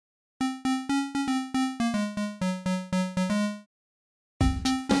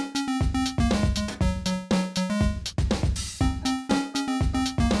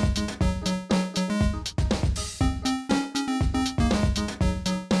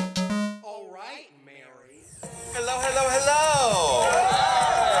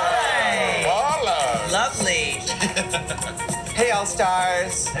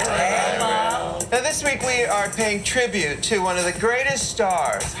stars. Hey, Mom. Now, this week we are paying tribute to one of the greatest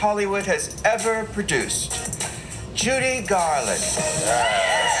stars Hollywood has ever produced, Judy Garland.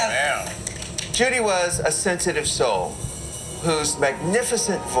 Yes. Judy was a sensitive soul whose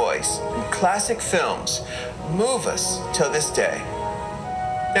magnificent voice and classic films move us till this day.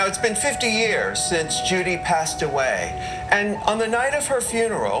 Now, it's been 50 years since Judy passed away, and on the night of her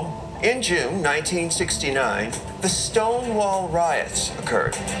funeral, in June 1969, the Stonewall riots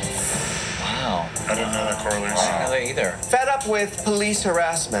occurred. Wow. I didn't know that correlation. I didn't know that either. Fed up with police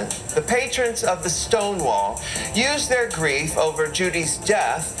harassment, the patrons of the Stonewall used their grief over Judy's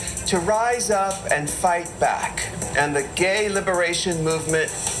death to rise up and fight back, and the gay liberation movement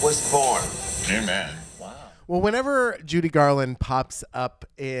was born. Amen. Well, whenever Judy Garland pops up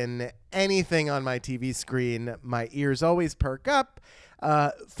in anything on my TV screen, my ears always perk up.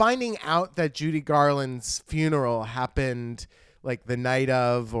 Finding out that Judy Garland's funeral happened like the night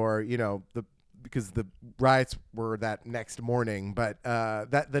of, or, you know, because the riots were that next morning, but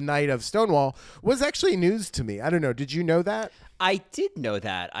that the night of Stonewall was actually news to me. I don't know. Did you know that? I did know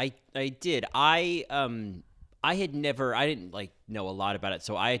that. I did. I didn't like know a lot about it,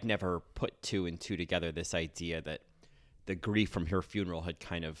 so I had never put two and two together, this idea that the grief from her funeral had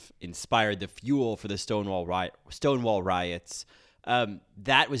kind of inspired the fuel for the Stonewall riots.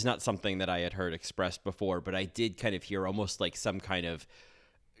 That was not something that I had heard expressed before, but I did kind of hear almost like some kind of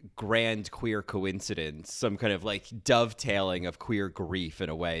grand queer coincidence, some kind of like dovetailing of queer grief in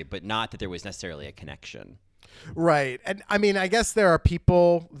a way, but not that there was necessarily a connection. Right. And I mean, I guess there are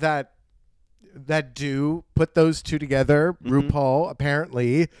people that do put those two together. Mm-hmm. RuPaul,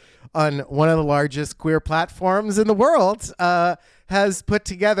 apparently, on one of the largest queer platforms in the world, has put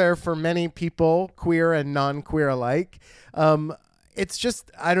together for many people, queer and non-queer alike. It's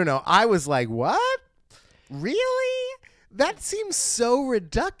just, I don't know. I was like, what? Really? That seems so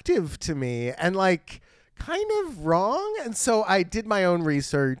reductive to me and like kind of wrong. And so I did my own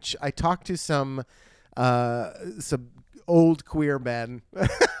research. I talked to some old queer men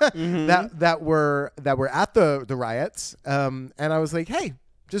mm-hmm. that were at the riots, and I was like, hey,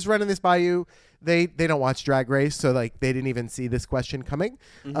 just running this by you. They don't watch Drag Race, so like they didn't even see this question coming.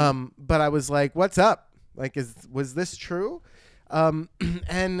 Mm-hmm. But I was like, what's up? Like, was this true? And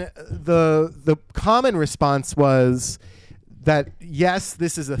the common response was that yes,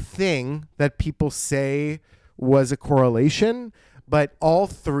 this is a thing that people say was a correlation. But all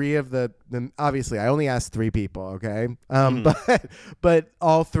three of the obviously, I only asked three people, okay? But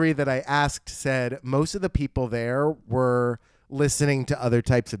all three that I asked said most of the people there were listening to other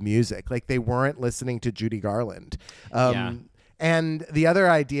types of music. Like they weren't listening to Judy Garland. And the other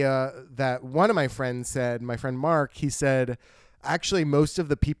idea that one of my friends said, my friend Mark, he said, actually, most of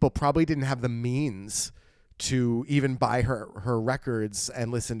the people probably didn't have the means to even buy her records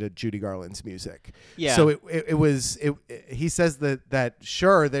and listen to Judy Garland's music. Yeah. So it was he says that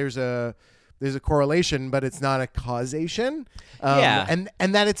sure there's a correlation, but it's not a causation. And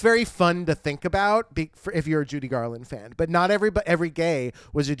that it's very fun to think about if you're a Judy Garland fan. But not every gay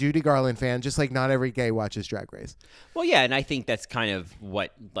was a Judy Garland fan, just like not every gay watches Drag Race. Well, yeah, and I think that's kind of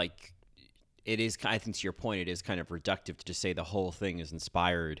what like it is. I think to your point, it is kind of reductive to just say the whole thing is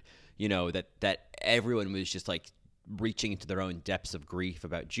inspired. You know, that everyone was just like reaching into their own depths of grief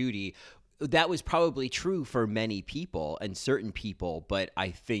about Judy. That was probably true for many people and certain people, but I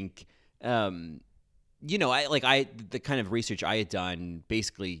think, the kind of research I had done,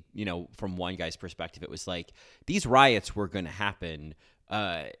 basically, you know, from one guy's perspective, it was like these riots were going to happen.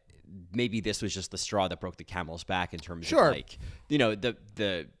 Maybe this was just the straw that broke the camel's back in terms of like, you know,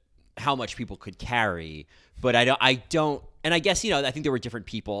 the how much people could carry, but I don't, and I guess, you know, I think there were different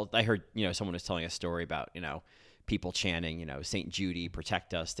people. I heard, you know, someone was telling a story about, you know, people chanting, you know, St. Judy,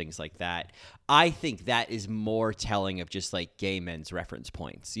 protect us, things like that. I think that is more telling of just like gay men's reference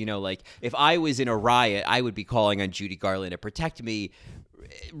points. You know, like if I was in a riot, I would be calling on Judy Garland to protect me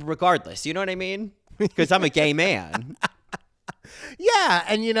regardless. You know what I mean? Because I'm a gay man. Yeah.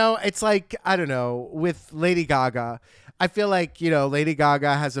 And, you know, it's like, I don't know, with Lady Gaga, I feel like, you know, Lady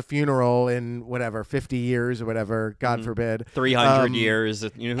Gaga has a funeral in whatever, 50 years or whatever, God forbid. 300 years,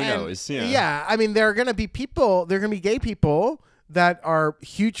 you know, who knows? Yeah. I mean, there are going to be gay people that are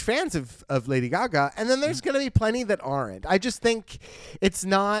huge fans of Lady Gaga. And then there's going to be plenty that aren't. I just think it's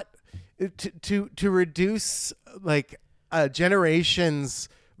not to reduce like a generation's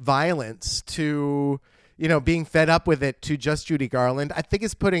violence to, you know, being fed up with it to just Judy Garland, I think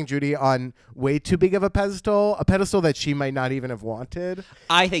is putting Judy on way too big of a pedestal that she might not even have wanted.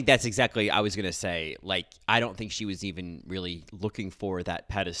 I think that's exactly, I was going to say, like, I don't think she was even really looking for that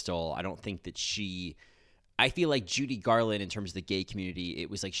pedestal. I don't think that she, I feel like Judy Garland, in terms of the gay community, it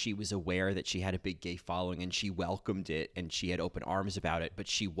was like she was aware that she had a big gay following and she welcomed it and she had open arms about it, but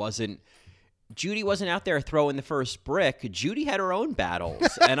Judy wasn't out there throwing the first brick. Judy had her own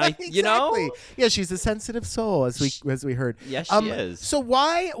battles, and Exactly. Yeah, she's a sensitive soul, as we heard. Yes, she is. So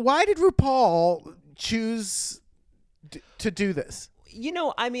why did RuPaul choose to do this?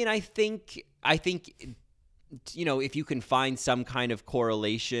 I mean, I think if you can find some kind of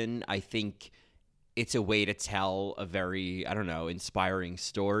correlation, I think it's a way to tell a very, I don't know, inspiring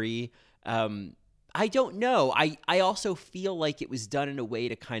story. I don't know. I also feel like it was done in a way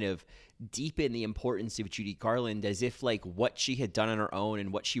to kind of deepen the importance of Judy Garland, as if like what she had done on her own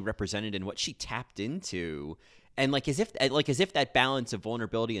and what she represented and what she tapped into, and as if that balance of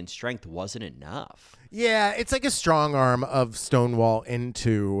vulnerability and strength wasn't enough. Yeah, it's like a strong arm of Stonewall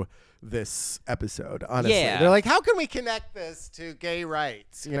into this episode, honestly. Yeah. They're like, how can we connect this to gay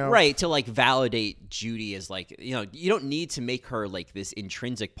rights? Right, to like validate Judy as like, you don't need to make her like this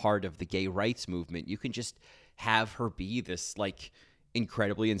intrinsic part of the gay rights movement. You can just have her be this like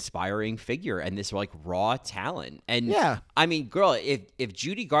incredibly inspiring figure and this like raw talent. And yeah, I mean, girl, if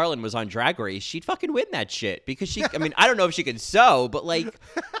Judy Garland was on Drag Race, she'd fucking win that shit, because I mean, I don't know if she could sew, but like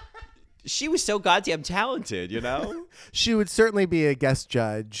she was so goddamn talented, She would certainly be a guest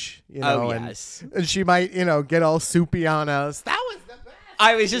judge, Oh, yes. And she might, get all soupy on us. That was the best.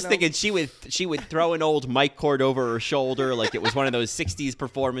 I was just thinking she would throw an old mic cord over her shoulder like it was one of those 60s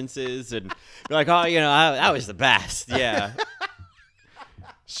performances, and be like, oh, that was the best. Yeah.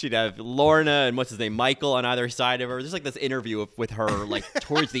 She'd have Lorna and what's his name, Michael, on either side of her. There's like this interview with her like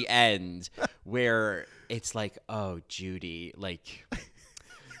towards the end where it's like, oh, Judy, like,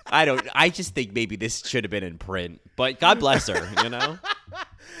 I just think maybe this should have been in print, but God bless her,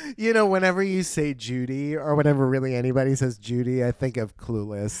 Whenever you say Judy, or whenever really anybody says Judy, I think of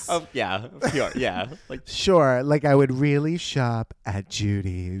Clueless. Oh, yeah. Sure, yeah. Like, sure, like I would really shop at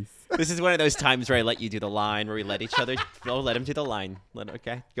Judy's. This is one of those times where I let you do the line, where we let each other. Let him do the line.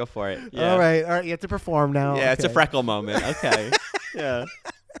 Okay, go for it. Yeah. All right. You have to perform now. Yeah, It's a freckle moment. Okay. Yeah.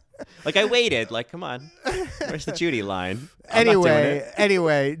 Like I waited. Like, come on. Where's the Judy line?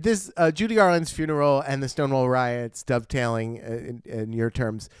 Anyway, this Judy Garland's funeral and the Stonewall riots, dovetailing in your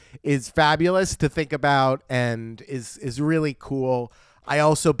terms, is fabulous to think about and is really cool. I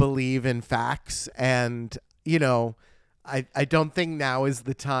also believe in facts, and I don't think now is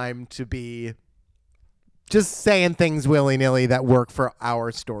the time to be just saying things willy-nilly that work for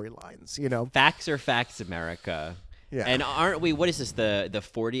our storylines, Facts are facts, America. Yeah. And aren't we, what is this, the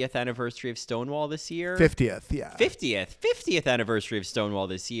 40th anniversary of Stonewall this year? 50th, yeah. 50th anniversary of Stonewall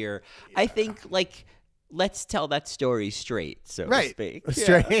this year. Yeah. I think, like, let's tell that story straight, so to speak.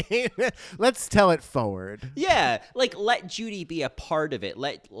 Straight. Yeah. Let's tell it forward. Yeah. Like, let Judy be a part of it.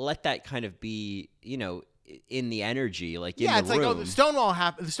 Let that kind of be, in the energy, like in the room. Yeah, it's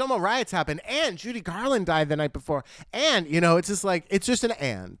like, the Stonewall riots happened, and Judy Garland died the night before, and it's just like, it's just an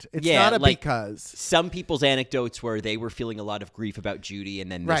and. It's not a like, because. Some people's anecdotes were they were feeling a lot of grief about Judy, and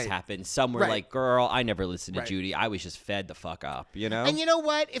then this happened. Some were like, girl, I never listened to Judy. I was just fed the fuck up, And you know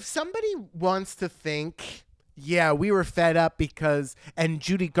what? If somebody wants to think, yeah, we were fed up and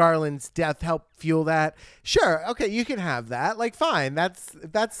Judy Garland's death helped fuel that, sure, okay, you can have that. Like, fine, that's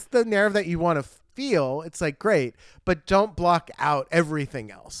the narrative that you want to feel. It's like, great, but don't block out everything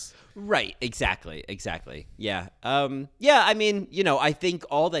else. Right. Exactly. Yeah. I mean, I think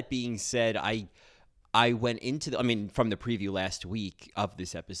all that being said, I went into from the preview last week of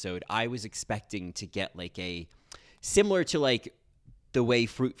this episode, I was expecting to get like similar to like the way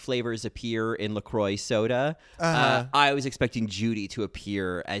fruit flavors appear in LaCroix soda. I was expecting Judy to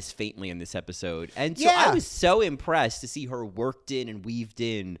appear as faintly in this episode. And so I was so impressed to see her worked in and weaved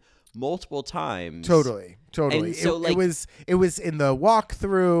in multiple times. Totally. And so, it was in the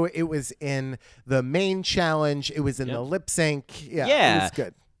walkthrough. It was in the main challenge. It was in the lip sync. Yeah, it was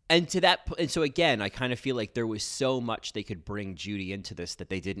good. And so again, I kind of feel like there was so much they could bring Judy into this that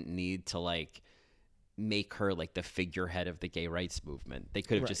they didn't need to like make her like the figurehead of the gay rights movement. They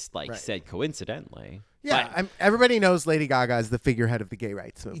could have just said coincidentally. Yeah, everybody knows Lady Gaga is the figurehead of the gay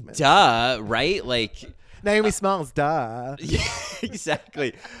rights movement. Duh, right? Like Naomi Smalls, duh. Yeah,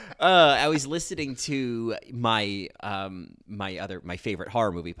 exactly. I was listening to my favorite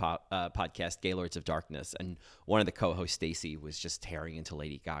horror movie podcast, Gaylords of Darkness, and one of the co-hosts, Stacy, was just tearing into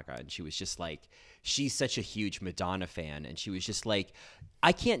Lady Gaga, and she was just like, she's such a huge Madonna fan, and she was just like,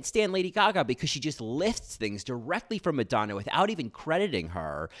 I can't stand Lady Gaga because she just lifts things directly from Madonna without even crediting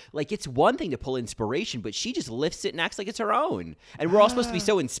her. Like, it's one thing to pull inspiration, but she just lifts it and acts like it's her own. And we're all supposed to be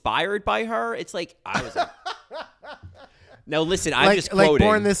so inspired by her. It's like, I was like, Now listen, I'm like, just quoting. like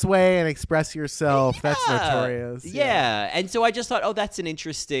Born This Way and Express Yourself. That's notorious. Yeah. And so I just thought, oh, that's an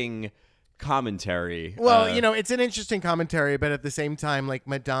interesting commentary. Well, it's an interesting commentary, but at the same time, like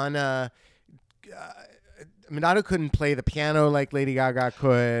Madonna couldn't play the piano like Lady Gaga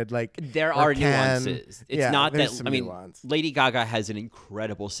could. Like there are nuances. It's not that. some I mean, nuance. Lady Gaga has an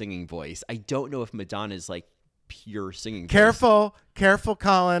incredible singing voice. I don't know if Madonna's like pure singing voice. Careful,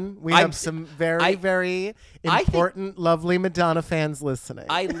 Colin. We have some very important, lovely Madonna fans listening.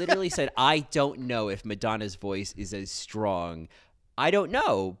 I literally said I don't know if Madonna's voice is as strong. I don't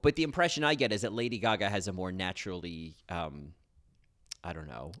know, but the impression I get is that Lady Gaga has a more naturally, I don't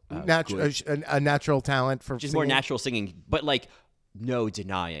know, a natural talent for just singing. more natural singing. But like, no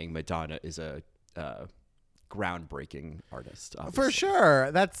denying Madonna is a groundbreaking artist. Obviously. For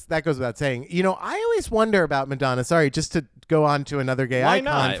sure. That goes without saying. I always wonder about Madonna. Sorry, just to go on to another gay Why icon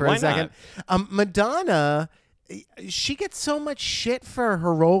not? for Why a second. Madonna, she gets so much shit for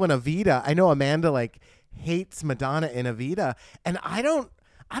her role in Evita. I know Amanda hates Madonna in Evita, and I don't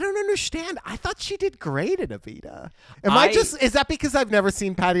understand. I thought she did great in Evita. Is that because I've never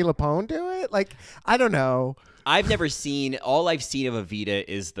seen Patti LuPone do it? Like, I don't know. All I've seen of Evita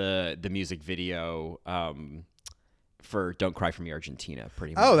is the music video for Don't Cry For Me Argentina,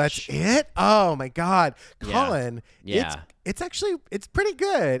 pretty much. Oh, that's it? Oh my God. Yeah. Colin. Yeah. It's actually pretty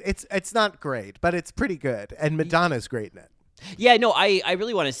good. It's not great, but it's pretty good. And Madonna's great in it. Yeah, no, I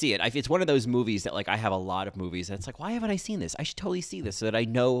really want to see it. It's one of those movies that I have a lot of movies and it's like, why haven't I seen this? I should totally see this so that I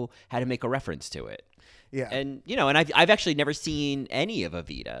know how to make a reference to it. Yeah. And and I've actually never seen any of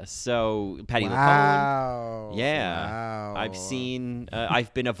Evita. So Patti Wow. LuPone. Yeah. Wow.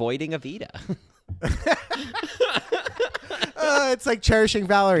 I've been avoiding Evita. It's like Cherishing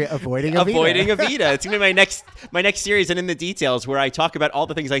Valerie, avoiding Evita. Avoiding Evita. It's gonna be my next series and In the Details where I talk about all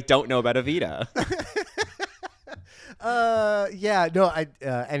the things I don't know about Evita.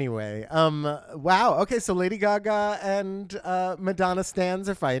 Anyway. Wow. Okay, so Lady Gaga and Madonna stans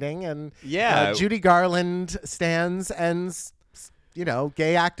are fighting, and Judy Garland stans and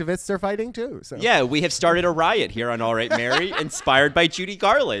gay activists are fighting too. So yeah, we have started a riot here on All Right Mary, inspired by Judy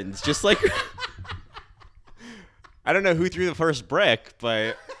Garland. Just like I don't know who threw the first brick,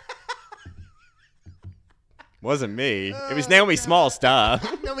 but wasn't me. It was Naomi Smalls, duh.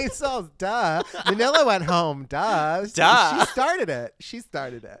 Naomi Smalls, duh. Manila went home, duh. Duh. She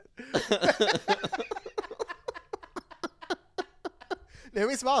started it.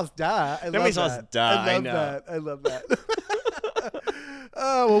 Naomi Smalls, duh. Naomi Smalls, duh. I love that.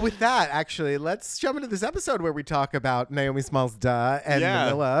 Well, with that, actually, let's jump into this episode where we talk about Naomi Smalls, duh, and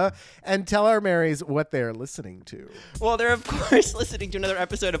Manila, and tell our Marys what they're listening to. Well, they're, of course, listening to another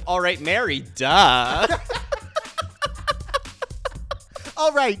episode of All Right Mary, duh.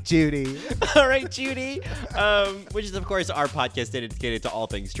 All right, Judy. All right, Judy. Which is, of course, our podcast dedicated to all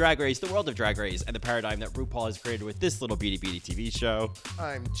things Drag Race, the world of Drag Race, and the paradigm that RuPaul has created with this little beady TV show.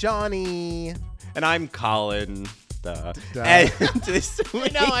 I'm Johnny. And I'm Colin. Duh. And this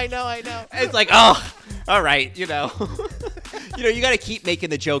week, I know. It's like, oh, all right, you got to keep making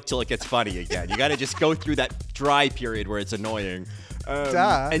the joke till it gets funny again. You got to just go through that dry period where it's annoying.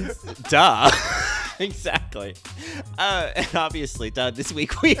 And duh. Exactly. And obviously, this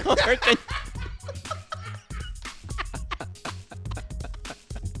week we are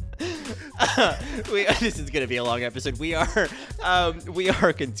this is going to be a long episode. We are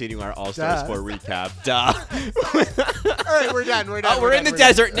continuing our All Stars 4 recap. Duh. All right, we're done. We're in the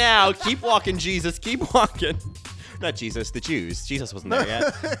desert now. Keep walking, Jesus. Keep walking. Not Jesus, the Jews. Jesus wasn't there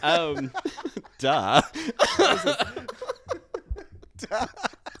yet. Duh. Duh.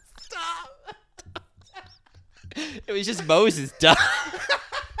 It was just Moses. Duh.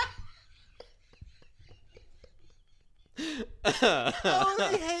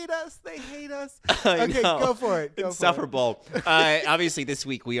 They hate us. Okay, go for it. Insufferable. Obviously, this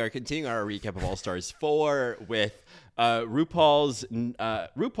week we are continuing our recap of All Stars 4 with RuPaul's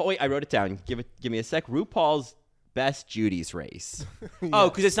RuPaul. Wait, I wrote it down. Give me a sec. RuPaul's Best Judy's Race. Yes. Oh,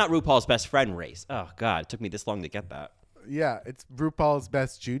 because it's not RuPaul's Best Friend Race. Oh God, it took me this long to get that. Yeah, it's RuPaul's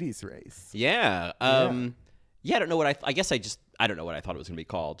Best Judy's Race. Yeah. I don't know what I guess I don't know what I thought it was going to be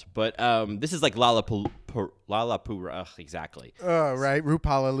called, but this is like Lollapalooza. Exactly. Oh, right.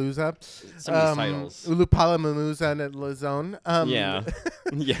 RuPaulapalooza. Some of these titles. Lupalamamuza and Lazone. Yeah.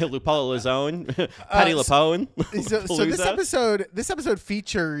 Lupala Lazone. Patti LuPone. So this episode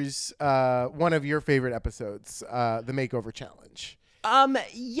features one of your favorite episodes, the Makeover Challenge.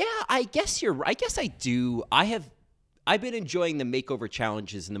 Yeah, I guess you're right. I guess I do. I've been enjoying the makeover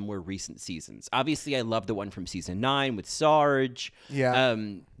challenges in the more recent seasons. Obviously, I love the one from season 9 with Sarge. Yeah.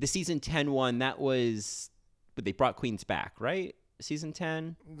 The season 10 one, that was but they brought queens back, right? Season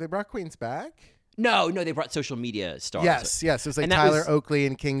 10. They brought queens back. No, they brought social media stars. Yes. It was like And that Tyler was- Oakley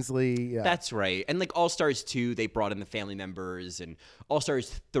and Kingsley. Yeah. That's right. And like All Stars 2, they brought in the family members, and All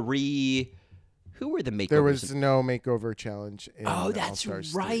Stars 3, who were the makeovers? There was no makeover challenge. In Oh, that's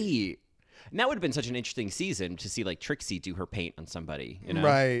All-Stars right. 3. And that would have been such an interesting season to see like Trixie do her paint on somebody, you know?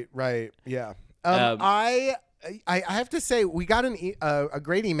 Right. Yeah. I have to say we got a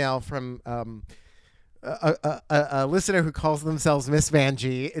great email from a listener who calls themselves Miss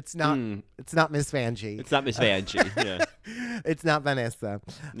Vanjie. It's not Miss Vanjie. It's not Miss Vanjie. Yeah. It's not Vanessa.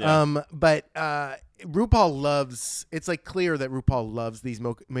 Yeah. But RuPaul loves. It's like clear that RuPaul loves these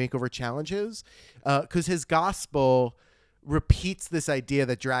makeover challenges because his gospel repeats this idea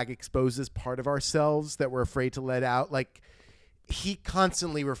that drag exposes part of ourselves that we're afraid to let out. Like he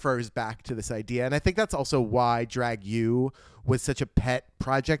constantly refers back to this idea, and I think that's also why Drag U was such a pet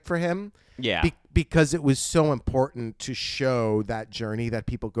project for him. Yeah. Because it was so important to show that journey that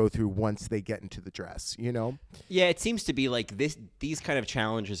people go through once they get into the dress, you know? Yeah, it seems to be like these kind of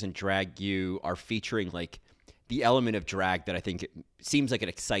challenges in Drag U are featuring like the element of drag that I think it seems like it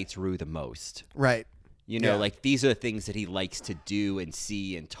excites Rue the most. Right. You know, Yeah. like these are the things that he likes to do and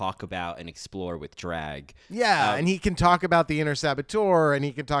see and talk about and explore with drag. Yeah, and he can talk about the inner saboteur, and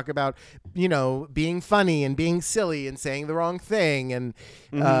he can talk about, you know, being funny and being silly and saying the wrong thing, and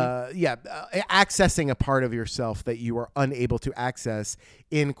accessing a part of yourself that you are unable to access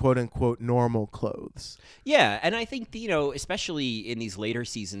in quote unquote normal clothes. Yeah, and I think, you know, especially in these later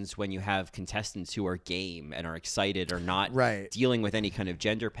seasons when you have contestants who are game and are excited or not Right. dealing with any kind of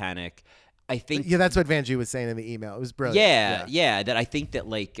gender panic, I think Yeah, that's what Vanjie was saying in the email. It was brilliant. Yeah, that I think that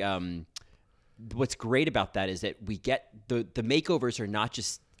like what's great about that is that we get the makeovers are not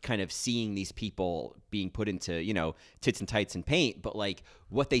just kind of seeing these people being put into, you know, tits and tights and paint, but like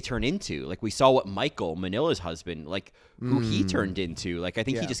what they turn into. Like we saw what Michael, Manila's husband, like who he turned into. Like I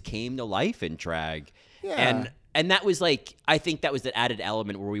think he just came to life in drag. Yeah. And that was like, I think that was the added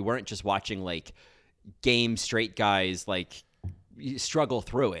element where we weren't just watching like game straight guys like struggle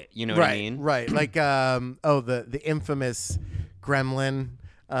through it. You know what I mean? Right. Like the infamous Gremlin.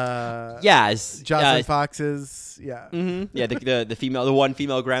 Yes. Jocelyn Fox's. Yeah. Yeah, the one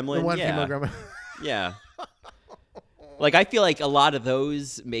female gremlin. The one yeah. female Gremlin. Yeah. Like I feel like a lot of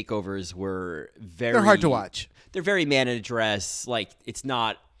those makeovers were They're hard to watch. They're very man-in-a-dress. Like it's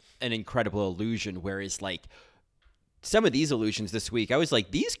not an incredible illusion. Whereas like some of these illusions this week, I was like,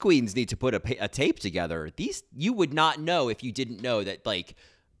 these queens need to put a tape together. These you would not know if you didn't know that like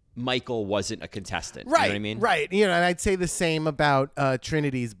Michael wasn't a contestant. Right. You know what I mean? Right. You know, and I'd say the same about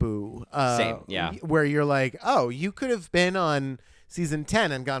Trinity's Boo. Same, yeah. Where you're like, oh, you could have been on season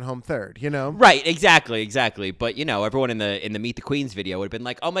 10 and gone home third, you know? Right, exactly. But you know, everyone in the Meet the Queens video would have been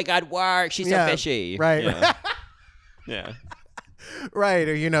like, "Oh my God, Wark, she's so fishy." Right. Yeah. Yeah. Right.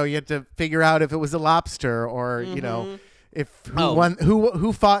 Or, you know, you had to figure out if it was a lobster or, you know, if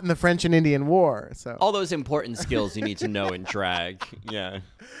who fought in the French and Indian War. So All those important skills you need to know in drag. Yeah.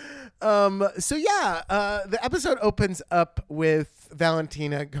 the episode opens up with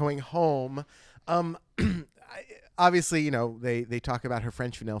Valentina going home. Obviously, you know, they talk about her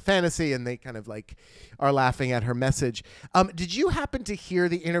French vanilla fantasy and they kind of like are laughing at her message. Did you happen to hear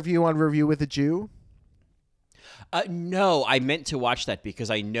the interview on Review with a Jew? No, I meant to watch that because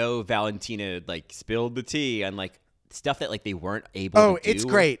I know Valentina like spilled the tea on like stuff that like they weren't able to do. It's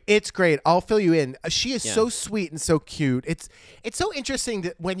great. It's great. I'll fill you in. She is so sweet and so cute. It's so interesting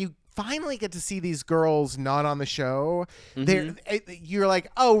that when you finally get to see these girls not on the show, you're like,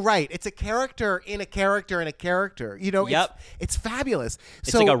 oh, right. It's a character in a character in a character. You know, it's fabulous.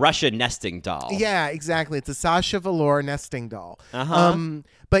 It's like a Russian nesting doll. Yeah, exactly. It's a Sasha Velour nesting doll.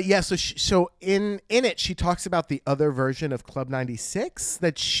 But yeah, so in it, she talks about the other version of Club 96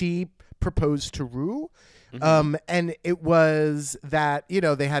 that she proposed to Rue. And it was that, you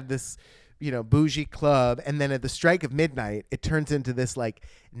know, they had this, you know, bougie club. And then at the strike of midnight, it turns into this like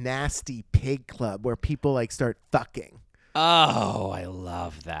nasty pig club where people like start fucking. Oh, I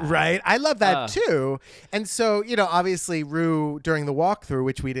love that. Right. I love that too. And so, you know, obviously Rue during the walkthrough,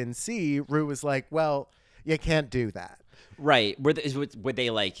 which we didn't see, Rue was like, well, you can't do that. Right. Would they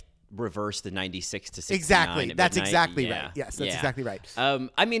like reverse the 96 to 69? Exactly. That's midnight? exactly Yeah. right. Yes, that's exactly right.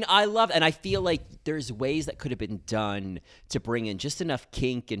 I mean, I love, and I feel like there's ways that could have been done to bring in just enough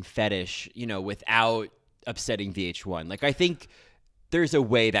kink and fetish, you know, without upsetting VH1. Like, I think there's a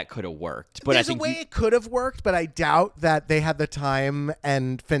way that could have worked. But There's I think a way it could have worked, but I doubt that they had the time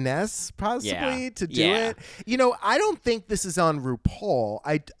and finesse possibly to do it. You know, I don't think this is on RuPaul.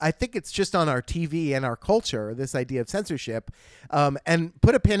 I think it's just on our TV and our culture, this idea of censorship. And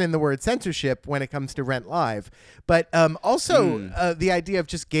put a pin in the word censorship when it comes to Rent Live. But also the idea of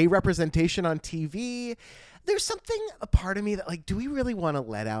just gay representation on TV. There's something, a part of me that, like, do we really want to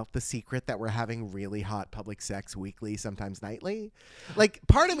let out the secret that we're having really hot public sex weekly, sometimes nightly? Like,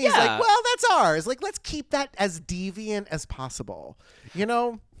 part of me is like, well, that's ours. Like, let's keep that as deviant as possible, you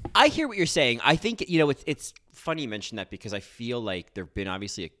know? I hear what you're saying. I think, you know, it's funny you mention that because I feel like there have been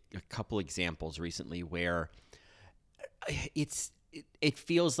obviously a couple examples recently where it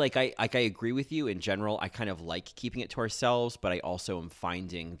feels like I agree with you in general. I kind of like keeping it to ourselves, but I also am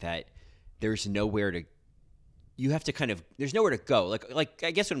finding that there's nowhere to there's nowhere to go. Like I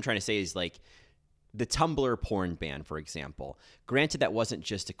guess what I'm trying to say is like the Tumblr porn ban, for example. Granted, that wasn't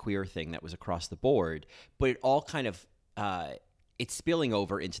just a queer thing that was across the board, but it all kind of it's spilling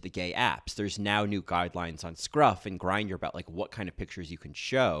over into the gay apps. There's now new guidelines on Scruff and Grindr about like what kind of pictures you can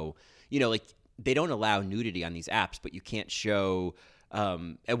show. You know, like they don't allow nudity on these apps, but you can't show.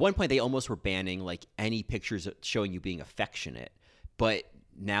 At one point, they almost were banning like any pictures showing you being affectionate, but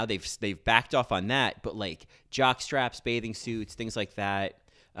now they've backed off on that, but like jock straps, bathing suits, things like that,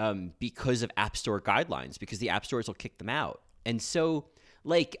 because of App Store guidelines, because the App Stores will kick them out. And so,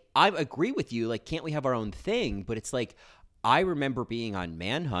 like, I agree with you. Like, can't we have our own thing? But it's like, I remember being on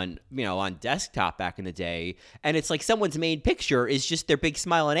Manhunt, you know, on desktop back in the day, and it's like someone's main picture is just their big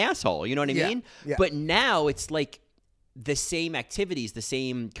smiling asshole. You know what I mean? Yeah. But now it's like the same activities, the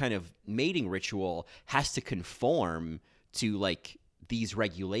same kind of mating ritual has to conform to like these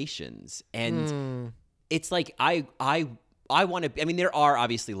regulations. And it's like I want to, I mean, there are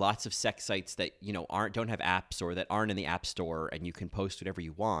obviously lots of sex sites that, you know, don't have apps or that aren't in the App Store and you can post whatever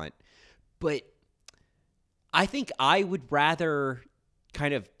you want. But I think I would rather,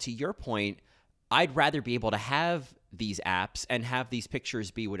 kind of to your point, I'd rather be able to have these apps and have these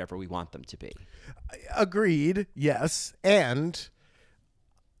pictures be whatever we want them to be. Agreed. Yes. And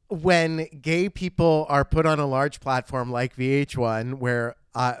when gay people are put on a large platform like VH1, where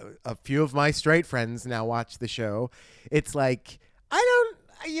a few of my straight friends now watch the show, it's like,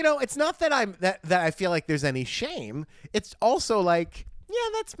 it's not that that I feel like there's any shame. It's also like, yeah,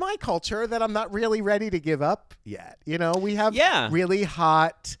 that's my culture that I'm not really ready to give up yet. You know, we have really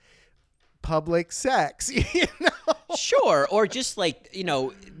hot public sex, you know? Sure. Or just like, you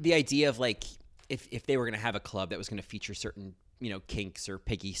know, the idea of like, if they were going to have a club that was going to feature certain, you know, kinks or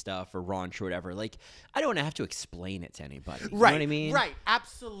piggy stuff or raunch or whatever, like, I don't want to have to explain it to anybody. You know what I mean? Right.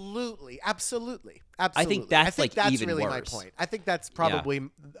 Absolutely. I think that's even really worse. My point. I think that's probably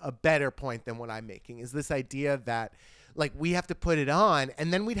a better point than what I'm making, is this idea that like we have to put it on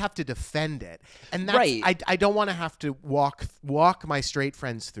and then we'd have to defend it. And that's, right. I don't want to have to walk my straight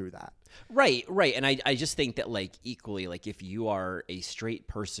friends through that. Right. And I just think that, like, equally, like, if you are a straight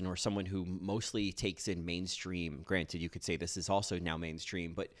person or someone who mostly takes in mainstream, granted, you could say this is also now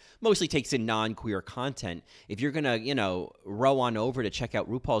mainstream, but mostly takes in non-queer content, if you're going to, you know, row on over to check out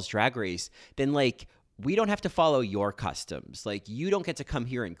RuPaul's Drag Race, then, like, we don't have to follow your customs. Like, you don't get to come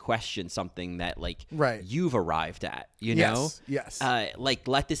here and question something that, like, you've arrived at, you know? Yes. Like,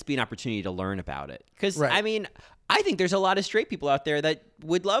 let this be an opportunity to learn about it. Because, I mean, I think there's a lot of straight people out there that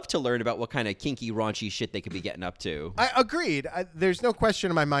would love to learn about what kind of kinky, raunchy shit they could be getting up to. I agreed. There's no question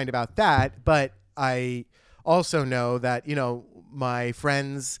in my mind about that. But I also know that, you know, my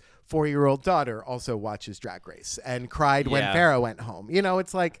friend's 4-year-old daughter also watches Drag Race and cried when Farrah went home. You know,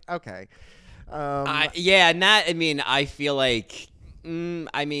 it's like, okay. And that, I mean, I feel like,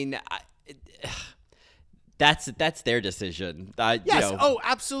 that's their decision. Yes. You know. Oh,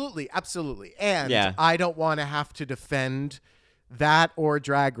 absolutely. And I don't want to have to defend that or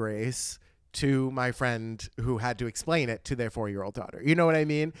Drag Race to my friend who had to explain it to their 4-year-old daughter. You know what I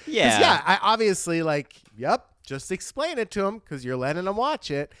mean? Yeah. I obviously just explain it to them because you're letting them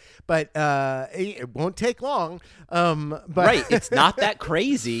watch it. But it won't take long. But it's not that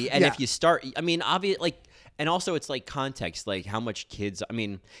crazy. And if you start, I mean, and also it's like context, like how much kids, I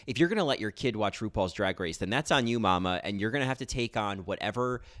mean, if you're going to let your kid watch RuPaul's Drag Race, then that's on you, mama. And you're going to have to take on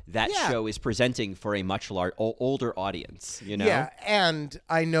whatever that show is presenting for a much older audience, you know? Yeah. And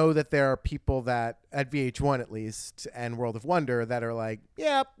I know that there are people that at VH1 at least and World of Wonder that are like,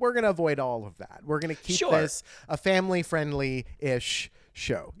 we're going to avoid all of that. We're going to keep this a family friendly-ish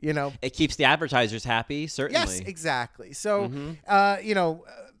show, you know? It keeps the advertisers happy, certainly. Yes, exactly. So, you know,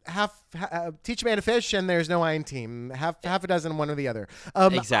 teach a man to fish, and there's no iron team. Half a dozen, one or the other.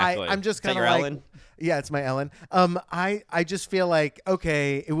 Exactly. I'm just Is that kind of your like, Ellen? yeah, it's my Ellen. I just feel like,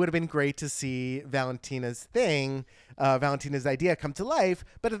 okay, it would have been great to see Valentina's idea come to life,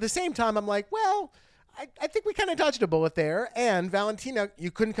 but at the same time, I'm like, well, I think we kind of dodged a bullet there. And Valentina,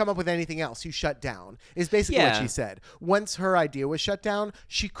 you couldn't come up with anything else. You shut down, is basically what she said. Once her idea was shut down,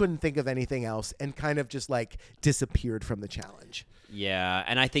 she couldn't think of anything else and kind of just like disappeared from the challenge. Yeah,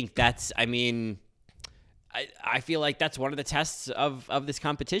 and I think that's, I mean, I feel like that's one of the tests of this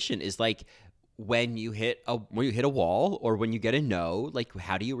competition is like when you hit a wall or when you get a no, like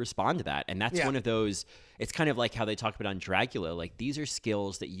how do you respond to that? And that's one of those, it's kind of like how they talk about on Dragula, like these are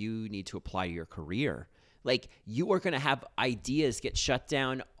skills that you need to apply to your career. Like you are going to have ideas get shut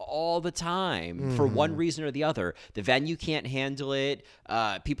down all the time for one reason or the other. The venue can't handle it.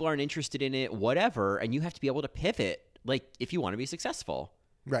 People aren't interested in it, whatever. And you have to be able to pivot, like if you want to be successful.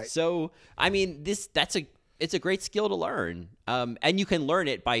 Right. So, I mean, it's a great skill to learn. And you can learn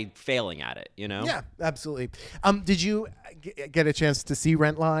it by failing at it, you know? Yeah, absolutely. Did you get a chance to see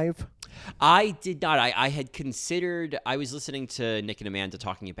Rent live? I did not. I had considered, I was listening to Nick and Amanda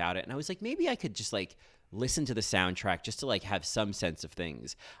talking about it, and I was like, maybe I could just like listen to the soundtrack just to like have some sense of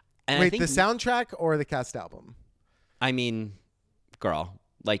things. And Wait, I think, the soundtrack or the cast album? I mean, girl,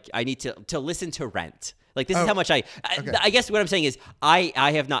 like I need to listen to Rent. Like this is how much I guess what I'm saying is I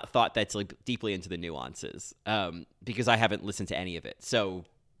have not thought that's like deeply into the nuances because I haven't listened to any of it. So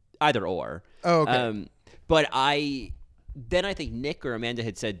either or. Oh, okay. But I think Nick or Amanda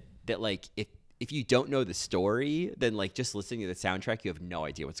had said that like if you don't know the story, then like just listening to the soundtrack, you have no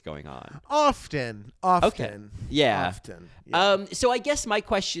idea what's going on. Often. Okay. Yeah. Often. Yeah. So I guess my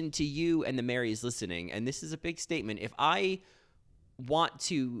question to you and the Marys listening, and this is a big statement, if I want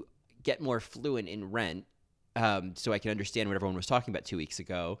to get more fluent in Rent, so I can understand what everyone was talking about 2 weeks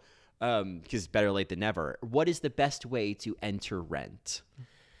ago, because better late than never, what is the best way to enter Rent?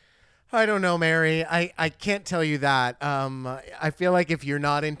 I don't know, Mary. I can't tell you that. I feel like if you're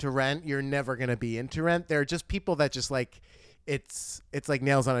not into Rent, you're never going to be into Rent. There are just people that just like, it's like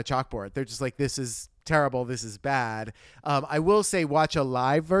nails on a chalkboard. They're just like, this is terrible. This is bad. I will say watch a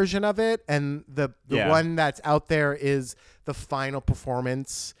live version of it. And the one that's out there is the final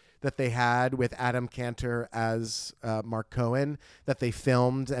performance that they had with Adam Cantor as Mark Cohen that they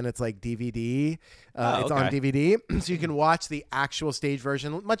filmed, and it's like DVD. It's on DVD, so you can watch the actual stage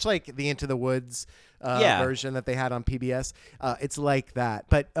version, much like the Into the Woods version that they had on PBS. It's like that.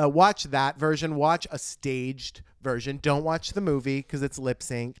 But watch that version. Watch a staged version. Don't watch the movie because it's lip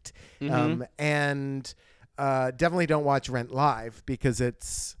synced. And definitely don't watch Rent live because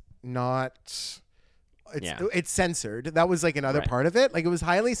it's not... It's censored. That was like another part of it. Like it was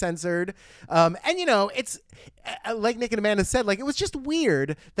highly censored. And you know, it's like Nick and Amanda said, like it was just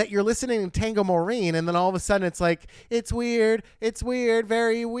weird that you're listening to Tango Maureen and then all of a sudden it's like, it's weird,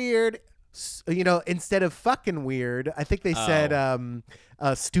 very weird. You know, instead of fucking weird, I think they said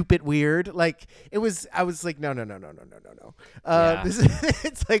stupid weird. Like it was, I was like, no.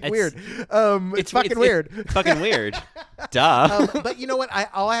 It's like weird. It's fucking weird. It's fucking weird. Duh. But you know what?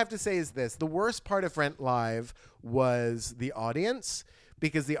 All I have to say is this: the worst part of Rent Live was the audience,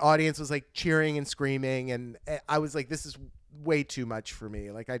 because the audience was like cheering and screaming, and I was like, this is way too much for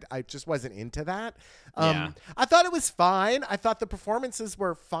me. Like I just wasn't into that. I thought it was fine. I thought the performances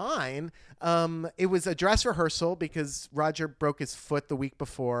were fine. It was a dress rehearsal because Roger broke his foot the week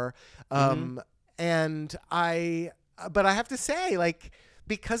before. And but I have to say, like,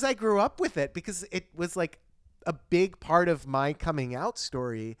 because I grew up with it, because it was like a big part of my coming out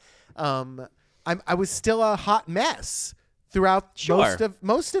story, I was still a hot mess throughout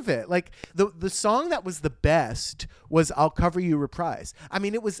most of it. Like the song that was the best was "I'll Cover You" reprise. I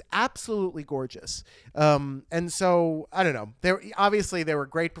mean, it was absolutely gorgeous. And so I don't know. There were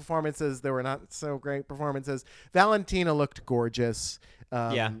great performances. There were not so great performances. Valentina looked gorgeous.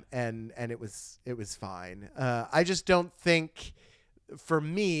 And it was fine. I just don't think, for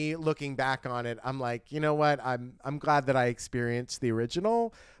me, looking back on it, I'm like, you know what? I'm glad that I experienced the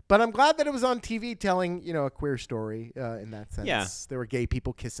original, but I'm glad that it was on TV telling, you know, a queer story in that sense. Yeah. There were gay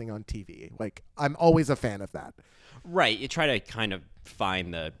people kissing on TV. Like, I'm always a fan of that. Right. You try to kind of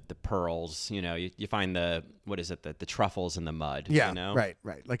find the pearls, you know, you find the truffles in the mud. Yeah. You know? Right.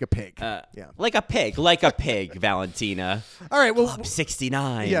 Like a pig. Like a pig, Valentina. All right. Well, Club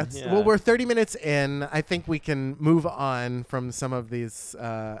 69. Yes. Yeah. Well, we're 30 minutes in. I think we can move on from some of these,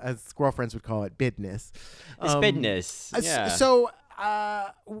 as Squirrel Friends would call it, bidness. It's bidness. Yeah. So,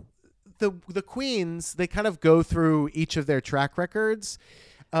 the queens, they kind of go through each of their track records.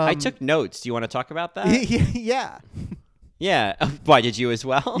 I took notes. Do you want to talk about that? Yeah. Yeah. Why, did you as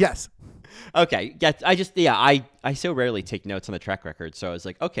well? Yes. Okay. Yeah. I so rarely take notes on the track record, so I was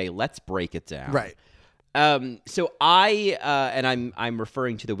like, okay, let's break it down. Right. So I and I'm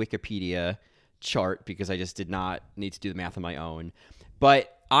referring to the Wikipedia chart because I just did not need to do the math on my own,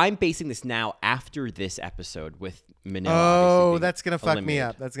 but I'm basing this now after this episode with Manila. Oh, being that's gonna fuck me eliminated.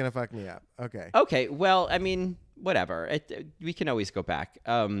 up. That's gonna fuck me up. Okay. Okay, well, I mean, whatever. We can always go back.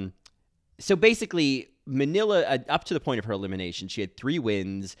 So basically, Manila, up to the point of her elimination, she had 3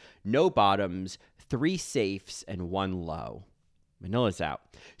 wins, no bottoms, 3 safes, and 1 low. Manila's out.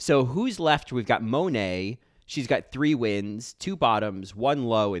 So who's left? We've got Monet. She's got 3 wins, 2 bottoms, 1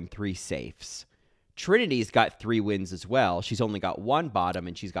 low, and 3 safes. Trinity's got 3 wins as well. She's only got 1 bottom,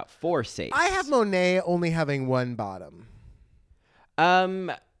 and she's got 4 safes. I have Monet only having 1 bottom.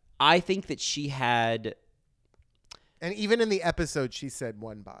 I think that she had... And even in the episode, she said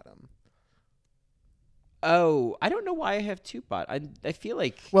 1 bottom. Oh, I don't know why I have 2 bottoms. I feel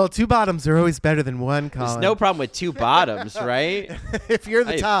like... Well, 2 bottoms are always better than 1, Colin. There's no problem with 2 bottoms, right? If you're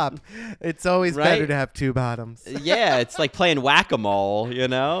the top, it's always Right? better to have 2 bottoms. Yeah, it's like playing whack-a-mole, you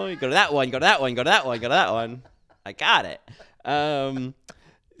know? You go to that one, go to that one, go to that one, go to that one. I got it.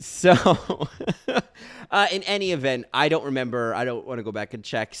 So, in any event, I don't remember. I don't want to go back and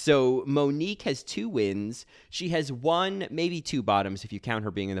check. So, Monique has 2 wins. She has 1, maybe 2 bottoms if you count her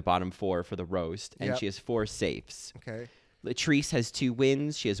being in the bottom 4 for the roast. And Yep. she has 4 safes. Okay. Latrice has 2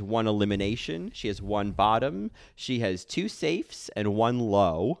 wins. She has 1 elimination. She has 1 bottom. She has 2 safes and 1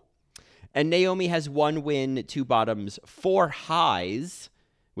 low. And Naomi has 1 win, 2 bottoms, 4 highs,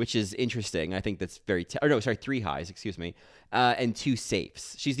 which is interesting. I think that's very... 3 highs, excuse me, and 2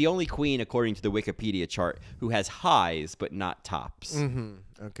 safes. She's the only queen, according to the Wikipedia chart, who has highs but not tops. Mm-hmm.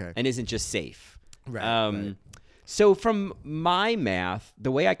 Okay. And isn't just safe. Right. So from my math,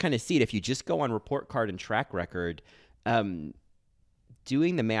 the way I kind of see it, if you just go on report card and track record,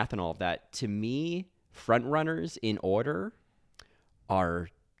 doing the math and all of that, to me, front runners in order are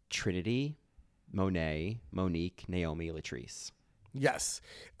Trinity, Monet, Monique, Naomi, Latrice. Yes.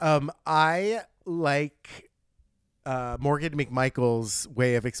 I like Morgan McMichael's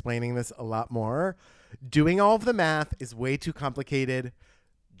way of explaining this a lot more. Doing all of the math is way too complicated.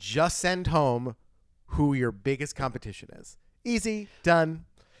 Just send home who your biggest competition is. Easy, done.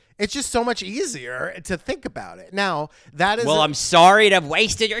 It's just so much easier to think about it. Now, that is... Well, I'm sorry to have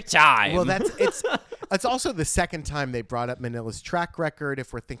wasted your time. Well, it's also the second time they brought up Manila's track record.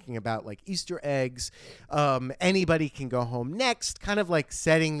 If we're thinking about like Easter eggs, anybody can go home next, kind of like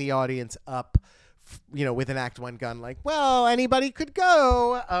setting the audience up, with an Act 1 gun, like, well, anybody could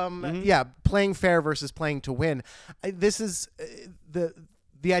go. Yeah, playing fair versus playing to win. This is the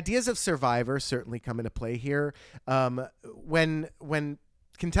ideas of Survivor certainly come into play here. When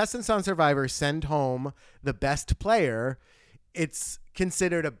contestants on Survivor send home the best player, it's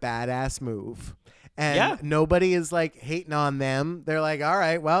considered a badass move. And nobody is like hating on them. They're like, all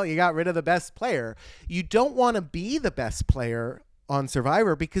right, well, you got rid of the best player. You don't want to be the best player on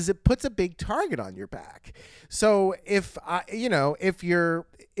Survivor because it puts a big target on your back. So if the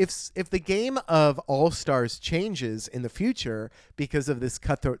game of All Stars changes in the future because of this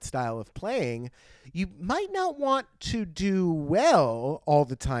cutthroat style of playing, you might not want to do well all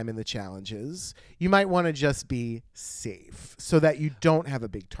the time in the challenges. You might want to just be safe so that you don't have a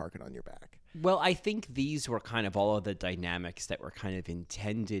big target on your back. Well, I think these were kind of all of the dynamics that were kind of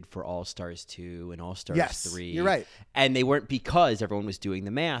intended for All Stars 2 and All Stars 3. You're right. And they weren't because everyone was doing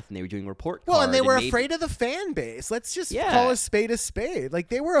the math and they were doing report card. Well, and they were afraid of the fan base. Let's just call a spade a spade. Like,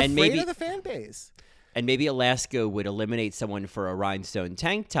 they were afraid of the fan base. And maybe Alaska would eliminate someone for a rhinestone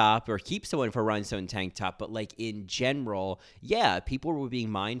tank top or keep someone for a rhinestone tank top. But, like, in general, people were being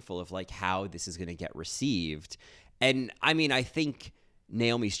mindful of, like, how this is going to get received. And, I mean, I think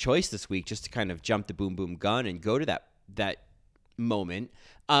Naomi's choice this week, just to kind of jump the boom boom gun and go to that moment,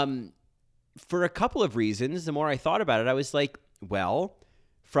 for a couple of reasons. The more I thought about it, I was like, well,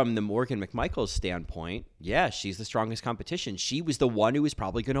 from the Morgan McMichael's standpoint, she's the strongest competition. She was the one who was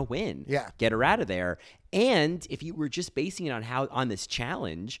probably going to win. Get her out of there. And if you were just basing it on this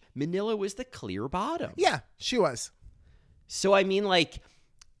challenge, Manila was the clear bottom. Yeah, she was. So I mean, like,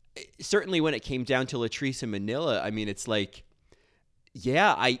 certainly when it came down to Latrice and Manila, I mean, it's like,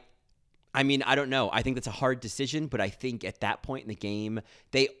 I mean, I don't know. I think that's a hard decision, but I think at that point in the game,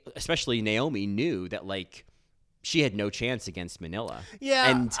 especially Naomi, knew that, like, she had no chance against Manila. Yeah,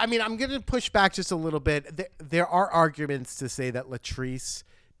 and I mean, I'm going to push back just a little bit. There are arguments to say that Latrice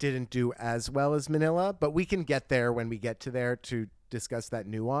didn't do as well as Manila, but we can get there when we get to there to discuss that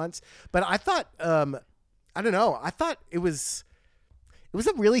nuance. But I thought, I don't know. I thought it was it was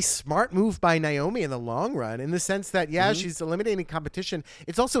a really smart move by Naomi in the long run, in the sense that, yeah, she's eliminating competition.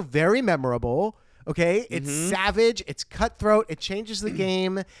 It's also very memorable. Okay, it's savage, it's cutthroat, it changes the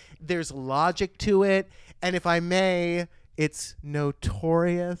game. There's logic to it, and if I may, it's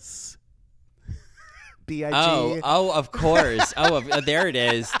notorious. B.I.G. Oh, of course. There it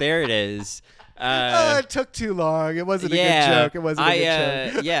is. There it is. It took too long. It wasn't a good joke. It wasn't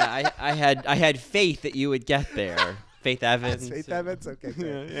a good joke. I had faith that you would get there. Faith Evans. Faith Evans? Okay.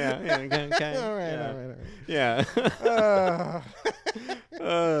 Okay. All right. Yeah.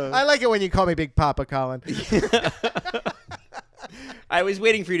 I like it when you call me Big Papa, Colin. I was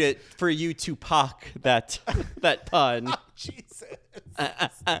waiting for you to pock that pun. Oh, Jesus.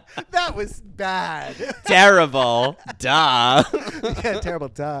 That was bad. Terrible. Duh. Yeah, terrible.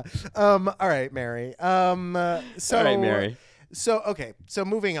 Duh. All right, Mary. All right, Mary. So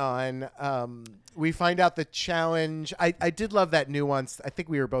moving on. We find out the challenge. I did love that nuance. I think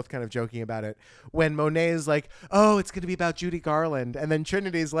we were both kind of joking about it when Monet is like, "Oh, it's going to be about Judy Garland," and then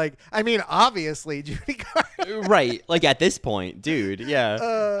Trinity's like, "I mean, obviously, Judy Garland." Right. Like at this point, dude. Yeah.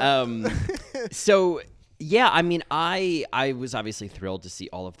 So. Yeah, I mean, I was obviously thrilled to see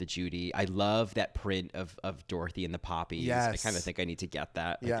all of the Judy. I love that print of Dorothy and the poppies. Yes. I kind of think I need to get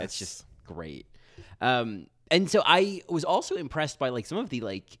that. Like, Yes. It's just great. And so I was also impressed by like some of the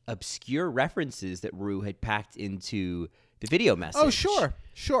like obscure references that Rue had packed into the video message. Oh,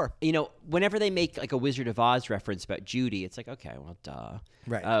 sure. You know, whenever they make like a Wizard of Oz reference about Judy, it's like, okay, well, duh.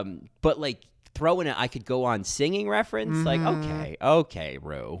 Right. But like throwing it, I could go on singing reference. Like, okay,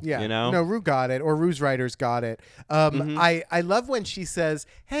 Rue. Yeah. You know? No, Rue got it, or Rue's writers got it. I love when she says,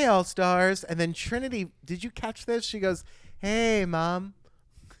 "Hey, all stars," and then Trinity, did you catch this? She goes, "Hey, Mom."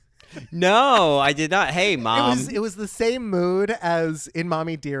 No, I did not. Hey, Mom. It was the same mood as in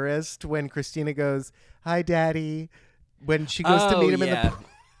Mommy Dearest when Christina goes, "Hi, Daddy," when she goes to meet him in the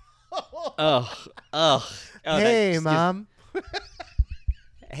Ugh. Hey, Mom.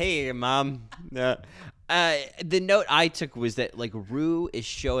 Hey, Mom. The note I took was that like Rue is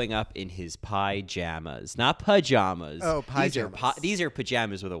showing up in his pajamas, not pajamas. Oh, pajamas. These are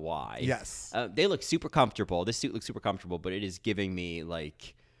pajamas with a Y. Yes. They look super comfortable. This suit looks super comfortable, but it is giving me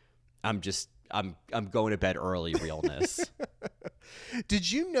like I'm going to bed early realness.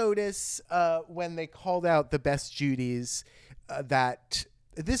 Did you notice when they called out the best Judys that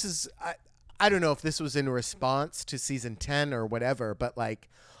this is I don't know if this was in response to season 10 or whatever, but like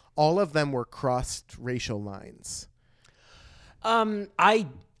all of them were crossed racial lines. I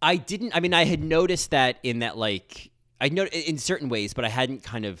didn't. I mean, I had noticed that in that like I know in certain ways, but I hadn't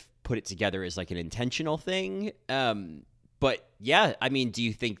kind of put it together as like an intentional thing. But yeah, I mean, what do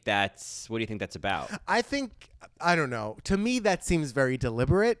you think that's about? I don't know. To me, that seems very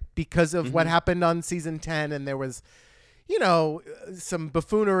deliberate because of what happened on season 10. And there was, some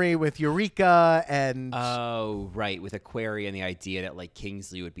buffoonery with Eureka and. Oh, right. With Aquaria and the idea that like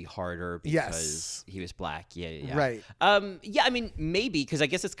Kingsley would be harder because he was black. Yeah. Right. Yeah, I mean, maybe because I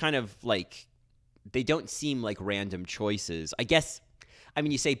guess it's kind of like they don't seem like random choices. I guess. I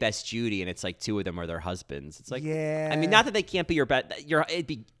mean, you say best Judy, and it's like two of them are their husbands. It's like, yeah. I mean, not that they can't be your best. It'd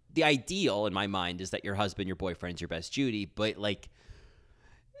be the ideal in my mind is that your husband, your boyfriend's your best Judy. But like,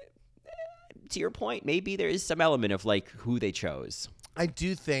 to your point, maybe there is some element of like who they chose. I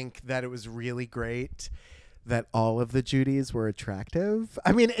do think that it was really great that all of the Judys were attractive.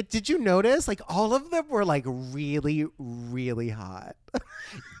 I mean, did you notice? Like, all of them were like really, really hot.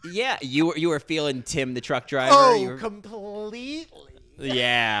 Yeah, you were feeling Tim the truck driver. Oh, completely.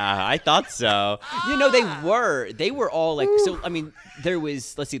 Yeah, I thought so. They were all like, so, I mean, there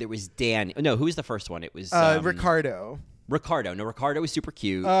was Dan. No, who was the first one? It was Ricardo. No, Ricardo was super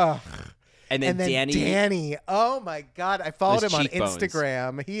cute. And then Danny. Oh my God. I followed him on cheekbones.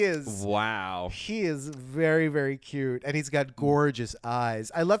 Instagram. He is very, very cute. And he's got gorgeous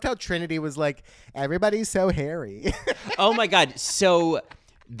eyes. I loved how Trinity was like, everybody's so hairy. Oh my God. So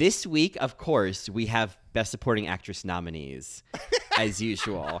this week, of course, we have Best Supporting Actress nominees, as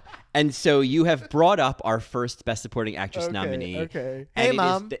usual. And so you have brought up our first Best Supporting Actress nominee. Okay. And Hey,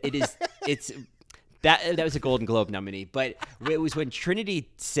 Mom. It's that was a Golden Globe nominee, but it was when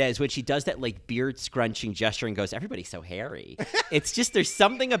Trinity says, when she does that like beard scrunching gesture and goes, everybody's so hairy. It's just, there's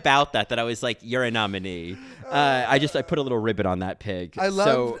something about that I was like, you're a nominee. I put a little ribbon on that pig. I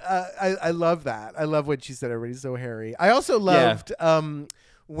love that. I love when she said everybody's so hairy. I also loved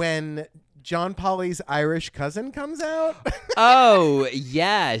when John Polly's Irish cousin comes out. Oh,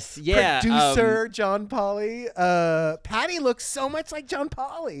 yes. Yeah. Producer John Polly. Patty looks so much like John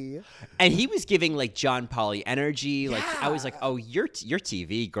Polly. And he was giving like John Polly energy. Like I was like, oh, you're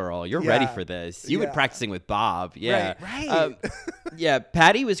TV girl. You're ready for this. You've been practicing with Bob. Yeah. Right. Yeah.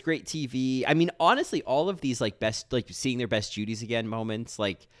 Patty was great TV. I mean, honestly, all of these like best, like seeing their best Judy's again moments,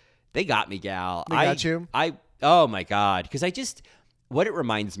 like they got me, gal. They got you? Oh my God. Because what it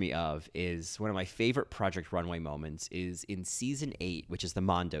reminds me of is one of my favorite Project Runway moments is in season 8, which is the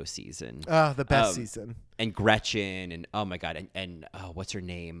Mondo season. Oh, the best season. And Gretchen and oh my God. And what's her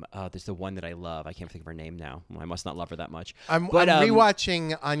name? There's the one that I love. I can't think of her name now. Well, I must not love her that much. I'm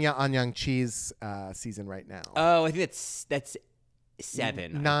rewatching Anya Anyang Chi's season right now. Oh, I think that's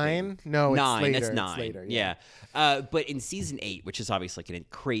 7. 9? No, it's 9. later. That's 9. It's later, yeah. But in season 8, which is obviously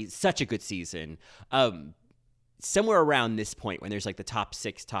like such a good season, somewhere around this point when there's like the top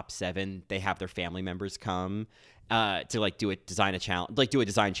 6, top 7, they have their family members come to like do a design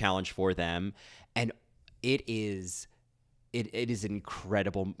challenge for them, and it is an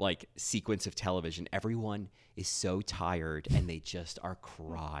incredible like sequence of television. Everyone is so tired and they just are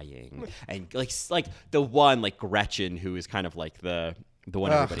crying, and like the one like Gretchen, who is kind of like the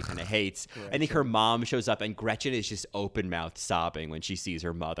one everybody kind of hates. Gretchen. I think her mom shows up and Gretchen is just open mouthed sobbing when she sees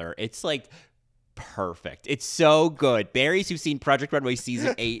her mother. It's like perfect. It's so good. Barry's who's seen Project Runway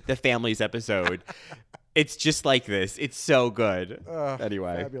season 8, the families episode. It's just like this. It's so good.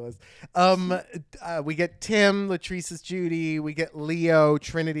 Anyway. Fabulous. We get Tim, Latrice's Judy. We get Leo,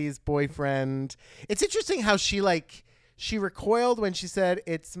 Trinity's boyfriend. It's interesting how she recoiled when she said,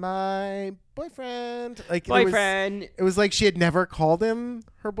 "It's my boyfriend." Like boyfriend. It was like she had never called him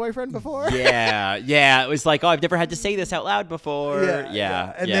her boyfriend before. Yeah. It was like, oh, I've never had to say this out loud before.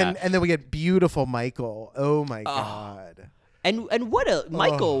 Yeah. And then we get beautiful Michael. Oh my God. And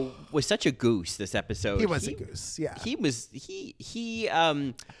Michael was such a goose this episode. He was a goose. Yeah. He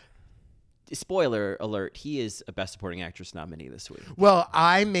spoiler alert, he is a Best Supporting Actress nominee this week. Well,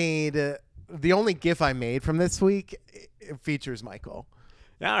 I made the only GIF I made from this week features Michael.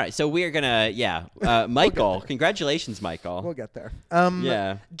 All right, so we're gonna Michael. Congratulations, Michael. We'll get there.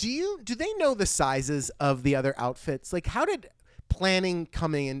 Do they know the sizes of the other outfits? Like, how did planning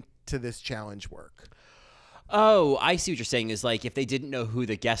coming into this challenge work? Oh, I see what you're saying. Is like if they didn't know who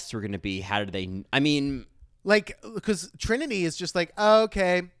the guests were going to be, how did they? I mean, like because Trinity is just like, oh,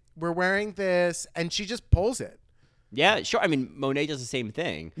 okay, we're wearing this, and she just pulls it. Yeah, sure. I mean, Monet does the same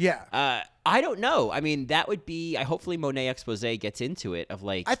thing. Yeah. I don't know. I mean, that would be. Hopefully, Monet Expose gets into it. Of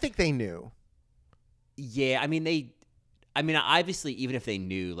like, I think they knew. Yeah, I mean obviously, even if they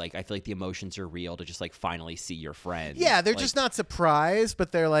knew, like, I feel like the emotions are real to just like finally see your friend. Yeah, they're just not surprised,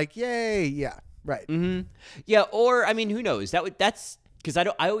 but they're like, yay, yeah. Right. Mm-hmm. Yeah, or I mean, who knows? That's because I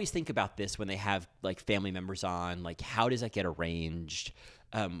always think about this when they have like family members on. Like, how does that get arranged?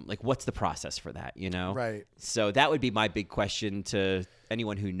 Like, what's the process for that? You know? Right. So that would be my big question to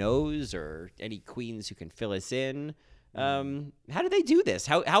anyone who knows or any queens who can fill us in. How do they do this?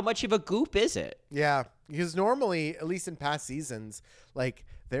 How much of a goop is it? Yeah, because normally, at least in past seasons, like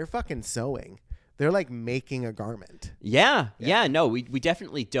they're fucking sewing. They're like making a garment. Yeah. No, we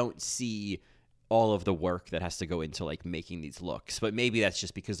definitely don't see all of the work that has to go into like making these looks, but maybe that's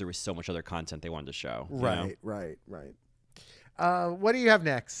just because there was so much other content they wanted to show. Right. What do you have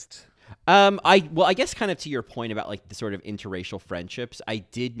next? I guess kind of to your point about like the sort of interracial friendships, I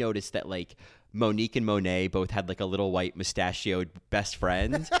did notice that like Monique and Monet both had like a little white mustachioed best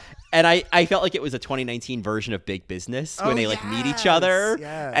friend. And I felt like it was a 2019 version of Big Business when they like meet each other.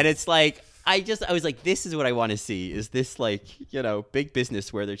 Yes. And it's like, I was like, this is what I want to see. Is this like, Big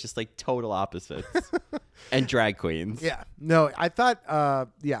Business where there's just like total opposites and drag queens. Yeah. No, I thought,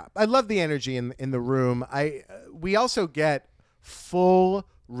 I love the energy in the room. We also get full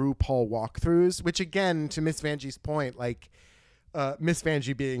RuPaul walkthroughs, which again, to Miss Vanjie's point, like Miss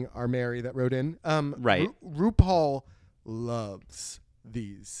Vanjie being our Mary that wrote in, right. RuPaul loves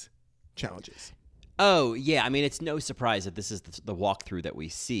these challenges. Oh, yeah. I mean, it's no surprise that this is the walkthrough that we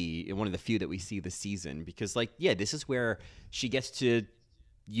see, one of the few that we see this season, because, like, yeah, this is where she gets to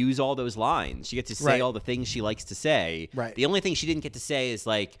use all those lines. She gets to say all the things she likes to say. Right. The only thing she didn't get to say is,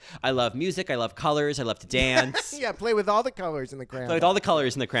 like, I love music, I love colors, I love to dance. Yeah, play with all the colors in the crayon box. Play with all the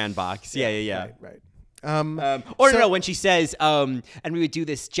colors in the crayon box. Yeah. Right. No, when she says, and we would do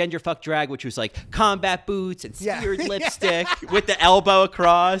this gender fuck drag, which was like combat boots and smeared lipstick with the elbow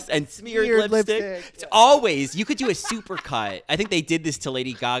across and smeared lipstick. It's always, you could do a super cut. I think they did this to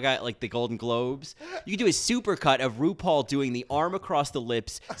Lady Gaga at like the Golden Globes. You could do a super cut of RuPaul doing the arm across the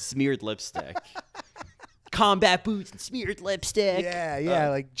lips, smeared lipstick. combat boots and smeared lipstick. Yeah,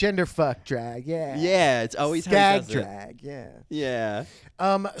 like gender fuck drag. Yeah. Yeah, it's always Skag how he does it. drag. Yeah. Yeah.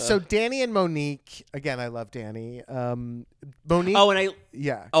 So Danny and Monique, again, I love Danny. Monique. Oh, and I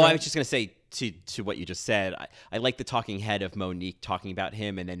Yeah. Oh, go I ahead. was just gonna say to what you just said. I like the talking head of Monique talking about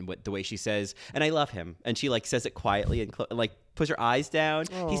him, and then the way she says, "And I love him," and she like says it quietly and like puts her eyes down.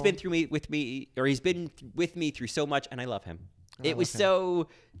 He's been with me through so much, and I love him. It was so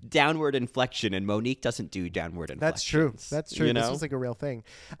downward inflection, and Monique doesn't do downward inflection. That's true. You know? This was like a real thing.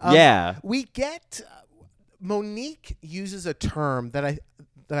 Yeah. We get Monique uses a term that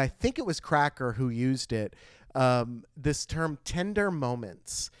I think it was Cracker who used it. This term, tender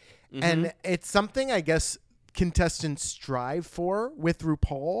moments. And it's something I guess contestants strive for with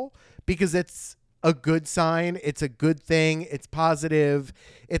RuPaul because it's a good sign. It's a good thing. It's positive.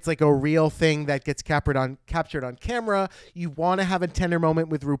 It's like a real thing that gets captured on camera. You want to have a tender moment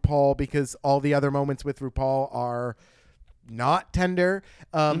with RuPaul because all the other moments with RuPaul are not tender.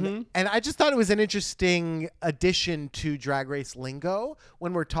 And I just thought it was an interesting addition to Drag Race lingo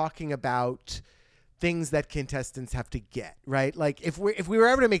when we're talking about things that contestants have to get, right? Like if we were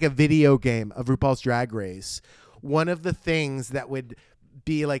ever to make a video game of RuPaul's Drag Race, one of the things that would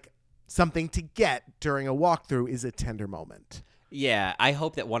be like something to get during a walkthrough is a tender moment. Yeah, I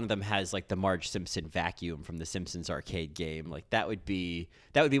hope that one of them has like the Marge Simpson vacuum from the Simpsons arcade game. Like that would be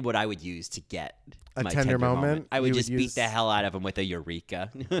what I would use to get A my tender moment? I would You just would beat use- the hell out of him with a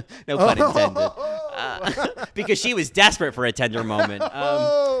eureka. No pun intended. Because she was desperate for a tender moment.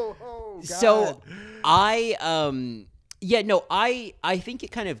 God. So I think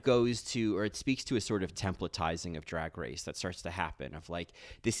it kind of goes to, or it speaks to a sort of templatizing of Drag Race that starts to happen of like,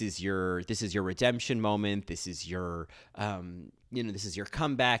 this is your redemption moment. This is your, this is your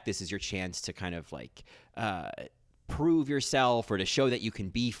comeback. This is your chance to kind of like, prove yourself or to show that you can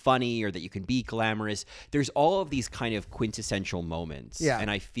be funny or that you can be glamorous. There's all of these kind of quintessential moments. Yeah. And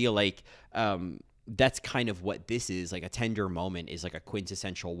I feel like, that's kind of what this is. Like a tender moment is like a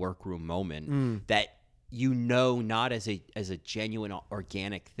quintessential workroom moment that not as a genuine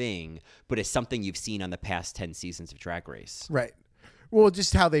organic thing, but as something you've seen on the past 10 seasons of Drag Race. Right. Well,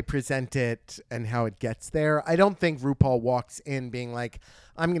 just how they present it and how it gets there. I don't think RuPaul walks in being like,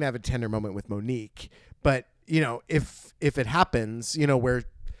 I'm going to have a tender moment with Monique. But, if it happens, where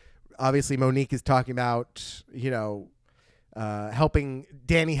obviously Monique is talking about, helping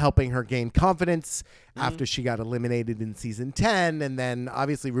her gain confidence after she got eliminated in season 10. And then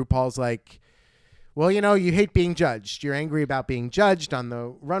obviously RuPaul's like, well, you hate being judged. You're angry about being judged on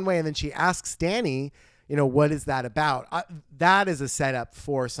the runway. And then she asks Danny, what is that about? That is a setup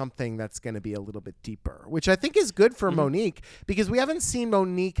for something that's going to be a little bit deeper, which I think is good for Monique because we haven't seen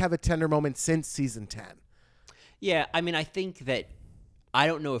Monique have a tender moment since season 10. Yeah, I mean, I think that I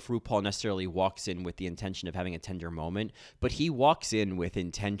don't know if RuPaul necessarily walks in with the intention of having a tender moment, but he walks in with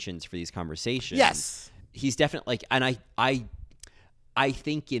intentions for these conversations. Yes. He's definitely like, and I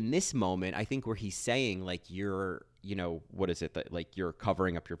think in this moment, I think where he's saying like you're, what is it that like you're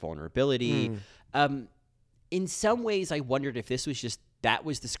covering up your vulnerability. In some ways, I wondered if this was that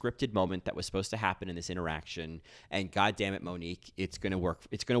was the scripted moment that was supposed to happen in this interaction. And God damn it, Monique, it's going to work.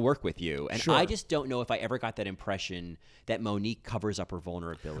 It's going to work with you. And Sure. I just don't know if I ever got that impression that Monique covers up her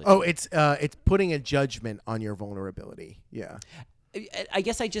vulnerability. Oh, it's putting a judgment on your vulnerability. Yeah. I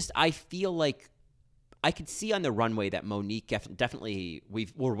guess I feel like I could see on the runway that Monique definitely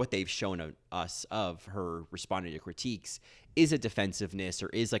what they've shown us of her responding to critiques is a defensiveness or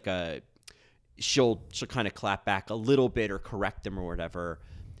is like she'll kind of clap back a little bit or correct them or whatever.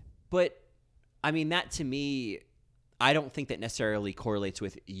 But I mean, that to me, I don't think that necessarily correlates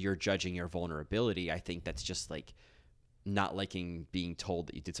with you're judging your vulnerability. I think that's just like not liking being told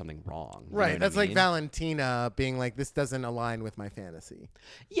that you did something wrong. You know Right. what That's I like mean? Valentina being like, this doesn't align with my fantasy.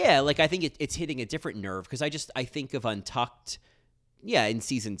 Yeah, like I think it's hitting a different nerve because I think of Untucked, in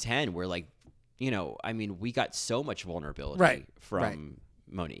season 10 where like, I mean, we got so much vulnerability from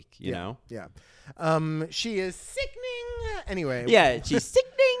Monique, you know? Yeah. She is sickening. Anyway. Yeah, she's sickening.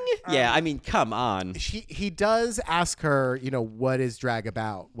 Yeah, I mean, come on. He does ask her, what is drag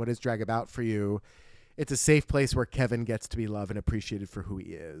about? What is drag about for you? It's a safe place where Kevin gets to be loved and appreciated for who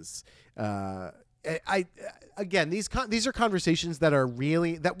he is. Again, these are conversations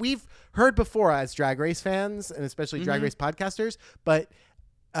that we've heard before as Drag Race fans and especially Drag Race podcasters, but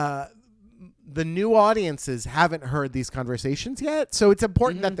the new audiences haven't heard these conversations yet, so it's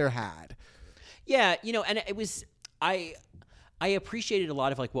important that they're had. Yeah, and it was I appreciated a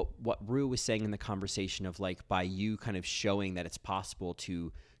lot of like what Rue was saying in the conversation of like by you kind of showing that it's possible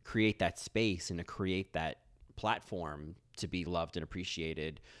to create that space and to create that platform to be loved and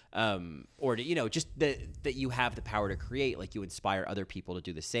appreciated, or to, just that you have the power to create, like you inspire other people to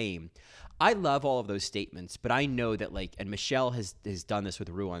do the same. I love all of those statements, but I know that and Michelle has done this with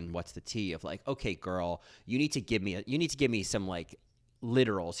Rue on What's the Tea of like, okay, girl, you need to give me some like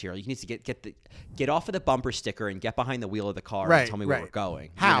literals here. You need to get off of the bumper sticker and get behind the wheel of the car and tell me where we're going.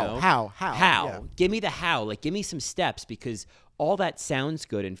 How? Yeah. Give me the how. Like, give me some steps, because all that sounds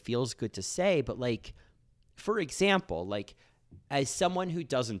good and feels good to say, but like, for example, like as someone who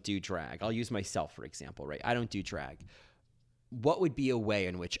doesn't do drag, I'll use myself for example, right? I don't do drag. What would be a way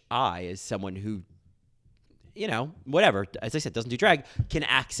in which I, as someone who, whatever, as I said, doesn't do drag, can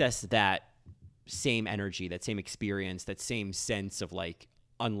access that same energy, that same experience, that same sense of like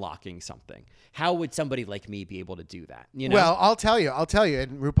unlocking something? How would somebody like me be able to do that? Well, I'll tell you.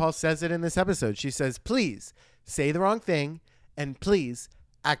 And RuPaul says it in this episode. She says, please say the wrong thing and please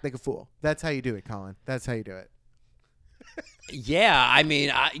act like a fool. That's how you do it, Colin. That's how you do it. Yeah, I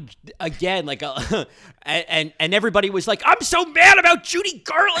mean, and everybody was like, I'm so mad about Judy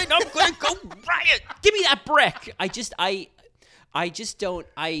Garland. I'm going to go riot. Give me that brick.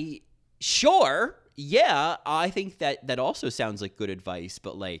 Sure, yeah, I think that also sounds like good advice,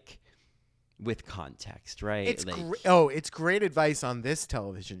 but like with context, right? It's great advice on this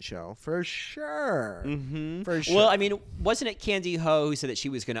television show for sure. Mm-hmm. For sure. Well, I mean, wasn't it Candy Ho who said that she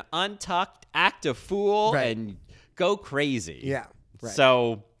was going to untuck, act a fool, and go crazy? Yeah. Right.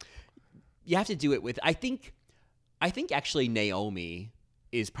 So you have to do it with. I think actually Naomi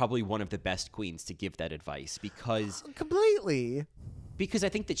is probably one of the best queens to give that advice, because completely. Because I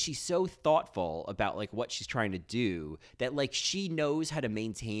think that she's so thoughtful about like what she's trying to do, that like she knows how to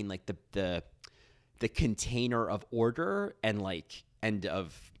maintain like the container of order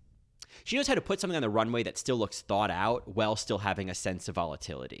she knows how to put something on the runway that still looks thought out while still having a sense of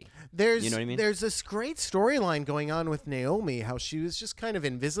volatility. You know what I mean? There's this great storyline going on with Naomi, how she was just kind of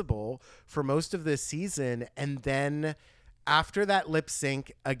invisible for most of this season, and then after that lip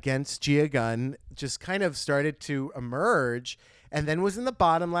sync against Gia Gunn just kind of started to emerge, and then was in the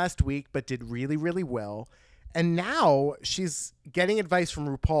bottom last week, but did really, really well. And now she's getting advice from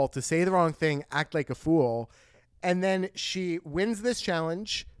RuPaul to say the wrong thing, act like a fool. And then she wins this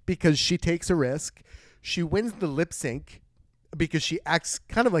challenge because she takes a risk. She wins the lip sync because she acts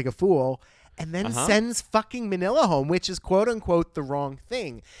kind of like a fool. And then sends fucking Manila home, which is quote unquote the wrong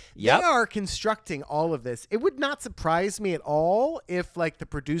thing. Yep. They are constructing all of this. It would not surprise me at all if like the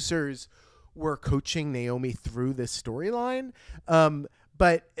producers were coaching Naomi through this storyline.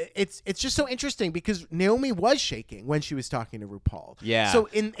 But it's just so interesting because Naomi was shaking when she was talking to RuPaul. Yeah. So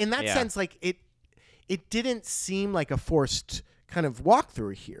in that sense, like it didn't seem like a forced kind of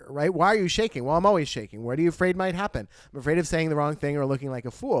walkthrough here, right? Why are you shaking? Well, I'm always shaking. What are you afraid might happen? I'm afraid of saying the wrong thing or looking like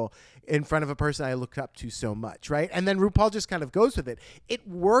a fool in front of a person I looked up to so much, right? And then RuPaul just kind of goes with it. It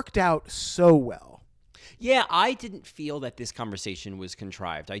worked out so well. Yeah, I didn't feel that this conversation was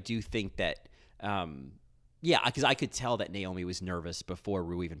contrived. I do think that, because I could tell that Naomi was nervous before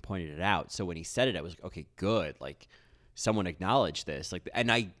Ru even pointed it out. So when he said it, I was like, okay, good. Like, someone acknowledged this. Like,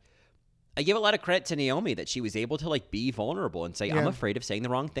 and I give a lot of credit to Naomi that she was able to like be vulnerable and say, I'm afraid of saying the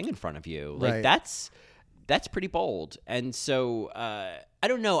wrong thing in front of you. Like, that's pretty bold. And so I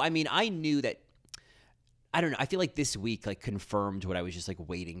don't know. I mean, I knew that. I don't know. I feel like this week like confirmed what I was just like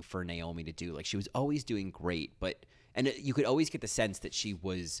waiting for Naomi to do. Like, she was always doing great, and you could always get the sense that she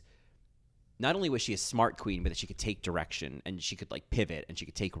was, not only was she a smart queen, but that she could take direction and she could like pivot and she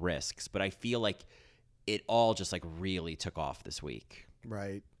could take risks. But I feel like it all just like really took off this week.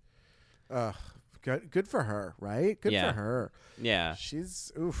 Right. Good for her, right? Good for her. Yeah. She's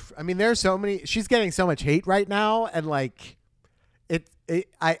oof. I mean, she's getting so much hate right now, and like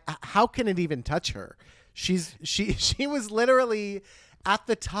how can it even touch her? She was literally at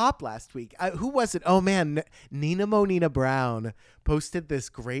the top last week. Who was it? Oh man, Nina Brown posted this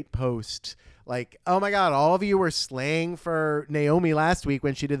great post. Like, oh my God, all of you were slaying for Naomi last week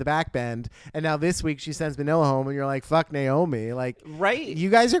when she did the back bend, and now this week she sends Manila home, and you're like, fuck Naomi. Like, right? You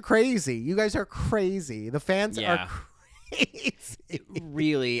guys are crazy. The fans are crazy.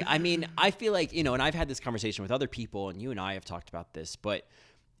 Really. I mean, I feel like, and I've had this conversation with other people, and you and I have talked about this, but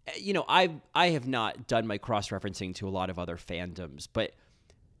I have not done my cross-referencing to a lot of other fandoms, but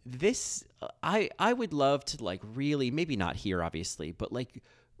this, I would love to like really, maybe not here obviously, but like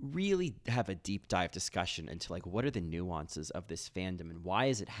really have a deep dive discussion into like what are the nuances of this fandom and why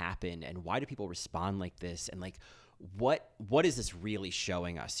has it happened and why do people respond like this and like what is this really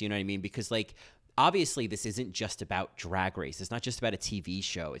showing us? You know what I mean? Because like obviously this isn't just about Drag Race. It's not just about a TV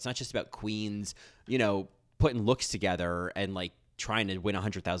show. It's not just about queens, putting looks together and like trying to win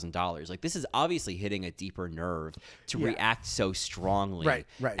 $100,000. Like, this is obviously hitting a deeper nerve to react so strongly.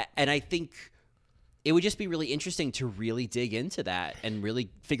 Right. And I think it would just be really interesting to really dig into that and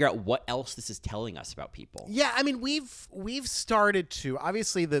really figure out what else this is telling us about people. Yeah, I mean, we've started to,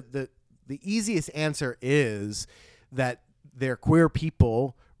 obviously the easiest answer is that they're queer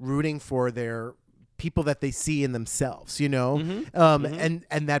people rooting for their people that they see in themselves, you know,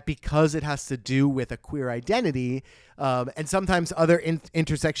 and that because it has to do with a queer identity, and sometimes other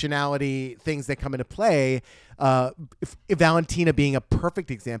intersectionality things that come into play. If Valentina being a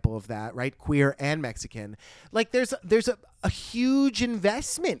perfect example of that, right? Queer and Mexican. Like there's a huge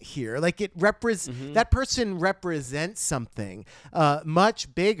investment here. Like that person represents something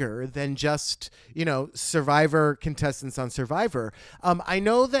much bigger than just, you know, Survivor contestants on Survivor. I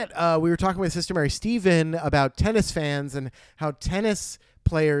know that we were talking with Sister Mary Stephen about tennis fans and how tennis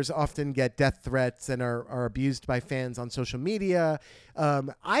players often get death threats and are abused by fans on social media.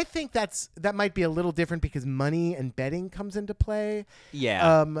 I think that might be a little different because money and betting comes into play.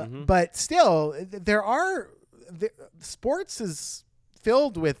 Yeah. But still, sports is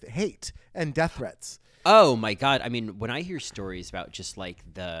filled with hate and death threats. Oh my God. I mean, when I hear stories about just like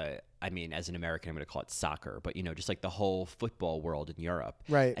as an American, I'm going to call it soccer, but you know, just like the whole football world in Europe.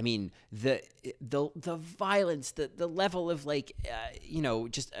 Right. I mean, the violence, the level of like, you know,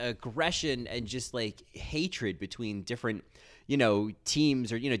 just aggression and just like hatred between different, you know,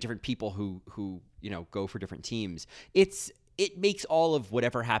 teams or, you know, different people who, you know, go for different teams. It makes all of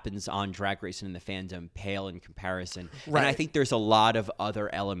whatever happens on Drag Race and in the fandom pale in comparison. Right. And I think there's a lot of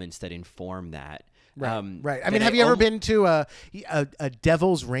other elements that inform that. Right. I mean, have you ever been to a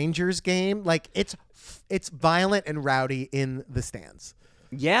Devils Rangers game? Like it's violent and rowdy in the stands.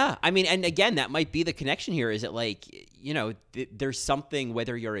 Yeah. I mean, and again, that might be the connection here. Is it like, you know, there's something,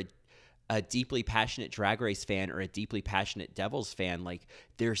 whether you're a deeply passionate Drag Race fan or a deeply passionate Devils fan, like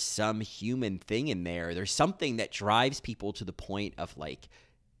there's some human thing in there. There's something that drives people to the point of like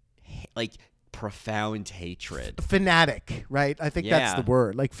profound hatred. Fanatic, right? I think that's the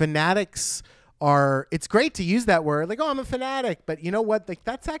word. Like fanatics it's great to use that word, like, oh, I'm a fanatic, but you know what? Like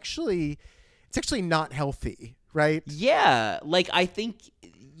it's actually not healthy, right? Yeah. Like I think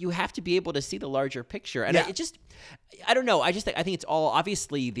you have to be able to see the larger picture. And I don't know. I think it's all,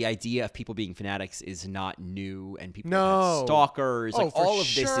 obviously the idea of people being fanatics is not new, and people have stalkers. Like all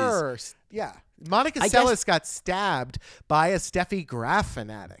of this is. Yeah. Monica Seles got stabbed by a Steffi Graf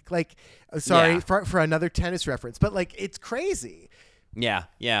fanatic. Like, sorry for another tennis reference, but like it's crazy. Yeah.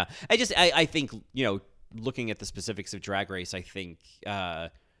 I think, you know, looking at the specifics of Drag Race, I think,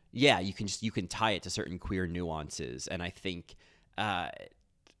 you can tie it to certain queer nuances. And I think, I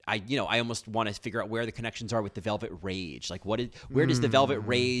almost want to figure out where the connections are with the Velvet Rage. Like where does the Velvet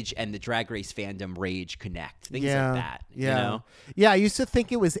Rage and the Drag Race fandom rage connect? Things like that, you know? Yeah. I used to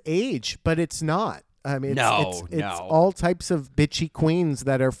think it was age, but it's not. I mean, it's all types of bitchy queens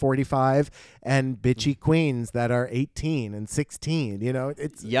that are 45 and bitchy queens that are 18 and 16. You know,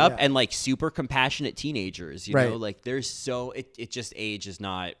 and like super compassionate teenagers. You know, like there's it just age is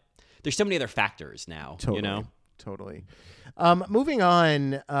not. There's so many other factors now. Totally, you know, totally. Moving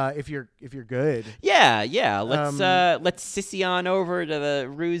on, if you're good. Yeah. Let's sissy on over to the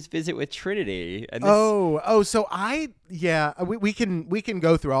Ruse visit with Trinity. And so we can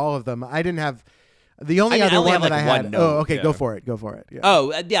go through all of them. I didn't have. The only other one that I had. Note, okay, go for it. Yeah. I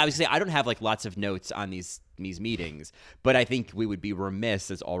was gonna say I don't have like lots of notes on these meetings, but I think we would be remiss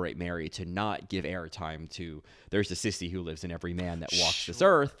as All Right Mary to not give airtime to. There's a sissy who lives in every man that walks this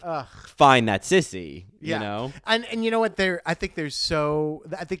earth. Find that sissy. Yeah. You know, and you know what? I think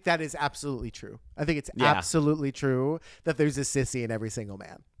that is absolutely true. I think it's absolutely true that there's a sissy in every single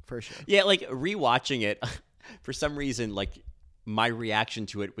man, for sure. Yeah, like rewatching it, for some reason, like my reaction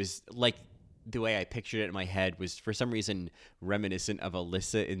to it was like. The way I pictured it in my head was for some reason reminiscent of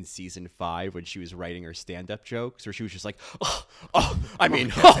Alyssa in season 5 when she was writing her stand-up jokes, where she was just like, I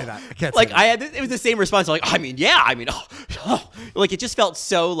can't say that. I can't say that. It was the same response. Like, like it just felt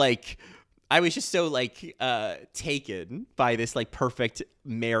so like I was just so like taken by this like perfect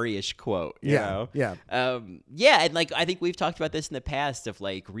Mary-ish quote. You know? Yeah. And like I think we've talked about this in the past of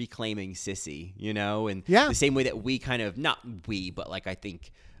like reclaiming sissy, you know, and the same way that we kind of but like I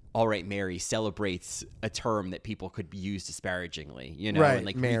think. All Right Mary celebrates a term that people could use disparagingly, you know, and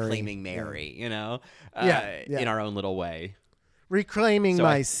like Mary. Reclaiming Mary, you know, in our own little way. Reclaiming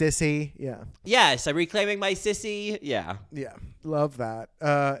my sissy. Yeah. Yes, I'm reclaiming my sissy. Yeah. Yeah. Love that.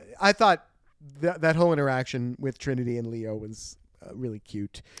 I thought that whole interaction with Trinity and Leo was really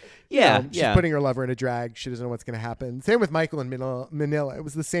cute. Yeah. She's putting her lover in a drag. She doesn't know what's going to happen. Same with Michael and Manila. It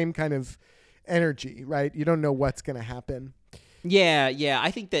was the same kind of energy, right? You don't know what's going to happen. Yeah.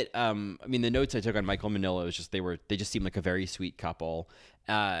 I think that I mean, the notes I took on Michael Manila was just they just seemed like a very sweet couple.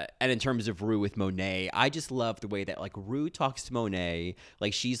 And in terms of Rue with Monet, I just love the way that like Rue talks to Monet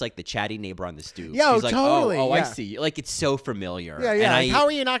like she's like the chatty neighbor on the stoop. Yeah, she's like, totally. Oh, Yeah. I see. Like it's so familiar. Yeah. And Like, how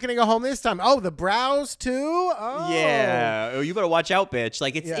are you not going to go home this time? Oh, the brows too. Oh. Yeah. Oh, you better watch out, bitch.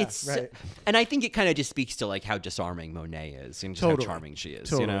 Like it's right. and I think it kind of just speaks to like how disarming Monet is and just Totally. how charming she is.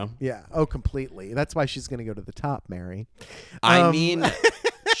 Totally. You know. Yeah. Oh, completely. That's why she's going to go to the top, Mary. I mean,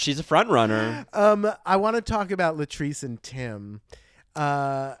 she's a front runner. I want to talk about Latrice and Tim.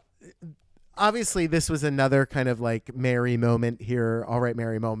 Obviously, this was another kind of like Mary moment here. All right,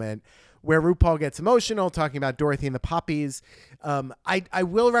 Mary moment where RuPaul gets emotional talking about Dorothy and the Poppies. I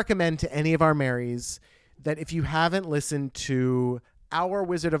will recommend to any of our Marys that if you haven't listened to our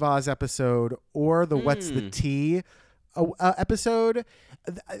Wizard of Oz episode or the What's the Tea episode,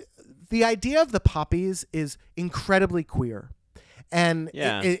 the idea of the Poppies is incredibly queer. And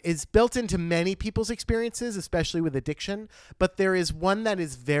it's built into many people's experiences, especially with addiction. But there is one that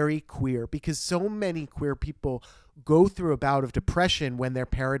is very queer because so many queer people go through a bout of depression when their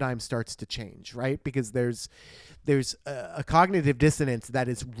paradigm starts to change, right? Because there's a cognitive dissonance that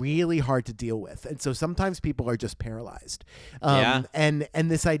is really hard to deal with. And so sometimes people are just paralyzed. And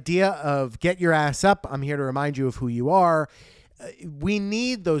this idea of get your ass up, I'm here to remind you of who you are. We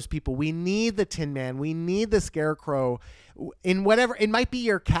need those people. We need the Tin Man. We need the Scarecrow. In whatever, it might be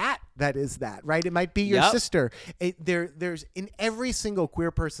your cat that is that, right? It might be your sister. There's in every single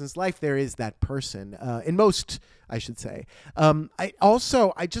queer person's life, there is that person. In most, I should say.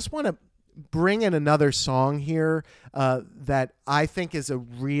 I just want to bring in another song here that I think is a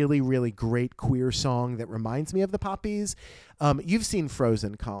really, really great queer song that reminds me of the Poppies. You've seen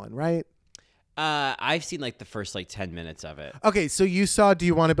Frozen, Colin, right? I've seen like the first like 10 minutes of it. Okay, so you saw Do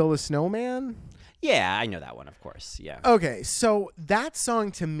You Want to Build a Snowman? Yeah, I know that one, of course. Yeah. Okay, so that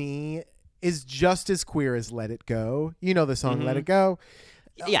song to me is just as queer as Let It Go. You know the song Let It Go?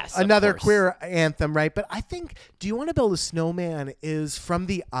 Yes. Another queer anthem, right? But I think Do You Want to Build a Snowman is from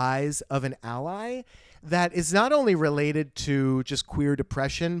the eyes of an ally that is not only related to just queer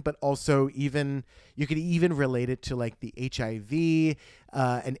depression, but also even you could even relate it to like the HIV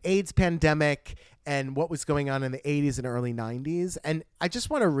and AIDS pandemic and what was going on in the 80s and early 90s. And I just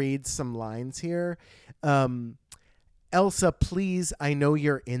want to read some lines here. Elsa, please, I know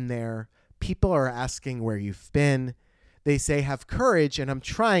you're in there. People are asking where you've been. They say, have courage, and I'm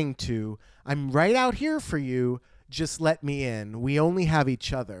trying to. I'm right out here for you. Just let me in. We only have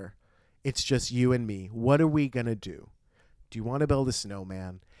each other. It's just you and me. What are we going to do? Do you want to build a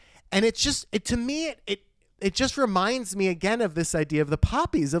snowman? And it's just, to me, it just reminds me again of this idea of the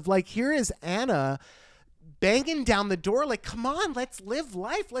Poppies, of like, here is Anna banging down the door like, come on, let's live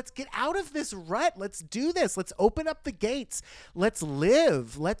life. Let's get out of this rut. Let's do this. Let's open up the gates. Let's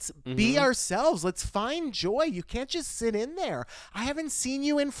live. Let's be ourselves. Let's find joy. You can't just sit in there. I haven't seen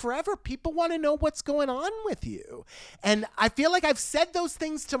you in forever. People want to know what's going on with you. And I feel like I've said those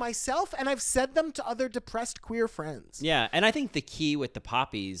things to myself and I've said them to other depressed queer friends. Yeah, and I think the key with the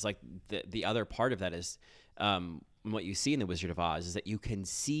Poppies, like the other part of that is what you see in The Wizard of Oz is that you can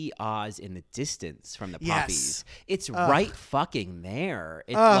see Oz in the distance from the Poppies. It's right fucking there.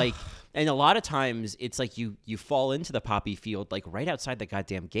 It's like, and a lot of times it's like you fall into the poppy field like right outside the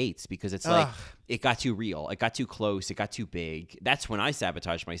goddamn gates because it's like it got too real, it got too close, it got too big. That's when I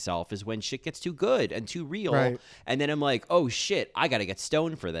sabotage myself, is when shit gets too good and too real, right. And then I'm like, oh shit, I gotta get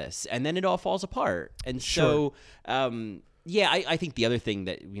stoned for this, and then it all falls apart. And so yeah, I think the other thing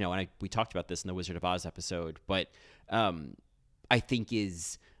that, you know, and we talked about this in the Wizard of Oz episode, but I think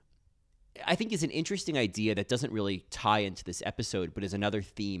is an interesting idea that doesn't really tie into this episode, but is another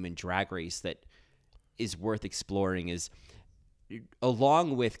theme in Drag Race that is worth exploring, is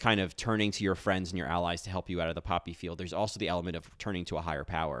along with kind of turning to your friends and your allies to help you out of the poppy field, there's also the element of turning to a higher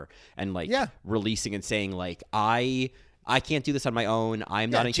power and like releasing and saying like, I can't do this on my own.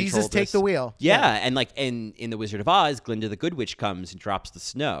 I'm not in control Jesus, of this. take the wheel. Yeah. And like in The Wizard of Oz, Glinda the Good Witch comes and drops the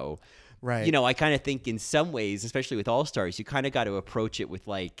snow. Right. You know, I kind of think in some ways, especially with All Stars, you kind of got to approach it with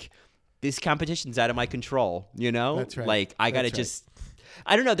like, this competition's out of my control, you know? That's right. Like, I got to That's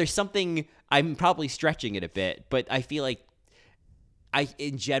I don't know. There's something, I'm probably stretching it a bit, but I feel like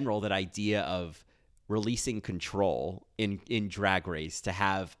in general, that idea of releasing control in Drag Race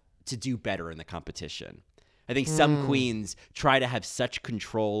to do better in the competition. I think some queens try to have such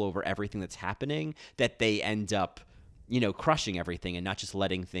control over everything that's happening that they end up, you know, crushing everything and not just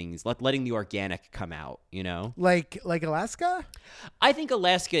letting the organic come out, you know? Like Alaska? I think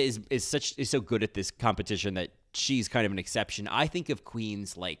Alaska is so good at this competition that she's kind of an exception. I think of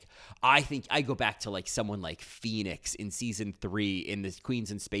queens like I go back to like someone like Phoenix in season 3 in the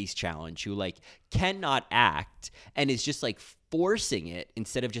Queens in Space Challenge, who like cannot act and is just like forcing it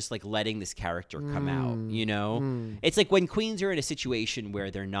instead of just like letting this character come out, you know? It's like when queens are in a situation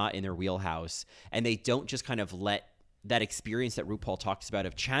where they're not in their wheelhouse and they don't just kind of let that experience that RuPaul talks about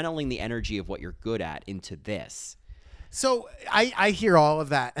of channeling the energy of what you're good at into this. So I hear all of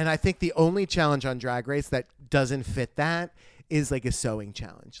that, and I think the only challenge on Drag Race that doesn't fit that is like a sewing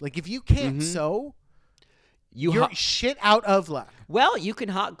challenge. Like if you can't sew, you're shit out of luck. Well, you can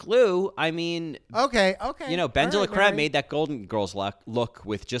hot glue. I mean, okay. You know, Ben de la All right, Creme Mary. made that Golden Girls look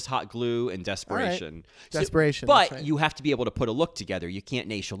with just hot glue and desperation. Desperation, But that's right. you have to be able to put a look together. You can't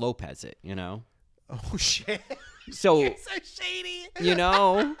Naysha Lopez it, you know? Oh shit! So, You're so shady. you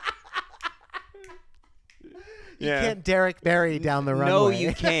know. You can't Derek Barry down the runway. No,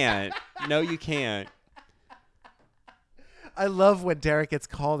 you can't. No, you can't. I love when Derek gets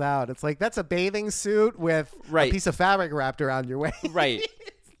called out. It's like, that's a bathing suit with Right. a piece of fabric wrapped around your waist. Right.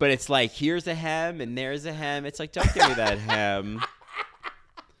 But it's like, here's a hem and there's a hem. It's like, don't give me that hem.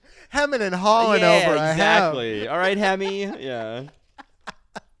 Hemming and hawing Yeah, over a hem. exactly. All right, Hemi. Yeah.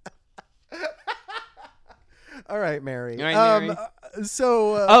 All right, Mary. All right, Mary.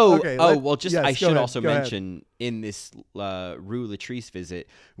 Okay, well, just yes, I go should ahead, also go ahead. mention in this Rue Latrice visit,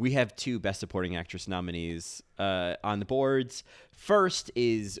 we have 2 Best Supporting Actress nominees on the boards. First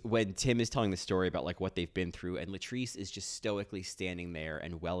is when Tim is telling the story about like what they've been through, and Latrice is just stoically standing there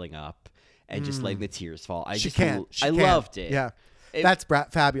and welling up and just letting the tears fall. I loved it. Yeah, It- that's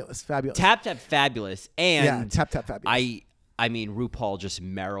fabulous. Tap fabulous, and Yeah, tap fabulous. I mean, RuPaul just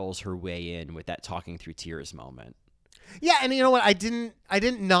merrills her way in with that talking through tears moment. Yeah, and you know what? I didn't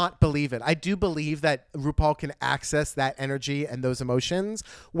not believe it. I do believe that RuPaul can access that energy and those emotions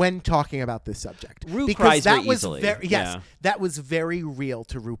when talking about this subject. Ru cries that very was easily. yes, Yeah. that was very real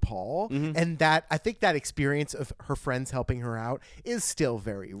to RuPaul, and that I think that experience of her friends helping her out is still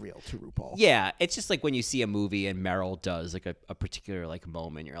very real to RuPaul. Yeah, it's just like when you see a movie and Meryl does like a particular like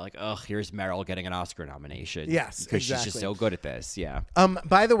moment, you're like, oh, here's Meryl getting an Oscar nomination. Yes, because she's exactly. just so good at this. Yeah.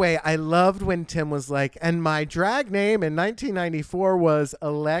 By the way, I loved when Tim was like, and my drag name in 1994 was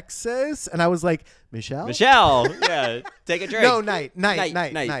Alexis, and I was like, Michelle. Yeah, take a drink. No, night. Yeah,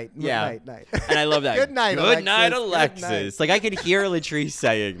 night. and I love that. Good night, Good night, Alexis. Alexis. Like I could hear Latrice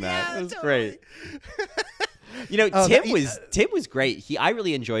saying that. Yeah, It was totally. great. You know, Oh, Tim was great. I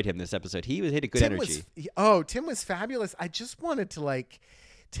really enjoyed him this episode. He hit a good energy. Tim was fabulous. I just wanted to like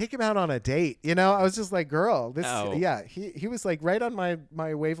take him out on a date. You know, I was just like, girl, this. Oh. Yeah, he was like right on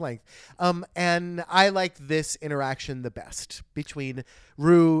my wavelength. And I liked this interaction the best between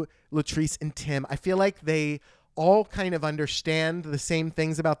Rue, Latrice, and Tim. I feel like they all kind of understand the same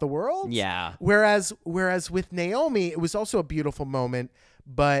things about the world. Yeah. Whereas with Naomi, it was also a beautiful moment,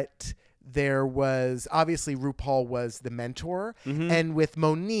 but there was obviously RuPaul was the mentor, and with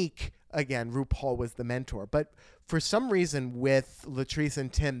Monique, again, RuPaul was the mentor. But for some reason with Latrice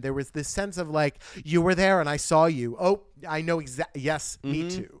and Tim, there was this sense of like, you were there and I saw you. Oh, I know exactly. Yes, me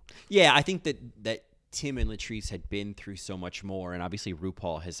too. Yeah, I think that Tim and Latrice had been through so much more, and obviously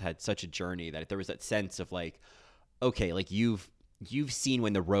RuPaul has had such a journey that there was that sense of like, okay, like you've seen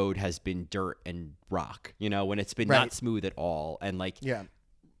when the road has been dirt and rock, you know, when it's been Right. not smooth at all, and like Yeah.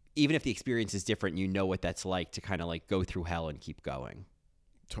 even if the experience is different, you know what that's like to kind of like go through hell and keep going.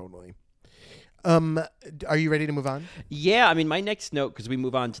 Totally. Are you ready to move on? Yeah, I mean, my next note, because we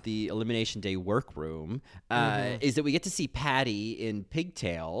move on to the Elimination Day workroom, is that we get to see Patty in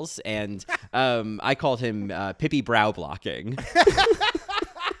pigtails, and I called him Pippi Brow Blocking.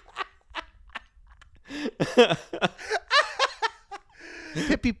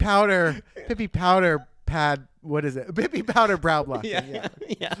 Pippi powder pad. What is it? Pippi powder brow blocking. Yeah.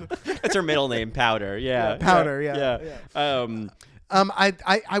 Yeah. That's her middle name, Powder. Yeah. Powder, yeah.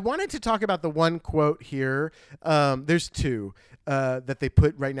 I wanted to talk about the one quote here. There's two that they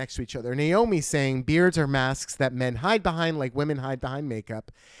put right next to each other. Naomi saying, beards are masks that men hide behind like women hide behind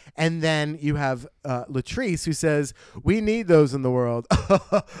makeup. And then you have Latrice who says, we need those in the world,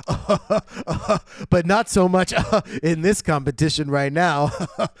 but not so much in this competition right now.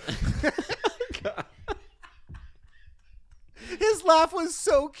 His laugh was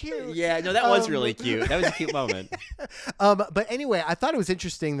so cute. Yeah, no, that was really cute. That was a cute moment. But anyway, I thought it was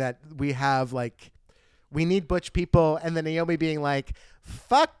interesting that we have like, we need butch people, and then Naomi being like,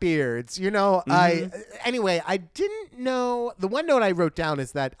 fuck beards. You know, I didn't know. The one note I wrote down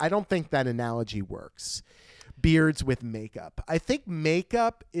is that I don't think that analogy works. Beards with makeup. I think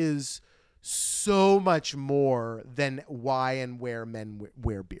makeup is so much more than why and where men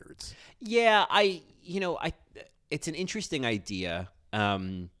wear beards. Yeah, it's an interesting idea.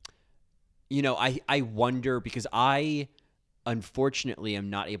 I wonder because I unfortunately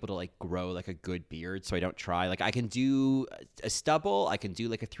am not able to like grow like a good beard, so I don't try. Like I can do a stubble, I can do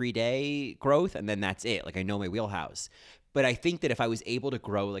like a 3-day growth, and then that's it. Like I know my wheelhouse. But I think that if I was able to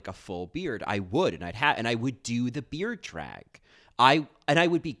grow like a full beard, I would, and I would do the beard drag. I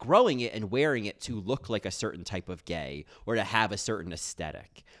would be growing it and wearing it to look like a certain type of gay or to have a certain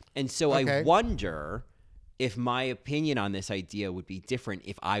aesthetic. And so I wonder if my opinion on this idea would be different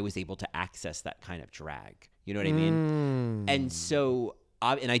if I was able to access that kind of drag. You know what I mean? And so,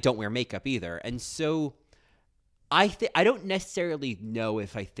 and I don't wear makeup either. And so I don't necessarily know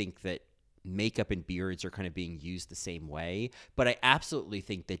if I think that makeup and beards are kind of being used the same way, but I absolutely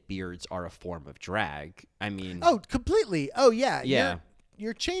think that beards are a form of drag. I mean, oh, completely. Oh, yeah. Yeah.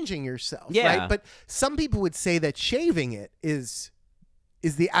 You're changing yourself, Yeah. right? But some people would say that shaving it is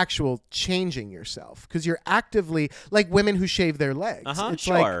the actual changing yourself because you're actively like women who shave their legs. It's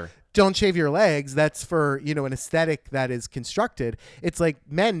sure. like, don't shave your legs. That's for, an aesthetic that is constructed. It's like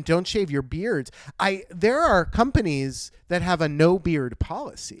men, don't shave your beards. There are companies that have a no beard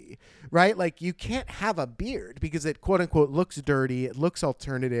policy, right? Like you can't have a beard because it quote unquote looks dirty. It looks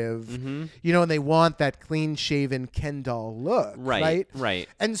alternative, and they want that clean shaven Ken doll look. Right.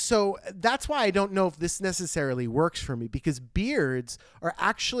 And so that's why I don't know if this necessarily works for me because beards are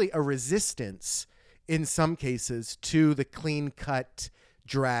actually a resistance in some cases to the clean cut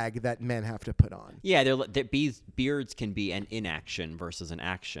drag that men have to put on. Yeah, beards can be an inaction versus an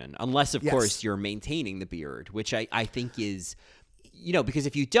action, unless, of course, you're maintaining the beard, which I think is, because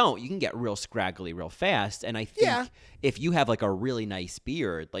if you don't, you can get real scraggly real fast. And I think if you have like a really nice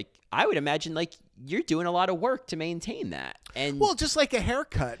beard, like I would imagine like you're doing a lot of work to maintain that. And well, just like a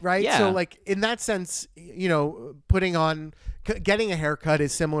haircut, right? Yeah. So like in that sense, getting a haircut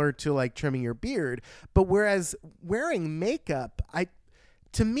is similar to like trimming your beard. But whereas wearing makeup,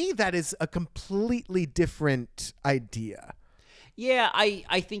 to me, that is a completely different idea. Yeah,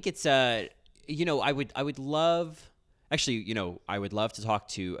 I think it's I would love. Actually, I would love to talk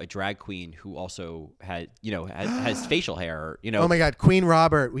to a drag queen who also has facial hair. Oh my God, Queen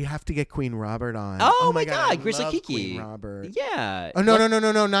Robert! We have to get Queen Robert on. Oh my God, I Grizzly love Kiki. Queen Robert. Yeah. Oh no,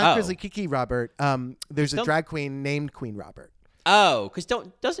 not Oh. Grizzly Kiki Robert. There's a drag queen named Queen Robert. Oh, because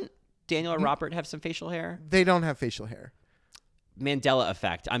doesn't Daniel or Robert have some facial hair? They don't have facial hair. Mandela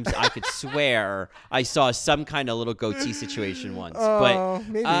effect. I could swear I saw some kind of little goatee situation once. Oh,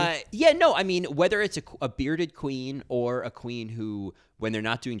 maybe. I mean, whether it's a bearded queen or a queen who, when they're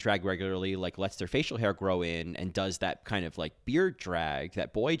not doing drag regularly, like lets their facial hair grow in and does that kind of like beard drag,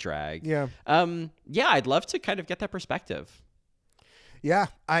 that boy drag. Yeah. I'd love to kind of get that perspective. Yeah.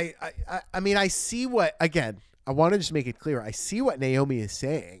 I mean, I see what, again, I want to just make it clear. I see what Naomi is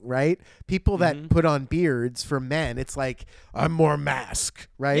saying, right? People that put on beards for men, it's like, I'm more mask,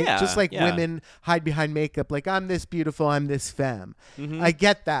 right? Yeah, just like yeah. women hide behind makeup, like, I'm this beautiful, I'm this femme. I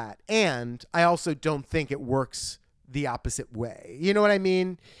get that. And I also don't think it works the opposite way. You know what I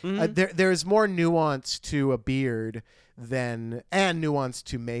mean? There's more nuance to a beard and nuance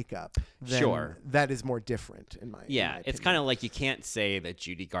to makeup. Sure. That is more different in my It's kind of like you can't say that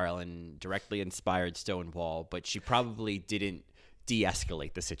Judy Garland directly inspired Stonewall, but she probably didn't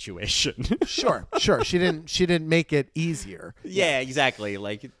de-escalate the situation. Sure. She didn't make it easier. Yeah, exactly.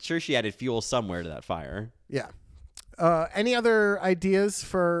 Like, sure, she added fuel somewhere to that fire. Yeah. Any other ideas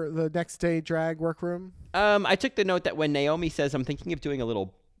for the next day drag workroom? I took the note that when Naomi says, I'm thinking of doing a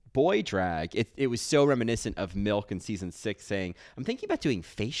little boy drag, it was so reminiscent of Milk in season 6 saying, I'm thinking about doing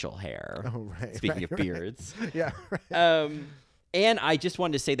facial hair. Oh, right. Speaking of beards. Yeah. Right. And I just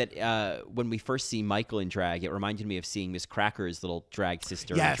wanted to say that when we first see Michael in drag, it reminded me of seeing Miss Cracker's little drag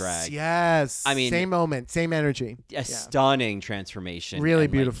sister in drag. Yes. I mean, same moment, same energy. Stunning transformation. Really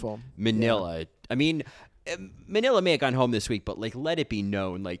and, beautiful. Manila. Yeah. I mean, Manila may have gone home this week, but like, let it be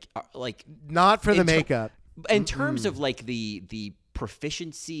known, like not for the makeup. In terms of like the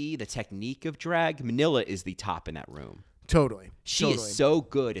proficiency, the technique of drag, Manila is the top in that room. Totally. She is so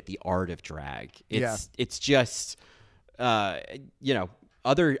good at the art of drag. It's just, other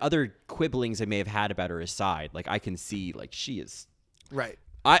quibblings I may have had about her aside, like I can see like she is right.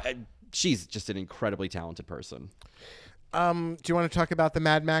 She's just an incredibly talented person. Do you want to talk about the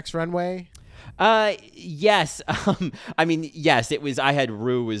Mad Max runway? Yes. I mean, yes, it was, I had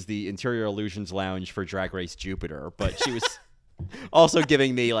Rue as the Interior Illusions Lounge for Drag Race Jupiter, but she was also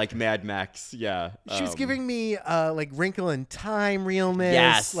giving me like Mad Max. Yeah. She was giving me, like Wrinkle in Time realness.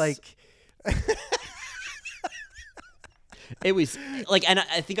 Yes. Like, It was like, and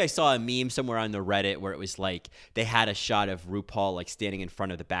I think I saw a meme somewhere on the Reddit where it was like they had a shot of RuPaul like standing in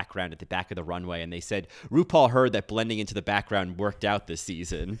front of the background at the back of the runway, and they said RuPaul heard that blending into the background worked out this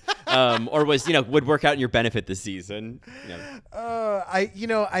season, or was would work out in your benefit this season.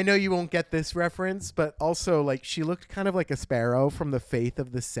 I know you won't get this reference, but also like she looked kind of like a sparrow from the Faith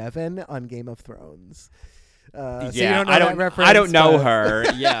of the Seven on Game of Thrones. So you don't know that reference, I don't know but-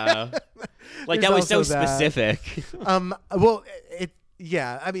 her. Yeah, like that was so also that. specific. Well,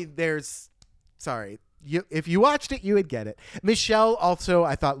 I mean, sorry. If you watched it, you would get it. Michelle also,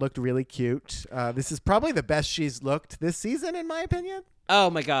 I thought, looked really cute. This is probably the best she's looked this season, in my opinion. Oh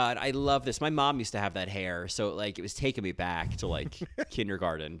my God, I love this. My mom used to have that hair, so like it was taking me back to like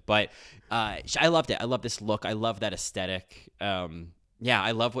kindergarten. But I loved it. I love this look. I love that aesthetic. Yeah,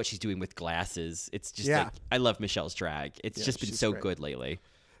 I love what she's doing with glasses. It's just like I love Michelle's drag. It's just been so good lately.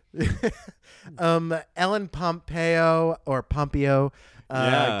 Ellen Pompeo or Pompeo,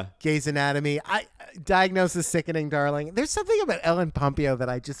 Grey's Anatomy. Diagnosis Sickening, darling. There's something about Ellen Pompeo that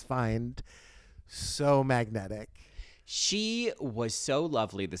I just find so magnetic. She was so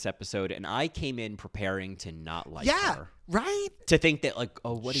lovely this episode, and I came in preparing to not like her. Right? To think that, like,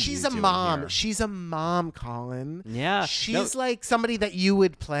 oh, what are She's you a doing mom. here? She's a mom, Colin. Yeah. She's like somebody that you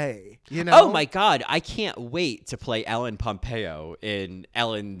would play, you know? Oh, my God. I can't wait to play Ellen Pompeo in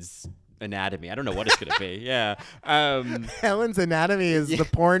Ellen's Anatomy. I don't know what it's going to be. Yeah. Ellen's Anatomy is the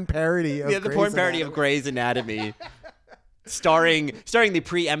porn parody of the Grey's porn parody of Anatomy. Grey's Anatomy. Starring the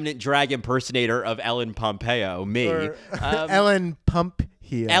preeminent drag impersonator of Ellen Pompeo, me. Or Ellen Pompeo.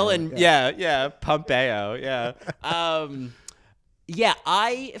 Ellen, yeah, Pompeo, yeah.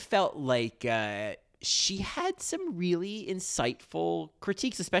 I felt like she had some really insightful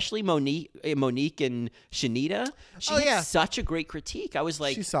critiques, especially Monique and Shanita. She had such a great critique. I was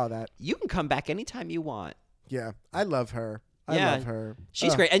like, she saw that. You can come back anytime you want. Yeah, I love her. I love her.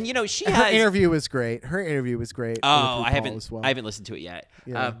 She's great, and she her has. interview was great. Her interview was great. Oh, with I RuPaul haven't as well. I haven't listened to it yet.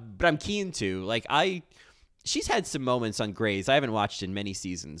 Yeah. But I'm keen to. She's had some moments on Grey's. I haven't watched in many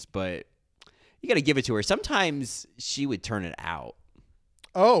seasons, but you got to give it to her. Sometimes she would turn it out.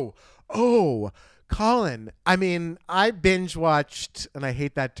 Oh, Colin. I mean, I binge watched, and I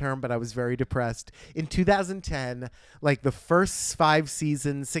hate that term, but I was very depressed in 2010, like the first 6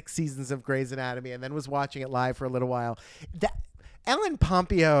 seasons of Grey's Anatomy, and then was watching it live for a little while. Ellen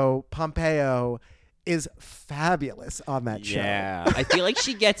Pompeo is fabulous on that show. Yeah, I feel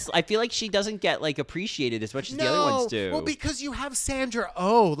like she doesn't get like appreciated as much as the other ones do. Well, because you have Sandra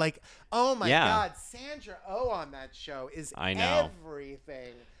Oh, like, oh my God, Sandra Oh on that show is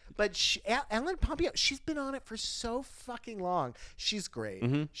everything. But Ellen Pompeo, she's been on it for so fucking long. She's great.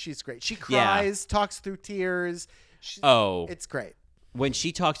 Mm-hmm. She's great. She cries, talks through tears. It's great. When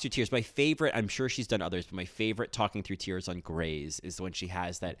she talks through tears, my favorite, I'm sure she's done others, but my favorite talking through tears on Grey's is when she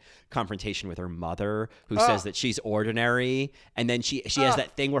has that confrontation with her mother who says that she's ordinary. And then she has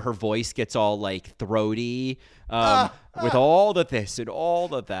that thing where her voice gets all like throaty with all the this and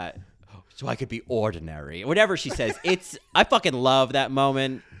all of that. So I could be ordinary. Whatever she says. I fucking love that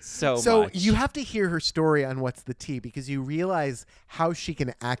moment so much. So you have to hear her story on What's the Tea because you realize how she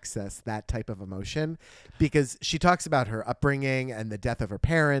can access that type of emotion because she talks about her upbringing and the death of her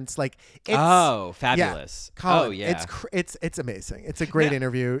parents. Like, fabulous. Yeah, Colin, yeah. It's amazing. It's a great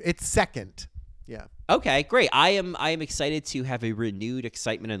interview. It's second. Yeah. Okay, great. I am excited to have a renewed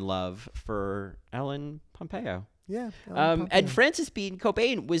excitement and love for Ellen Pompeo. Yeah. And Frances Bean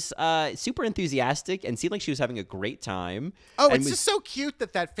Cobain was super enthusiastic and seemed like she was having a great time. Oh, it's just so cute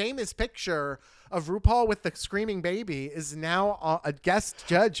that famous picture of RuPaul with the screaming baby is now a guest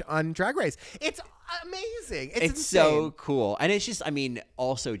judge on Drag Race. It's amazing. It's insane. So cool. And it's just, I mean,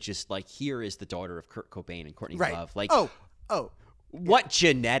 also just like here is the daughter of Kurt Cobain and Courtney Love. Like, what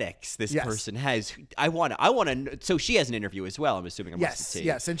genetics this person has. I want to. So she has an interview as well, I'm assuming.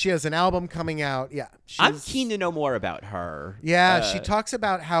 Yes, and she has an album coming out. Yeah. I'm keen to know more about her. Yeah, she talks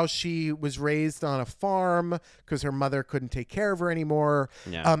about how she was raised on a farm because her mother couldn't take care of her anymore.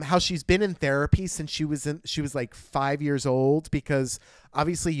 Yeah. How she's been in therapy since she was like 5 years old because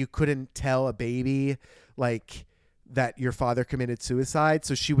obviously you couldn't tell a baby like that your father committed suicide.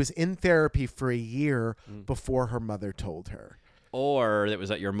 So she was in therapy for a year before her mother told her. Or it was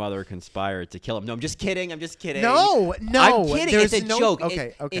that your mother conspired to kill him. No, I'm just kidding. No. I'm kidding. It's a joke.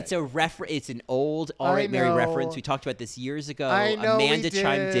 Okay. It's a It's an old All Right Mary reference. We talked about this years ago. Amanda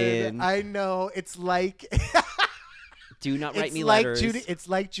chimed in. I know. It's like... Do not write me letters. It's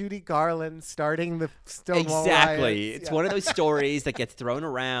like Judy Garland starting the Stonewall Exactly. riots. It's one of those stories that gets thrown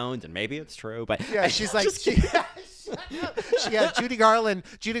around, and maybe it's true. But yeah, she's like... Judy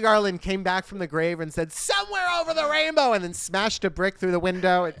Garland came back from the grave and said, "Somewhere over the rainbow," and then smashed a brick through the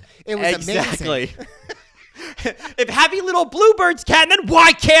window. It was Exactly. amazing. If happy little bluebirds can, then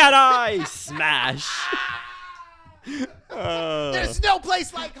why can't I? Smash. There's no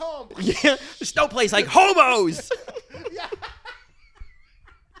place like home. Yeah, there's no place like homos.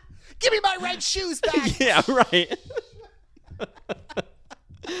 Give me my red shoes back. Yeah, right.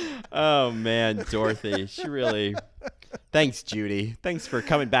 Oh man, Dorothy, she really. Thanks, Judy. Thanks for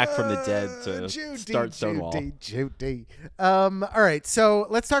coming back from the dead to start Stonewall. Judy. All right, so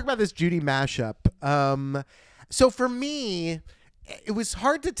let's talk about this Judy mashup. So for me, it was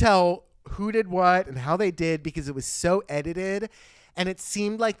hard to tell who did what and how they did because it was so edited, and it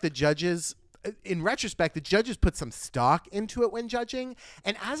seemed like the judges. In retrospect, the judges put some stock into it when judging.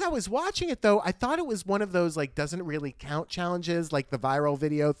 And as I was watching it, though, I thought it was one of those like doesn't really count challenges, like the viral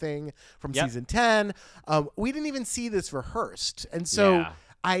video thing from season 10. We didn't even see this rehearsed. And so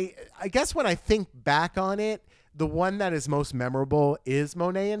I guess when I think back on it, the one that is most memorable is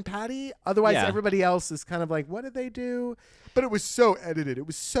Monet and Patty. Otherwise, everybody else is kind of like, what did they do? But it was so edited. It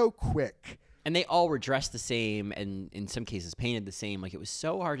was so quick. And they all were dressed the same, and in some cases painted the same. Like, it was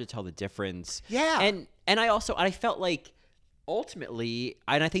so hard to tell the difference. Yeah. And I felt like ultimately,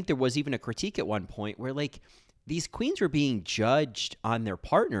 and I think there was even a critique at one point where like these queens were being judged on their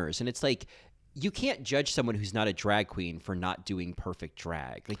partners, and it's like you can't judge someone who's not a drag queen for not doing perfect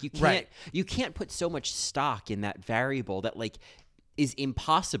drag. Like you can't put so much stock in that variable that like is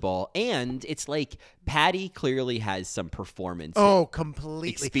impossible. And it's like Patty clearly has some performance completely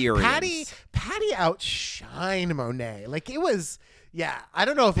experience. Patty outshined Monet. Like it was I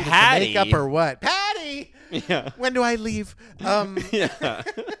don't know if it was the Patty. makeup or what. Patty, when do I leave? I'm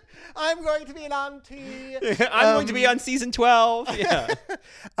going to be an auntie. I'm going to be on season 12. Yeah.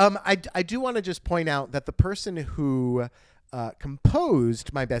 I do want to just point out that the person who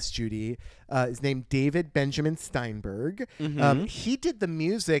composed My Best Judy is named David Benjamin Steinberg. He did the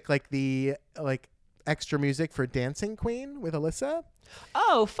music, like the extra music for Dancing Queen with Alyssa.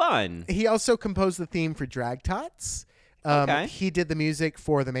 Oh, fun. He also composed the theme for Drag Tots. Okay. He did the music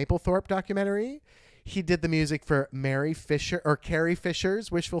for the Mapplethorpe documentary. He did the music for Carrie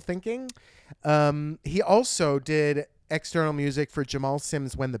Fisher's Wishful Thinking. He also did external music for Jamal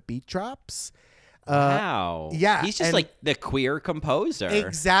Sims' When the Beat Drops. Wow. Yeah. He's just like the queer composer.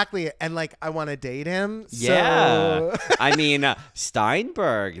 Exactly. And like, I want to date him. Yeah. So. I mean,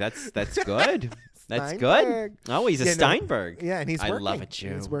 Steinberg. That's good. That's good. Oh, he's a Steinberg. And he's working. I love it,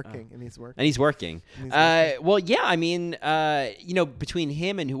 Joe. He's working. And he's working. And he's working. Well, yeah. I mean, between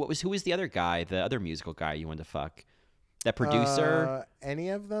him and who was the other guy, the other musical guy you wanted to fuck? That producer? Any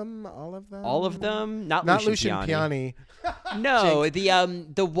of them? All of them? All of them? Not Lucian Piani. No,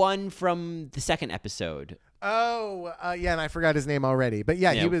 the one from the second episode. Oh, and I forgot his name already. But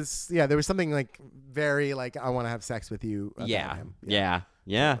he was. Yeah, there was something like very like I want to have sex with you. About him. Yeah.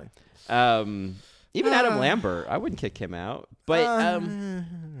 Totally. Even Adam Lambert, I wouldn't kick him out. But I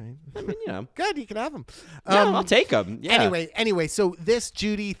mean, good, you can have him. I'll take him. Yeah. Anyway, so this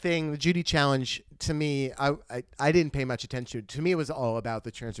Judy thing, the Judy challenge, to me, I didn't pay much attention. To me, it was all about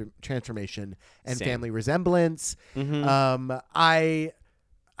the transformation and family resemblance. Mm-hmm.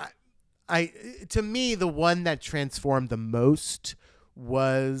 To me, the one that transformed the most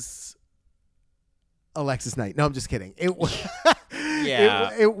was Alexis Knight. No, I'm just kidding. It was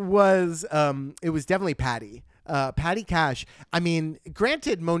it was definitely Patty. Patty Cash. I mean,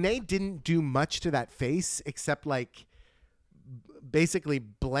 granted, Monet didn't do much to that face except like basically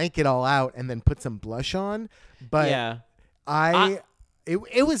blank it all out and then put some blush on. But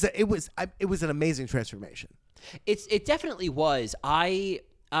it was an amazing transformation. It definitely was. Well,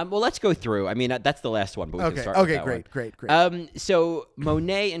 let's go through. I mean, that's the last one, but we can start with that great. So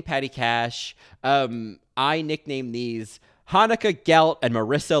Monet and Patty Cash, I nicknamed these Hanukkah Gelt and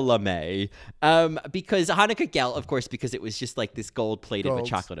Marissa LeMay, because Hanukkah Gelt, of course, because it was just like this gold plated with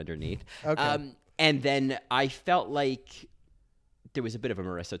chocolate underneath. Okay. And then I felt like there was a bit of a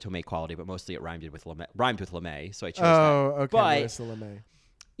Marissa Tomei quality, but mostly it rhymed with LeMay, so I chose that. Oh, okay, but, Marissa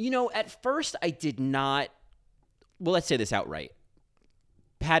LeMay. At first I did not. Well, let's say this outright.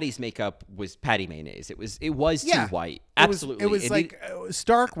 Patty's makeup was Patty mayonnaise. It was too white. Absolutely. It was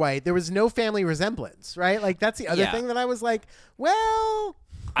stark white. There was no family resemblance, right? Like that's the other thing that I was like, well,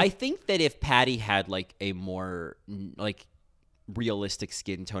 I think that if Patty had like a more like realistic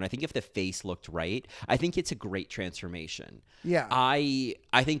skin tone, I think if the face looked right, I think it's a great transformation. Yeah. I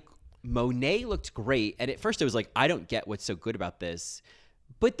think Monet looked great, and at first I was like, I don't get what's so good about this.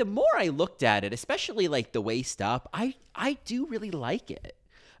 But the more I looked at it, especially like the waist up, I do really like it.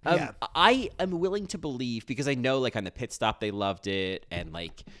 Yeah. I am willing to believe, because I know like on the pit stop they loved it, and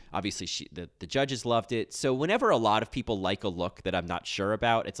like obviously the judges loved it. So whenever a lot of people like a look that I'm not sure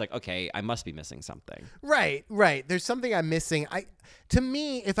about, it's like, okay, I must be missing something. Right. There's something I'm missing. To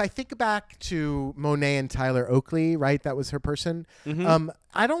me, if I think back to Monet and Tyler Oakley, right, that was her person.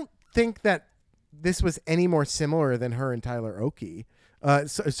 I don't think that this was any more similar than her and Tyler Oakley.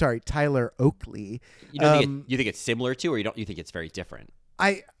 Tyler Oakley. You don't you think it's similar to, or you think it's very different?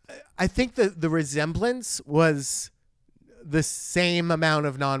 I think the resemblance was the same amount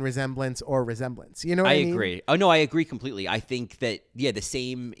of non-resemblance or resemblance. You know what I mean? Agree. Oh no, I agree completely. I think that the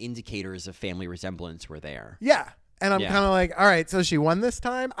same indicators of family resemblance were there. Yeah. And I'm kind of like, all right, so she won this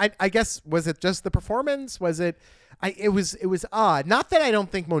time. I guess, was it just the performance? Was it? It was odd. Not that I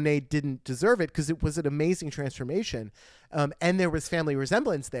don't think Monet didn't deserve it, because it was an amazing transformation, and there was family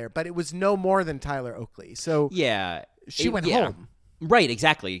resemblance there. But it was no more than Tyler Oakley. So she went home. Right,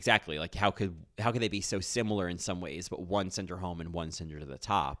 exactly. Like how could they be so similar in some ways, but one sent her home and one sent her to the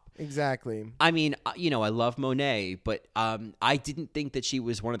top? Exactly. I mean, I love Monet, but I didn't think that she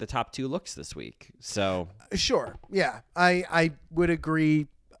was one of the top 2 looks this week. So sure, yeah, I would agree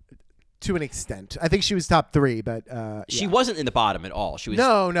to an extent. I think she was top 3, but she wasn't in the bottom at all. She was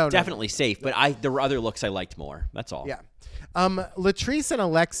definitely safe. But there were other looks I liked more. That's all. Yeah. Latrice and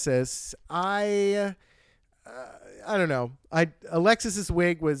Alexis, I don't know. Alexis's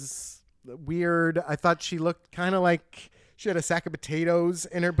wig was weird. I thought she looked kind of like she had a sack of potatoes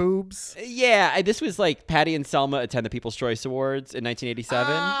in her boobs. Yeah, this was like Patty and Selma attend the People's Choice Awards in 1987.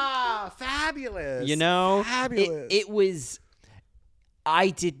 Ah, fabulous. Fabulous. It was.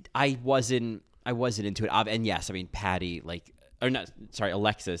 I wasn't into it. And yes, I mean Patty,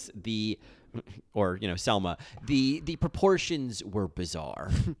 Alexis, Selma. The proportions were bizarre.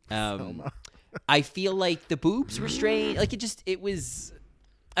 Selma. I feel like the boobs were strange. Like it was,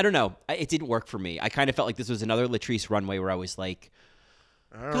 I don't know. It didn't work for me. I kind of felt like this was another Latrice runway where I was like,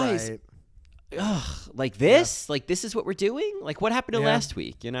 guys, like this? Yeah. Like this is what we're doing? Like what happened to last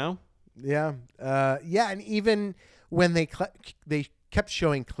week, Yeah. And even when they kept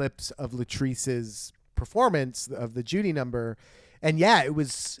showing clips of Latrice's performance of the Judy number, and it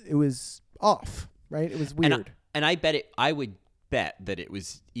was off, right? It was weird. And I would bet that it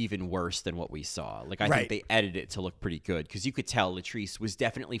was even worse than what we saw. Like I think they edited it to look pretty good, because you could tell Latrice was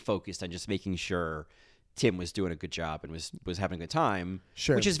definitely focused on just making sure Tim was doing a good job and was having a good time,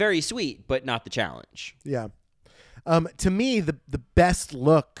 which is very sweet, but not the challenge. Yeah. To me, the best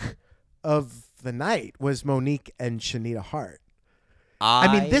look of the night was Monique and Shanita Hart.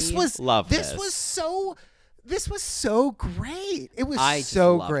 I mean, this was so great. It was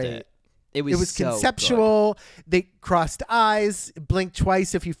so great. It was so conceptual. Good. They crossed eyes, blinked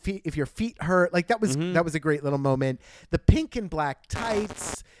twice if your feet hurt. Like that was a great little moment. The pink and black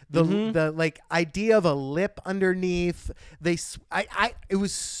tights, the like idea of a lip underneath. It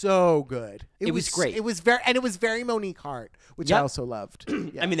was so good. It was great. It was very Monique Hart, which I also loved.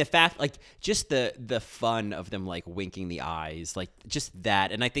 Yeah. I mean, the fact, like, just the fun of them like winking the eyes, like just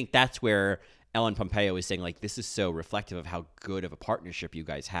that, and I think that's where Ellen Pompeo is saying, like, this is so reflective of how good of a partnership you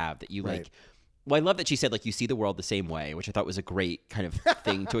guys have, that you like. Well, I love that she said, like, you see the world the same way, which I thought was a great kind of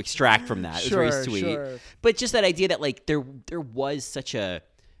thing to extract from that. It was very sweet. Sure. But just that idea that, like, there was such a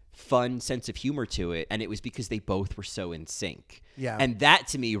fun sense of humor to it, and it was because they both were so in sync. Yeah. And that,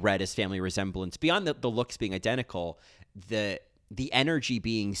 to me, read as family resemblance. Beyond the looks being identical, the energy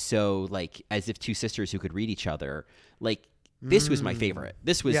being so, like, as if two sisters who could read each other, like, this was my favorite.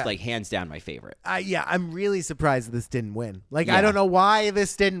 This was like hands down my favorite. I'm really surprised this didn't win. Like, I don't know why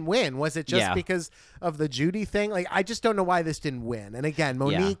this didn't win. Was it just because of the Judy thing? Like, I just don't know why this didn't win. And again,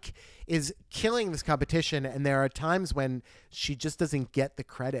 Monique is killing this competition, and there are times when she just doesn't get the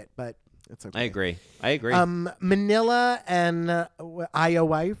credit, but it's okay. I agree. Manila and Aya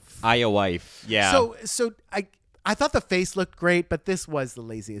Wife. Yeah. So I thought the face looked great, but this was the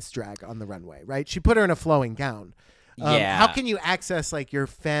laziest drag on the runway, right? She put her in a flowing gown. How can you access like your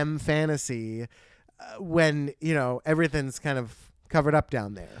femme fantasy when everything's kind of covered up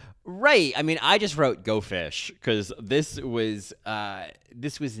down there? Right. I mean, I just wrote "Go Fish" because this was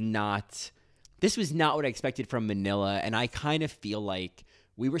not what I expected from Manila, and I kind of feel like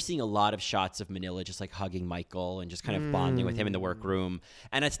we were seeing a lot of shots of Manila just like hugging Michael and just kind of bonding with him in the workroom.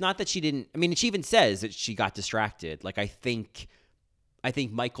 And it's not that she didn't. I mean, she even says that she got distracted. Like I think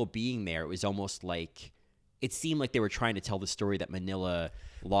Michael being there, it was almost like. It seemed like they were trying to tell the story that Manila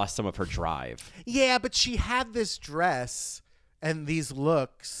lost some of her drive. Yeah, but she had this dress and these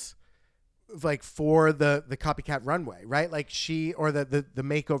looks like for the copycat runway, right? Like the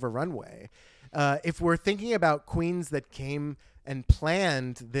makeover runway. If we're thinking about queens that came and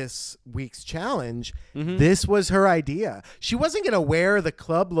planned this week's challenge, this was her idea. She wasn't going to wear the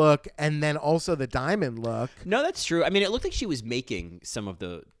club look and then also the diamond look. No, that's true. I mean, it looked like she was making some of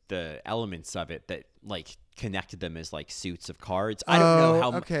the elements of it that like connected them as like suits of cards. I don't know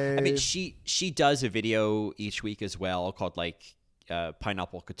how. Okay. I mean, she does a video each week as well called like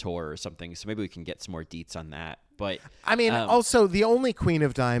Pineapple Couture or something. So maybe we can get some more deets on that. But I mean, also the only queen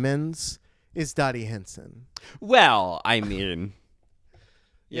of diamonds is Dottie Henson. Well, I mean,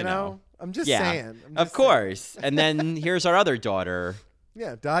 you know, I'm just yeah, saying. of course. And then here's our other daughter.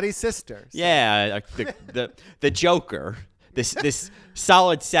 Yeah, Dottie's sister. So. Yeah, the Joker. This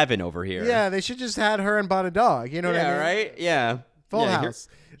solid 7 over here. Yeah, they should just had her and bought a dog. You know what I mean? Right? Yeah. Full yeah, house.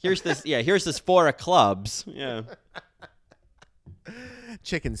 Here's this 4 of clubs. Yeah.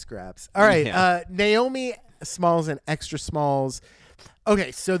 Chicken scraps. All right. Yeah. Naomi Smalls and Extra Smalls.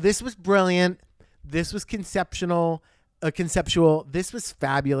 Okay, so this was brilliant. This was conceptual. This was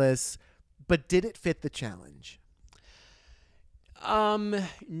fabulous. But did it fit the challenge?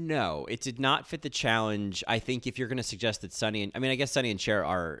 No, it did not fit the challenge. I think if you're going to suggest that I guess Sonny and Cher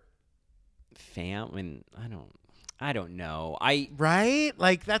are I don't know. Right?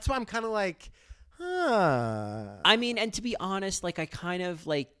 Like, that's why I'm kind of like, I mean, and to be honest, like I kind of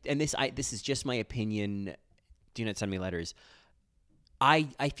like, and this is just my opinion. Do not send me letters. I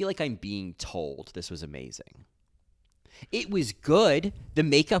feel like I'm being told this was amazing. It was good. The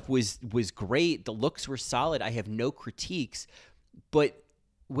makeup was great. The looks were solid. I have no critiques. But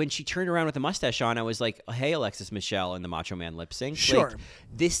when she turned around with the mustache on, I was like, hey, Alexis Michelle and the Macho Man lip sync. Sure. Like,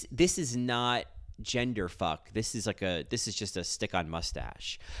 this is not gender fuck. This is just a stick on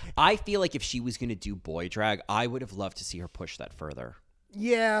mustache. I feel like if she was going to do boy drag, I would have loved to see her push that further.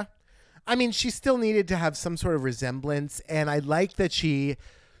 Yeah. I mean, she still needed to have some sort of resemblance. And I like that she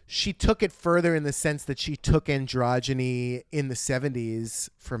took it further in the sense that she took androgyny in the 70s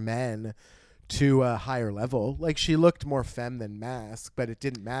for men to a higher level. Like, she looked more femme than mask, but it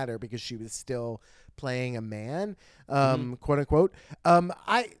didn't matter because she was still playing a man, quote unquote.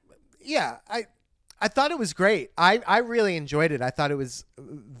 I thought it was great. I really enjoyed it. I thought it was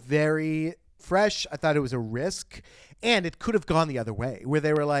very fresh. I thought it was a risk, and it could have gone the other way where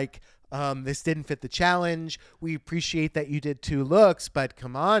they were like, this didn't fit the challenge. We appreciate that you did 2 looks, but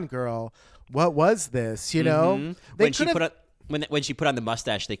come on, girl, what was this? You know, When she put on the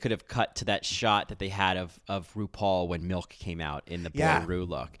mustache, they could have cut to that shot that they had of RuPaul when Milk came out in the Boy Ru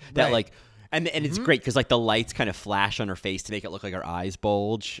look. That right. like, and it's great because like the lights kind of flash on her face to make it look like her eyes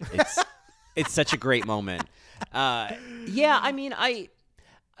bulge. It's such a great moment. Yeah, I mean, I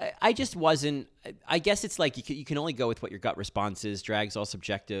just wasn't. I guess it's like you can only go with what your gut response is. Drag's all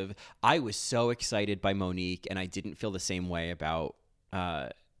subjective. I was so excited by Monique, and I didn't feel the same way about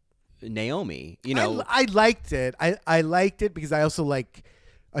Naomi. You know, I liked it. I liked it because I also like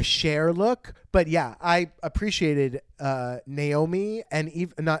a Cher look. But yeah, I appreciated Naomi and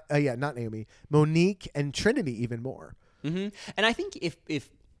not Naomi, Monique and Trinity even more. Mm-hmm. And I think if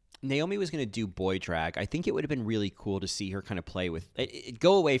Naomi was going to do boy drag, I think it would have been really cool to see her kind of play with it,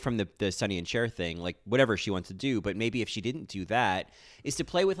 go away from the Sonny and Cher thing, like whatever she wants to do. But maybe if she didn't do that, is to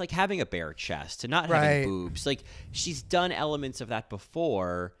play with like having a bare chest and not having boobs. Like she's done elements of that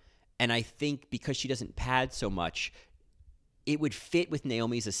before. And I think because she doesn't pad so much, it would fit with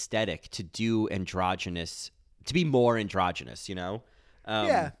Naomi's aesthetic to do androgynous, to be more androgynous, you know?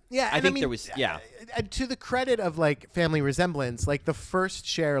 Yeah. I think there was, to the credit of like family resemblance, like the first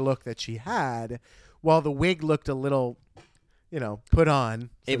Cher look that she had, while the wig looked a little, put on.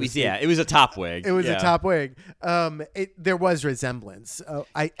 It was a top wig. It was a top wig. There was resemblance.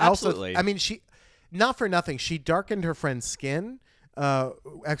 Absolutely. She, not for nothing, she darkened her friend's skin.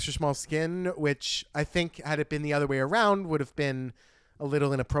 Extra small skin, which I think had it been the other way around would have been a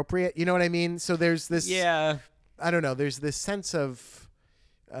little inappropriate. You know what I mean? So there's this, I don't know. There's this sense of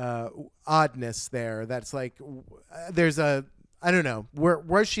oddness there. That's like, I don't know.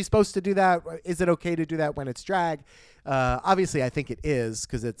 Was she supposed to do that? Is it okay to do that when it's drag? Obviously, I think it is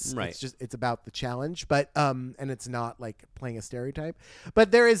because it's about the challenge, but and it's not like playing a stereotype.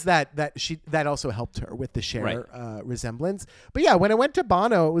 But there is that also helped her with the Cher resemblance. But yeah, when it went to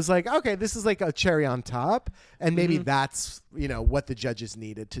Bono, it was like, okay, this is like a cherry on top, and maybe that's what the judges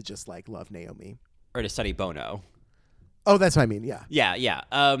needed to just like love Naomi or to study Bono. Oh, that's what I mean. Yeah. Yeah.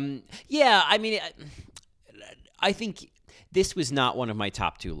 I mean, I think this was not one of my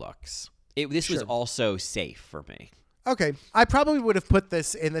top 2 looks. This was also safe for me. Okay. I probably would have put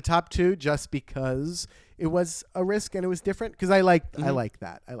this in the top 2 just because it was a risk and it was different. Because I like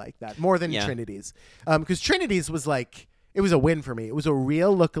that. I like that more than Trinity's. Because Trinity's was like, it was a win for me. It was a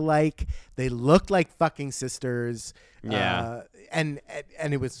real lookalike. They looked like fucking sisters. Yeah. and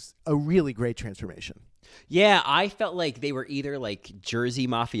it was a really great transformation. Yeah, I felt like they were either like Jersey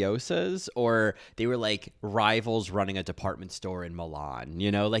mafiosos or they were like rivals running a department store in Milan.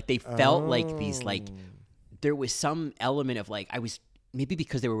 You know, like they felt like these like there was some element of like maybe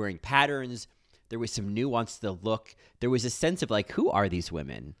because they were wearing patterns, there was some nuance to the look. There was a sense of like, who are these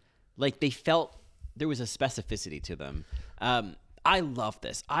women? Like they felt there was a specificity to them. I love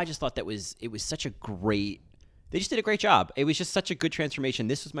this. I just thought it was such a great. They just did a great job. It was just such a good transformation.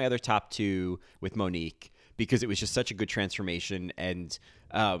 This was my other top 2 with Monique because it was just such a good transformation. And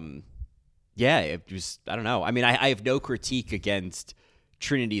it was, I don't know. I mean, I have no critique against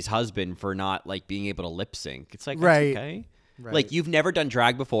Trinity's husband for not like being able to lip sync. It's like, that's okay. Right. Like you've never done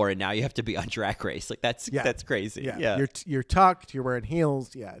drag before and now you have to be on Drag Race. Like that's crazy. Yeah. You're tucked, you're wearing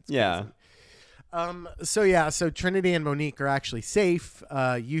heels. Yeah. It's crazy. So Trinity and Monique are actually safe.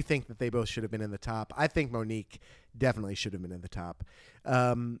 You think that they both should have been in the top. I think Monique definitely should have been in the top.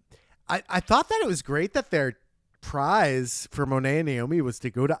 I thought that it was great that their prize for Monet and Naomi was to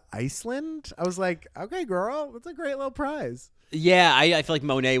go to Iceland. I was like, okay, girl, that's a great little prize. Yeah, I feel like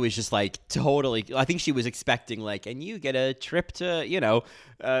Monet was just like totally. I think she was expecting like, and you get a trip to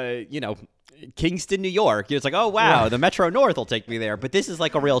Kingston, New York. It's like, oh wow, the Metro North will take me there, but this is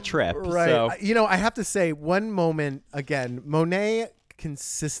like a real trip. Right. So. I have to say one moment again. Monet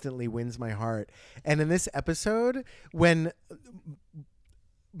consistently wins my heart, and in this episode when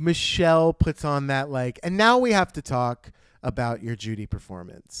Michelle puts on that like, and now we have to talk about your Judy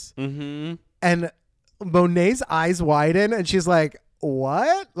performance. Mm-hmm. And Monet's eyes widen and she's like,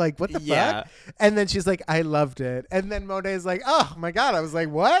 what? Like, what the fuck? And then she's like, I loved it. And then Monet's like, oh my God. I was like,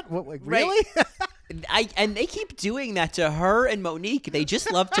 what? Like, really? And they keep doing that to her and Monique. They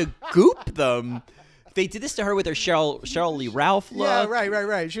just love to goop them. They did this to her with her Cheryl Lee Ralph look. Yeah,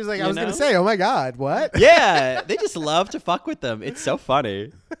 right. She was like, I was going to say, oh my God, what? Yeah, they just love to fuck with them. It's so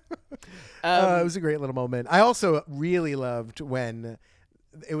funny. It was a great little moment. I also really loved when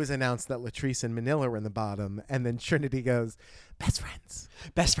it was announced that Latrice and Manila were in the bottom, and then Trinity goes, best friends.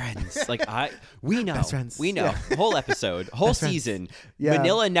 Like we know. Best friends. We know. Yeah. Whole episode, whole best season. Yeah.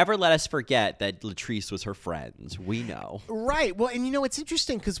 Manila never let us forget that Latrice was her friend. We know. Right. Well, and it's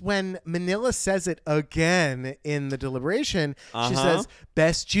interesting because when Manila says it again in the deliberation, she says,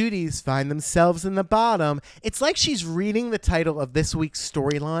 best Judys find themselves in the bottom. It's like she's reading the title of this week's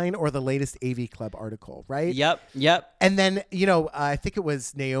storyline or the latest AV Club article, right? Yep. And then, I think it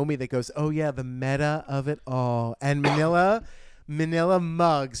was Naomi that goes, oh yeah, the meta of it all. And Manila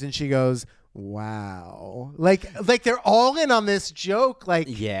mugs and she goes, wow. Like they're all in on this joke. Like,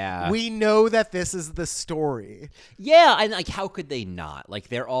 we know that this is the story. Yeah, and like how could they not? Like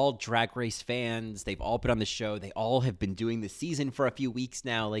they're all Drag Race fans. They've all been on the show. They all have been doing the season for a few weeks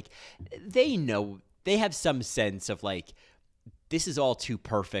now. Like they know, they have some sense of like, this is all too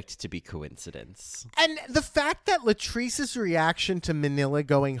perfect to be coincidence. And the fact that Latrice's reaction to Manila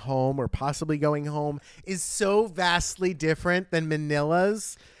going home or possibly going home is so vastly different than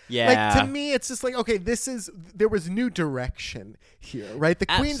Manila's. Yeah. Like, to me, it's just like, okay, there was new direction here, right? The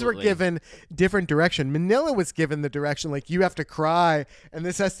queens were given different direction. Manila was given the direction, like, you have to cry and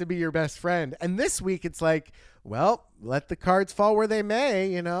this has to be your best friend. And this week it's like, well, let the cards fall where they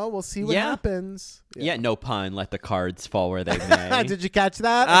may, we'll see what happens. Yeah, no pun. Let the cards fall where they may. Did you catch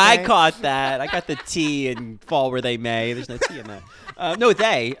that? Okay. I caught that. I got the T and fall where they may. There's no T in that. No,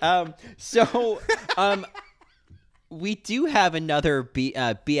 they. We do have another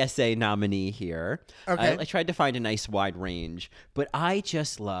BSA nominee here. Okay. I tried to find a nice wide range, but I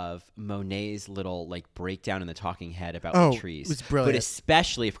just love Monet's little like breakdown in the talking head about Latrice. It was brilliant. But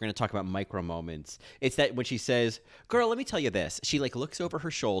especially if we're going to talk about micro moments, it's that when she says, "Girl, let me tell you this," she like looks over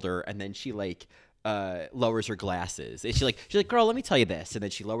her shoulder and then she like lowers her glasses. And she's like, "Girl, let me tell you this," and then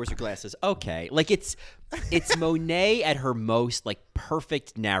she lowers her glasses. Okay, like it's Monet at her most like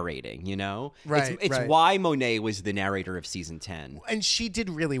perfect narrating, Right. It's why Monet was the narrator of season 10, and she did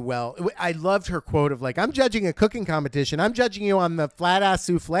really well. I loved her quote of like, "I'm judging a cooking competition. I'm judging you on the flat ass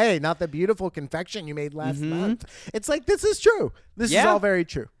souffle, not the beautiful confection you made last month." It's like, this is true. This is all very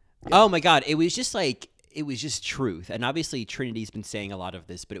true. Yeah. Oh my God, it was just truth. And obviously Trinity's been saying a lot of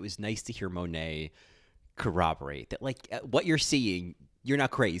this, but it was nice to hear Monet corroborate that like what you're seeing, you're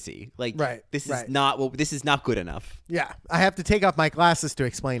not crazy. Like this is not good enough. Yeah. I have to take off my glasses to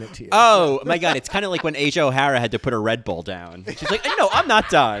explain it to you. Oh my God. It's kind of like when Asia O'Hara had to put her Red Bull down. She's like, no, I'm not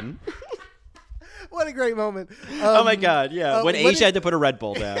done. What a great moment. Oh my God. Yeah. When Asia had to put her Red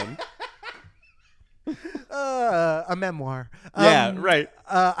Bull down. A memoir. Yeah, right.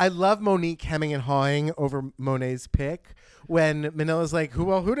 I love Monique hemming and hawing over Monet's pick when Manila's like,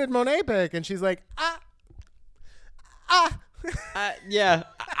 who did Monet pick? And she's like, Yeah,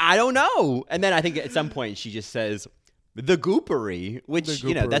 I don't know. And then I think at some point she just says the goopery, which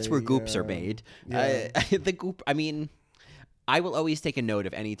that's where goopery, goops are yeah. made. Yeah. The goop. I mean, I will always take a note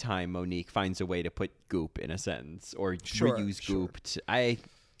of any time Monique finds a way to put goop in a sentence or reuse goop. I'm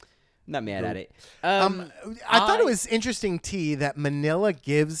not mad at it. I thought it was interesting, T, that Manila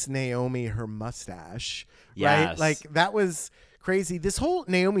gives Naomi her mustache. Right? Yes. Like, that was crazy. This whole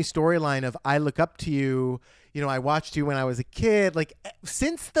Naomi storyline of I look up to you, I watched you when I was a kid. Like,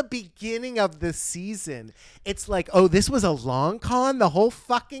 since the beginning of this season, it's like, oh, this was a long con the whole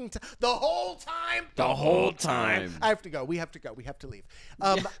fucking time. The whole time. I have to go. We have to go. We have to leave.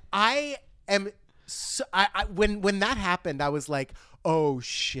 I am... So, when that happened, I was like, oh,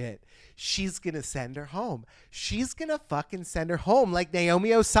 shit. She's going to send her home. She's going to fucking send her home like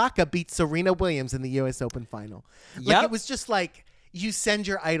Naomi Osaka beat Serena Williams in the U.S. Open final. Like, it was just like, you send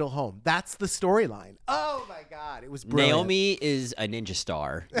your idol home. That's the storyline. Oh, my God. It was brilliant. Naomi is a ninja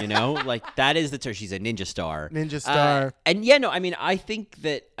star, like that is the term. She's a ninja star. Ninja star. I think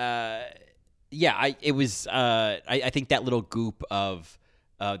that, I think that little goop of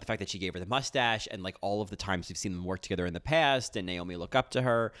the fact that she gave her the mustache and like all of the times we've seen them work together in the past and Naomi look up to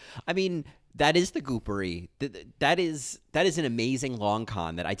her. I mean, that is the goopery. That is an amazing long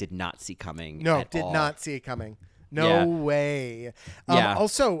con that I did not see coming. No, did not see it coming. No way.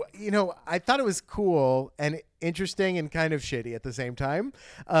 Also, I thought it was cool and interesting and kind of shitty at the same time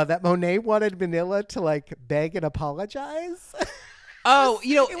that Monet wanted Manila to like beg and apologize. Oh,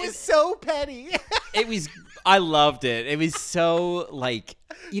 it was so petty. I loved it. It was so like,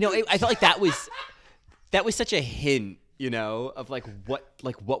 I felt like that was such a hint, of like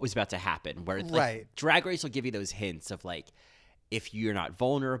what was about to happen. Where like, Drag Race will give you those hints of like, if you're not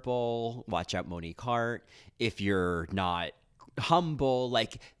vulnerable, watch out Monique Hart. If you're not humble,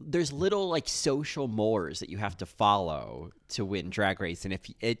 like there's little like social mores that you have to follow to win Drag Race. And if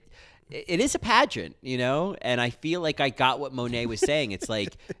it is a pageant, and I feel like I got what Monet was saying. It's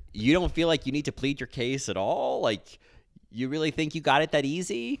like, you don't feel like you need to plead your case at all. Like, you really think you got it that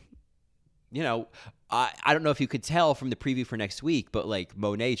easy? I don't know if you could tell from the preview for next week, but like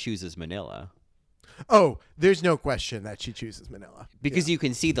Monet chooses Manila. Oh, there's no question that she chooses Manila because you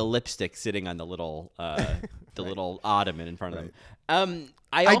can see the lipstick sitting on the little little ottoman in front of them.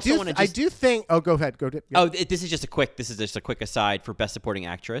 I do think. Oh, go ahead. Go. Yeah. Oh, this is just a quick aside for Best Supporting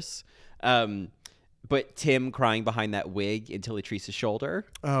Actress. But Tim crying behind that wig into Latrice's shoulder.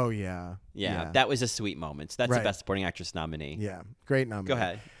 Oh yeah. That was a sweet moment. That's a Best Supporting Actress nominee. Yeah, great nominee. Go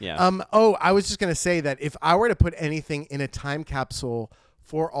ahead. Yeah. I was just gonna say that if I were to put anything in a time capsule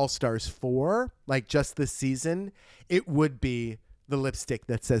for All Stars 4, like just this season, it would be the lipstick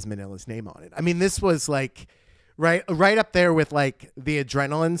that says Manila's name on it. I mean, this was like right up there with like the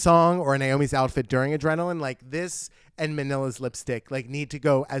Adrenaline song or Naomi's outfit during Adrenaline. Like this and Manila's lipstick like need to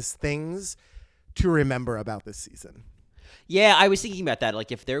go as things to remember about this season. Yeah, I was thinking about that.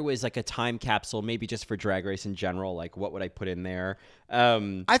 Like, if there was like a time capsule, maybe just for Drag Race in general, like what would I put in there?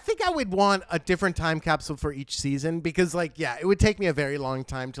 I think I would want a different time capsule for each season because, like, it would take me a very long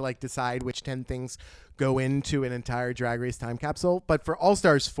time to like decide which 10 things go into an entire Drag Race time capsule. But for All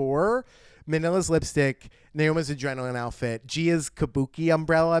Stars 4, Manila's lipstick, Naomi's Adrenaline outfit, Gia's Kabuki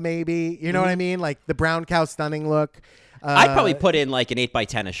umbrella, maybe. You know what I mean? Like the brown cow stunning look. I'd probably put in like an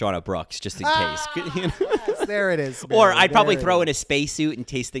 8x10 of Shauna Brooks just in case. Yes, there it is. Or I'd probably throw in a spacesuit in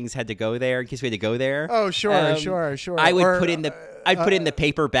case things had to go there, in case we had to go there. Oh, sure. I would put in the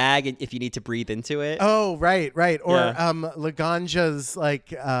paper bag if you need to breathe into it. Oh, right. Or Laganja's like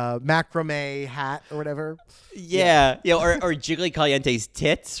macrame hat or whatever. Yeah. Or Jiggly Caliente's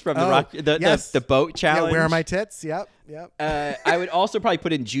tits from the boat challenge. Yeah, where are my tits? Yep. I would also probably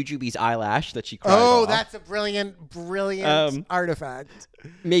put in Jujubee's eyelash that she cried off. That's a brilliant artifact.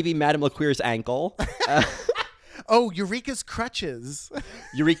 Maybe Madame LaQueer's ankle. Eureka's crutches.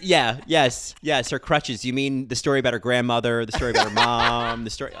 Eureka, yes, her crutches. You mean the story about her grandmother, the story about her mom, the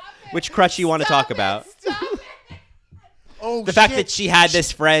story. Which crutch you want to talk about? The fact that she had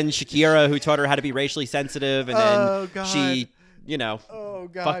this friend Shakira who taught her how to be racially sensitive, and then she,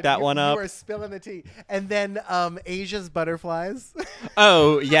 fucked that one up. You are spilling the tea. And then Asia's butterflies.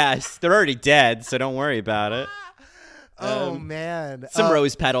 Oh yes, they're already dead, so don't worry about it. Oh man, some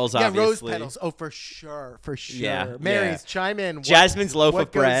rose petals, obviously. Yeah, rose petals. Oh, for sure. Yeah, Mary's chime in. Jasmine's loaf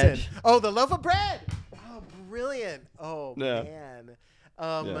of bread. Oh, the loaf of bread. Oh, brilliant. Oh man.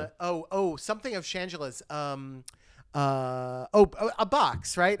 Something of Shangela's. a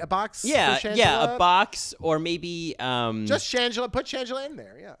box, right? A box. Yeah, for yeah, Shangela? a box, or maybe Just Shangela. Put Shangela in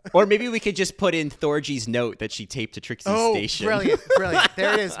there. Yeah. or maybe we could just put in Thorgy's note that she taped to Trixie's station. Brilliant, brilliant.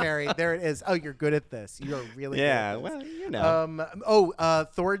 There it is, Mary. There it is. Oh, you're good at this. You're really Yeah, good at well, this. you know.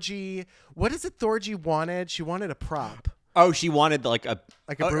 Thorgy. What is it Thorgy wanted? She wanted a prop. Oh, she wanted like a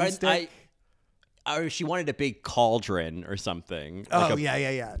broomstick? She wanted a big cauldron or something. Oh, Like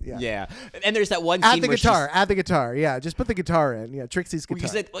yeah. yeah. And there's that one Add scene the where guitar. Add the guitar. Yeah, just put the guitar in. Yeah, Trixie's guitar.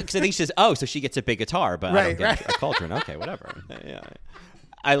 because I think she says, "Oh, so she gets a big guitar, but I don't get a cauldron." Okay, whatever. Yeah,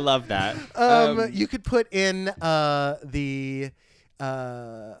 I love that. You could put in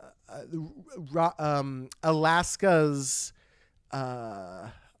Alaska's.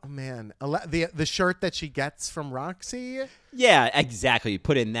 The shirt that she gets from Roxy. Yeah, exactly. You'd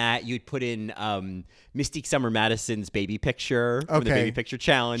put in that. You'd put in Mystique Summer Madison's baby picture from the Okay. Baby Picture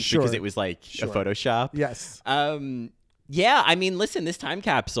Challenge Sure. because it was like a Photoshop. Yes, Yeah, I mean, listen, this time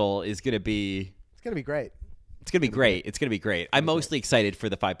capsule is gonna be. it's gonna be great. It's gonna be great. It's gonna be great. I'm mostly excited for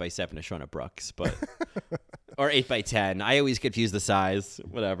the 5x7 of Shawna Brooks, but or 8x10. I always confuse the size.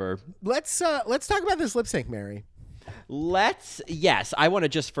 Whatever. Let's talk about this lip sync, Mary. Yes, I want to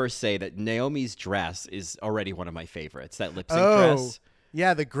just first say that Naomi's dress is already one of my favorites. That lip sync dress.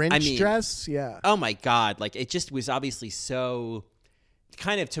 Yeah, the Grinch dress. Yeah. Oh my God. Like, it just was obviously so,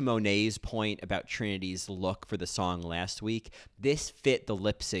 kind of to Monet's point about Trinity's look for the song last week. This fit the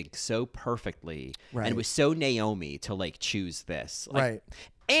lip sync so perfectly. Right. And it was so Naomi to like choose this. Like, Right.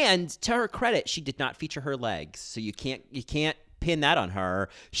 And to her credit, she did not feature her legs. So you can't pin that on her.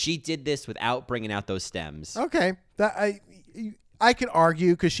 She did this without bringing out those stems. Okay. I could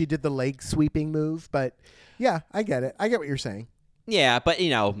argue because she did the leg sweeping move, but yeah, I get it. I get what you're saying. Yeah, but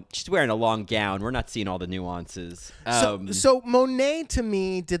she's wearing a long gown. We're not seeing all the nuances. So Monet to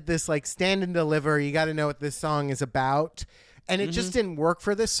me did this like stand and deliver. You got to know what this song is about, and it just didn't work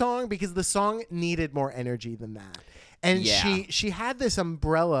for this song because the song needed more energy than that. And Yeah. she had this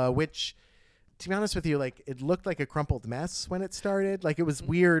umbrella, which, to be honest with you, like it looked like a crumpled mess when it started. Like it was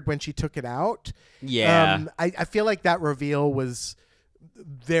weird when she took it out. Yeah. I feel like that reveal was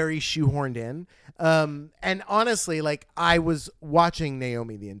very shoehorned in. And honestly, like I was watching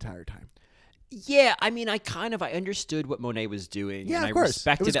Naomi the entire time. Yeah, I mean, I understood what Monet was doing. Yeah, and of I course.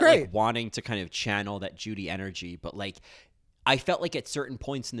 respected It was it, great. like wanting to kind of channel that Judy energy, but like I felt like at certain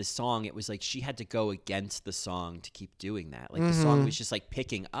points in the song, it was like she had to go against the song to keep doing that. Like the song was just like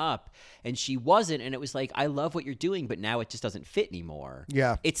picking up, and she wasn't. And it was like, I love what you're doing, but now it just doesn't fit anymore.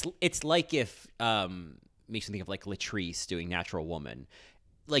 Yeah. It's like if makes me think of like Latrice doing Natural Woman.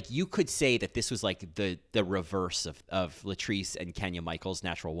 Like you could say that this was like the reverse of Latrice and Kenya Michaels'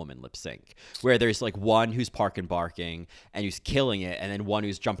 Natural Woman lip sync, where there's like one who's parking barking and who's killing it, and then one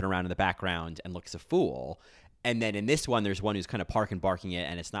who's jumping around in the background and looks a fool. And then in this one, there's one who's kind of parking barking it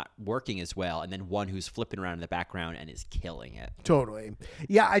and it's not working as well, and then one who's flipping around in the background and is killing it. Totally.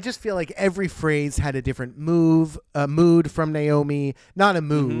 Yeah, I just feel like every phrase had a different mood from Naomi. Not a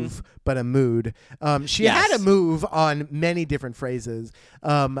move, but a mood. She Yes. had a move on many different phrases.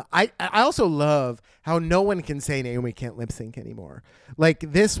 I also love how no one can say Naomi can't lip sync anymore. Like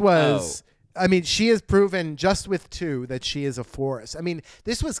this was... I mean, she has proven just with two that she is a force. I mean,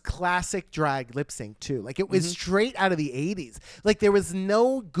 this was classic drag lip sync too. Like it was straight out of the 80s. Like there was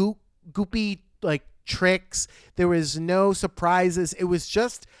no goopy like tricks. There was no surprises. It was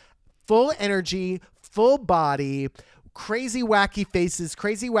just full energy, full body, crazy wacky faces,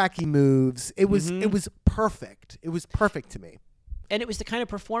 crazy wacky moves. It was perfect. It was perfect to me. And it was the kind of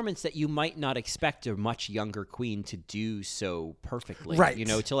performance that you might not expect a much younger queen to do so perfectly. Right.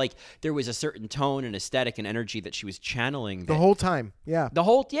 To like, there was a certain tone and aesthetic and energy that she was channeling. The whole time. Yeah.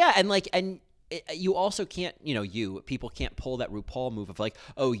 You also can't, people can't pull that RuPaul move of like,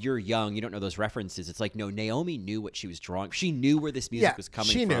 oh, you're young, you don't know those references. It's like, no, Naomi knew what she was drawing. She knew where this music was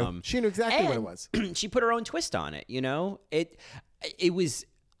coming she from. knew. She knew exactly what it was. She put her own twist on it, It was,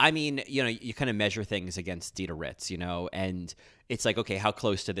 I mean, you kind of measure things against Dita Ritz, and it's like, okay, how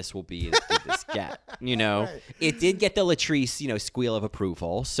close to this will be did this get, Right. It did get the Latrice, squeal of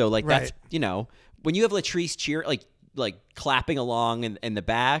approval. So like that's, when you have Latrice cheer, like clapping along in the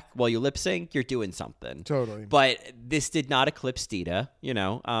back while you lip sync, you're doing something. Totally. But this did not eclipse Dita,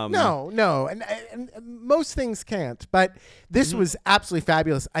 No, and most things can't. But this was absolutely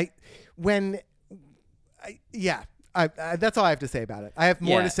fabulous. That's all I have to say about it. I have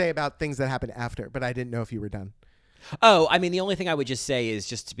more to say about things that happened after, but I didn't know if you were done. Oh, I mean, the only thing I would just say is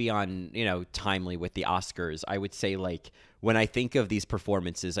just to be on, timely with the Oscars. I would say, like, when I think of these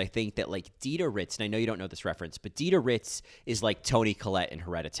performances, I think that, like, Dita Ritz, and I know you don't know this reference, but Dita Ritz is like Toni Collette in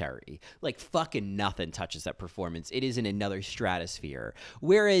Hereditary. Like, fucking nothing touches that performance. It is in another stratosphere.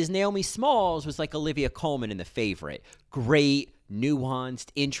 Whereas Naomi Smalls was like Olivia Colman in The Favorite. Great, nuanced,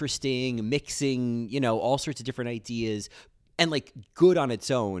 interesting, mixing, all sorts of different ideas, and, like, good on its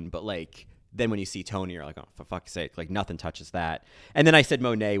own, but, like, then when you see Tony, you're like, oh, for fuck's sake, like, nothing touches that. And then I said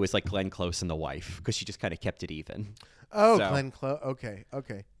Monet was like Glenn Close in The Wife, because she just kind of kept it even. Oh, So- Glenn Close. Okay.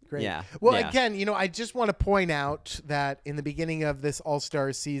 Great. Yeah, Well, yeah. again, I just want to point out that in the beginning of this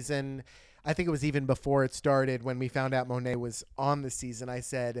All-Star season, I think it was even before it started, when we found out Monet was on the season, I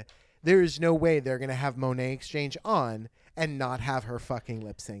said, there is no way they're going to have Monet Exchange on and not have her fucking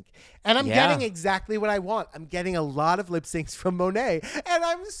lip sync. And I'm Yeah. getting exactly what I want. I'm getting a lot of lip syncs from Monet, and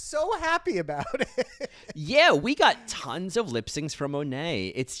I'm so happy about it. Yeah, we got tons of lip syncs from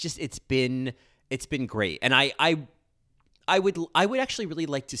Monet. It's been great. And I would actually really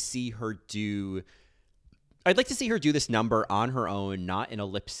like to see her do I'd like to see her do this number on her own, not in a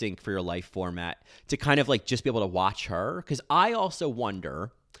lip sync for your life format, to kind of like just be able to watch her. Because I also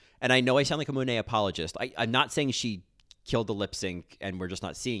wonder, and I know I sound like a Monet apologist. I'm not saying she killed the lip sync and we're just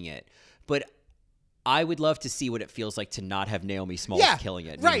not seeing it, but I would love to see what it feels like to not have Naomi Smalls killing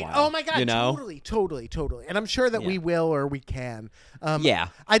it. Right. Meanwhile, Oh my God. Totally. And I'm sure that we will, or we can. Yeah.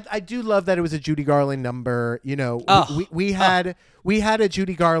 I do love that it was a Judy Garland number. Oh. We had a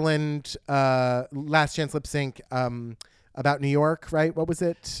Judy Garland Last Chance lip sync about New York, right? What was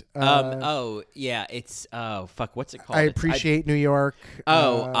it? It's what's it called? I appreciate New York.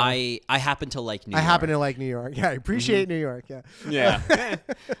 I happen to like New York. I happen to like New York. Yeah, I appreciate New York. Yeah. Yeah.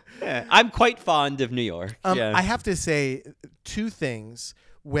 Yeah. I'm quite fond of New York. Yeah. I have to say two things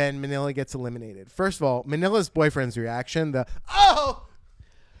when Manila gets eliminated. First of all, Manila's boyfriend's reaction,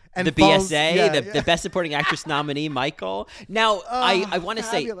 and the falls- BSA, yeah, the Best Supporting Actress nominee, Michael. Now, I want to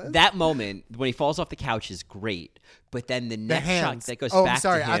say fabulous. that moment when he falls off the couch is great, but then the the next shot hands. that goes I'm back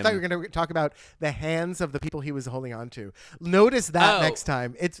sorry. to him. I thought you were going to talk about the hands of the people he was holding on to. Notice that Oh. next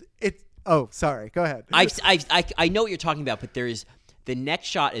time. It's. Oh, sorry. Go ahead. I know what you're talking about, but there's the next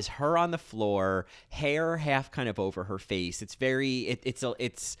shot is her on the floor, hair half kind of over her face. It's very it's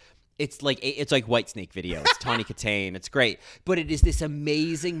like Whitesnake video. It's Tawny Katane. It's great, but it is this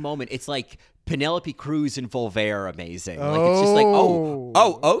amazing moment. It's like Penelope Cruz and Voltaire amazing. Like it's just like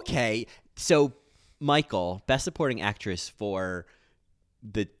oh okay. So Michael, Best Supporting Actress for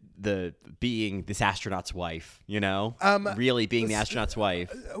the being this astronaut's wife. Really being the astronaut's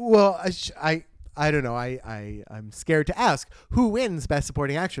wife. Well, I don't know. I'm scared to ask who wins Best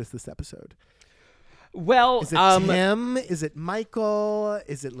Supporting Actress this episode. Well, Is it Tim? Is it Michael?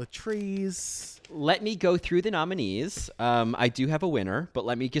 Is it Latrice? let me go through the nominees. I do have a winner, but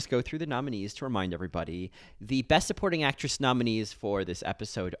let me just go through the nominees to remind everybody. The Best Supporting Actress nominees for this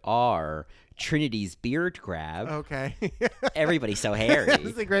episode are Trinity's beard grab. Okay. Everybody's so hairy.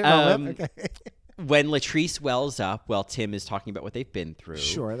 This is a great moment. Okay. When Latrice wells up while Tim is talking about what they've been through.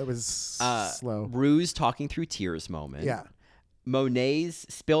 Sure, that was slow. Rue's talking through tears moment. Yeah. Monet's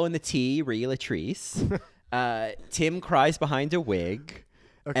spilling the tea, Latrice. Tim cries behind a wig.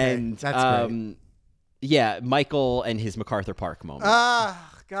 Okay, And that's great. yeah, Michael and his MacArthur Park moment.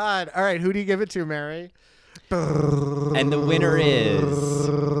 Ah, God. All right, who do you give it to, Mary? And the winner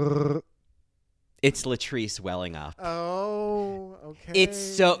is it's Latrice welling up. Oh, okay.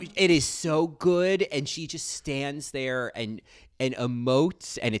 It is so good, and she just stands there and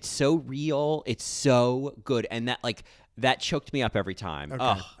emotes, and it's so real. It's so good, and that choked me up every time. Okay.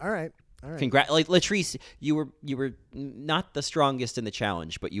 Ugh. All right. Latrice, you were not the strongest in the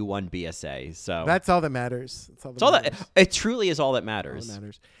challenge, but you won BSA. So That's all that matters. That's all that it's all matters. that it truly is all that All matters. that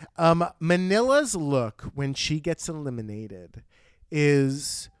matters. Manila's look when she gets eliminated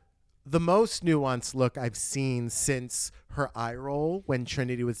is the most nuanced look I've seen since her eye roll when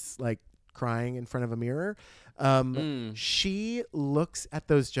Trinity was like crying in front of a mirror. She looks at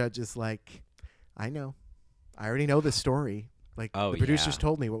those judges like, I already know the story. Like Oh, the producers yeah.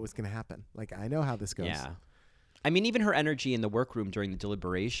 told me what was going to happen. Like I know how this goes. Yeah. I mean, even her energy in the workroom during the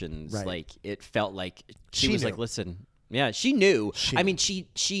deliberations, Right. like it felt like she She was knew. like, listen, yeah, she knew. She I knew. mean,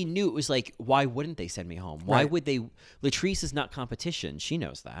 she knew it was like, why wouldn't they send me home? Why Right. would they? Latrice is not competition. She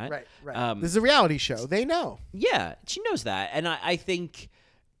knows that. Right. This is a reality show. They know. Yeah, she knows that. And I think,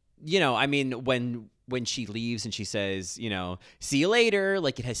 I mean, when she leaves and she says, see you later,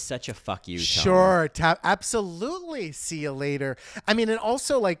 like it has such a fuck you tone. Sure. Absolutely. See you later. I mean, and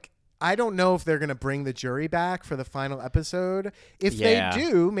also like, I don't know if they're going to bring the jury back for the final episode. If they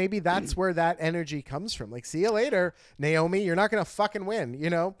do, maybe that's where that energy comes from. Like, see you later, Naomi. You're not going to fucking win, you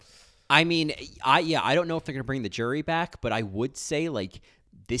know? I mean, I don't know if they're going to bring the jury back, but I would say, like,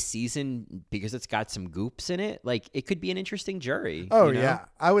 this season, because it's got some goops in it, like, it could be an interesting jury. Oh, you know? yeah.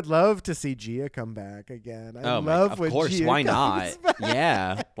 I would love to see Gia come back again. Of course, Gia why comes not? back.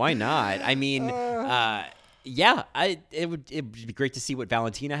 Yeah, why not? I mean, it would be great to see what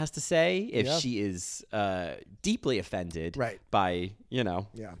Valentina has to say if she is deeply offended by, you know,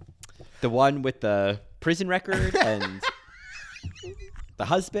 the one with the prison record and the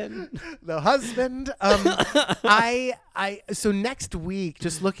husband. So next week,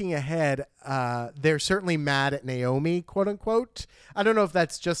 just looking ahead, they're certainly mad at Naomi, quote unquote. I don't know if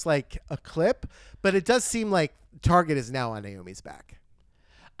that's just like a clip, but it does seem like Target is now on Naomi's back.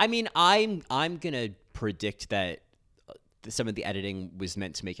 I mean, I'm gonna predict that some of the editing was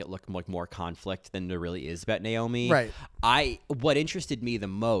meant to make it look like more conflict than there really is about Naomi. Right. What interested me the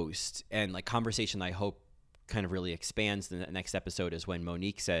most, and like conversation I hope kind of really expands in the next episode, is when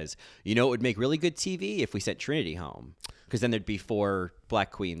Monique says, you know, it would make really good TV if we sent Trinity home, because then there'd be 4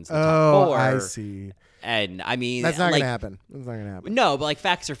 Black Queens in the top 4. I see. And I mean, that's not like, gonna happen. That's not gonna happen. No, but like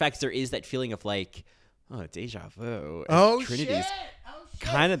facts are facts. There is that feeling of like, oh, deja vu. Oh, Trinity's shit.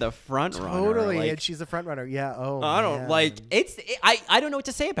 kind of the front runner. Totally, like, and she's a front runner. Yeah. Oh, I don't man. like I don't know what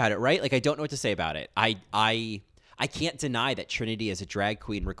to say about it. Right? Like, I don't know what to say about it. I can't deny that Trinity as a drag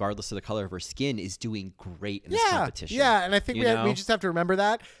queen, regardless of the color of her skin, is doing great in this competition. Yeah, and I think we just have to remember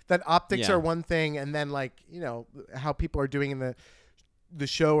that optics Yeah. are one thing, and then, like, you know, how people are doing in the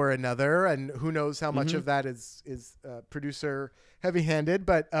show are another, and who knows how much of that is producer heavy-handed.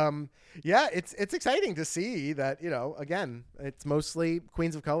 But yeah, it's exciting to see that, you know, again, it's mostly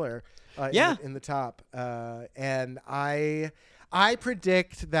queens of color in the top, and I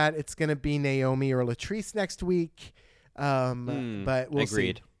predict that it's going to be Naomi or Latrice next week, but we'll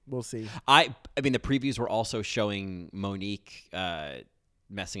agreed. see. We'll see. I mean, the previews were also showing Monique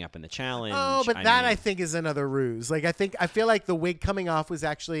messing up in the challenge. Oh, but I think is another ruse. Like, I feel like the wig coming off was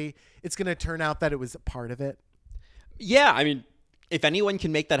actually, it's going to turn out that it was a part of it. Yeah, I mean, if anyone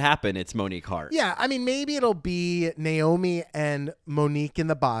can make that happen, it's Monique Hart. Yeah, I mean, maybe it'll be Naomi and Monique in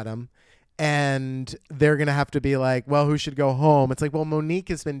the bottom, and they're going to have to be like, well, who should go home? It's like, well, Monique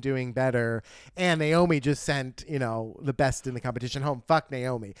has been doing better, and Naomi just sent, you know, the best in the competition home. Fuck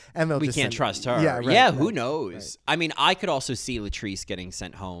Naomi. And we can't trust her. Yeah, right, yeah, right, who knows? Right. I mean, I could also see Latrice getting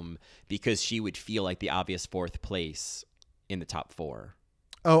sent home because she would feel like the obvious 4th place in the top 4.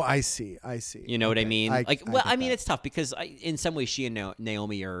 Oh, I see. You know what I mean? I mean, it's tough because in some ways she and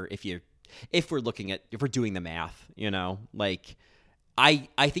Naomi are, if we're doing the math, you know, like,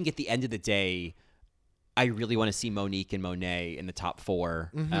 I think at the end of the day, I really want to see Monique and Monet in the top 4.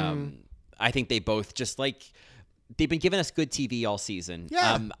 Mm-hmm. I think they both just, like, they've been giving us good TV all season.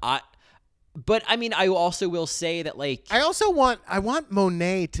 Yeah. But I mean, I also will say that, like, I want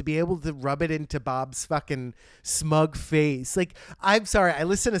Monet to be able to rub it into Bob's fucking smug face. Like, I'm sorry, I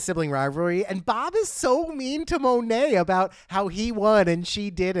listen to Sibling Rivalry, and Bob is so mean to Monet about how he won and she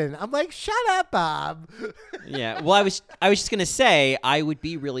didn't. I'm like, shut up, Bob. Yeah. Well, I was just gonna say I would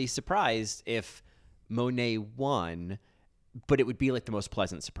be really surprised if Monet won, but it would be like the most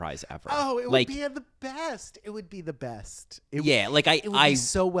pleasant surprise ever. Oh, it like, would be the best. It would be the best. It would be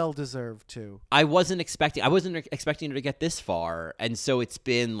so well deserved too. I wasn't expecting her to get this far, and so it's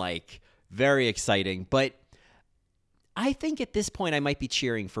been like very exciting. But I think at this point I might be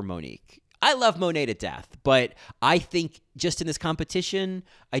cheering for Monique. I love Monet to death, but I think just in this competition,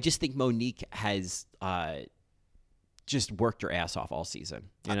 I just think Monique has just worked her ass off all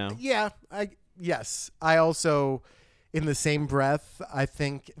season. You know? Yes. I also, in the same breath, I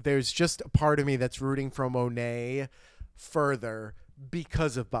think there's just a part of me that's rooting for Monet further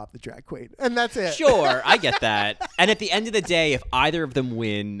because of Bob the Drag Queen. And that's it. Sure, I get that. And at the end of the day, if either of them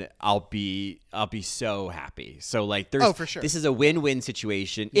win, I'll be so happy. So, like, there's for sure. This is a win-win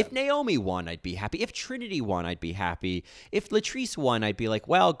situation. Yeah. If Naomi won, I'd be happy. If Trinity won, I'd be happy. If Latrice won, I'd be like,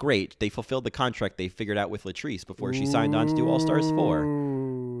 well, great. They fulfilled the contract they figured out with Latrice before she signed on to do All Stars 4.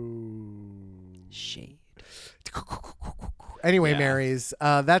 Shade. Anyway, Yeah. Marys,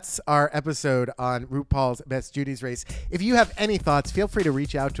 that's our episode on RuPaul's Best Judy's Race. If you have any thoughts, feel free to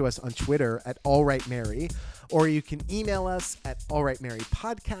reach out to us on Twitter at AllRightMary, or you can email us at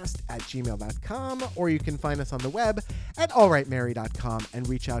allrightmarypodcast@gmail.com, or you can find us on the web at allrightmary.com and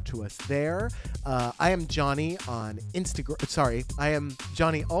reach out to us there. I am Johnny on Instagram. Sorry, I am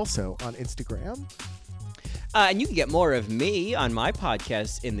Johnny also on Instagram. And you can get more of me on my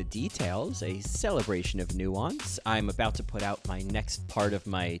podcast, In the Details, a celebration of nuance. I'm about to put out my next part of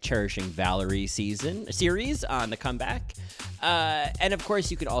my Cherishing Valerie series on the comeback. And of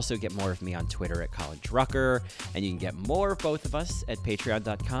course, you can also get more of me on Twitter at Colin Drucker. And you can get more of both of us at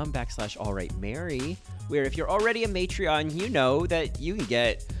patreon.com/allrightmary, where if you're already a Matreon, you know that you can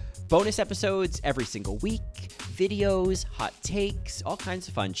get bonus episodes every single week, videos, hot takes, all kinds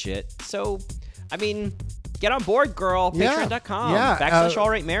of fun shit. So, I mean, get on board, girl. Patreon.com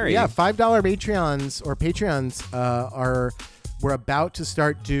 /allrightmary. Yeah, $5 Patreons or Patreons we're about to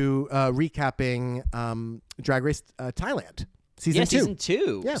start recapping Drag Race Thailand season 2. Season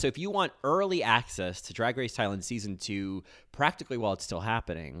 2. Yeah. So if you want early access to Drag Race Thailand season 2, practically while it's still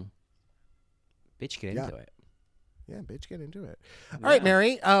happening, bitch, get into it. Yeah, bitch, get into it. All right,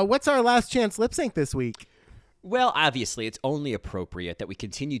 Mary, what's our last chance lip sync this week? Well, obviously, it's only appropriate that we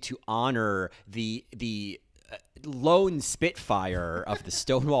continue to honor the lone Spitfire of the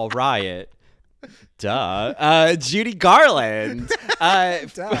Stonewall Riot. Judy Garland.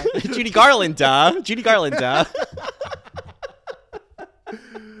 Judy Garland, Judy Garland,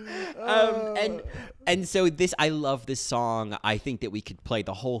 And so I love this song. I think that we could play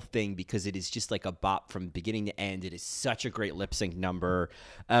the whole thing because it is just like a bop from beginning to end. It is such a great lip sync number.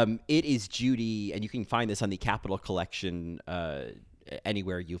 It is Judy, and you can find this on the Capitol Collection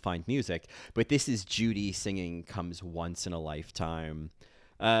anywhere you find music. But this is Judy singing "Comes Once in a Lifetime,"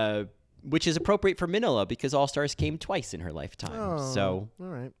 which is appropriate for Manila because All Stars came twice in her lifetime. Oh, so, all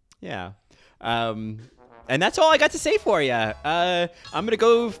right. Yeah. And that's all I got to say for you. I'm going to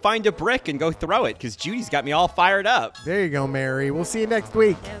go find a brick and go throw it because Judy's got me all fired up. There you go, Mary. We'll see you next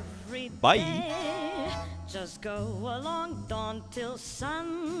week. Bye. Just go along dawn till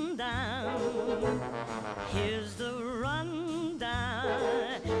sundown. Here's the rundown.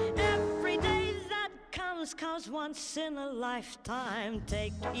 Every day that comes once in a lifetime.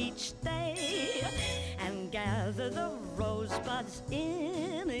 Take each day and gather the rosebuds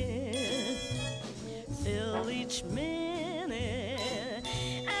in it. Fill each minute.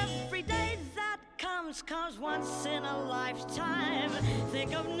 Every day that comes once in a lifetime.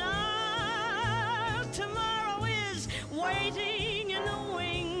 Think of now, tomorrow is waiting in the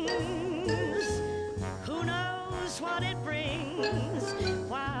wings. Who knows what it brings?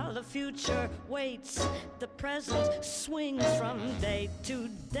 While the future waits, the present swings from day to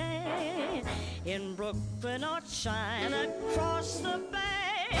day. In Brooklyn or China, across the bay.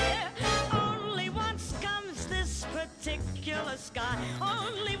 Only once comes this particular sky.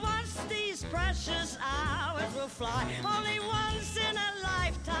 Only once these precious hours will fly. Only once in a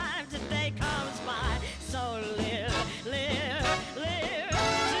lifetime today comes by. So live, live, live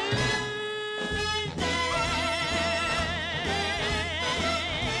today.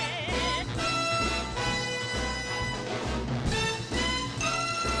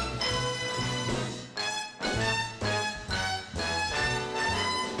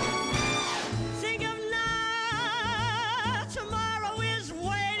 Think of now, tomorrow is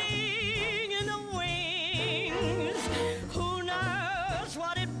waiting in the wings. Who knows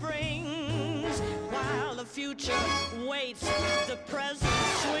what it brings? While the future waits, the present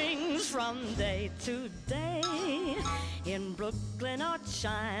swings from day to day. In Brooklyn or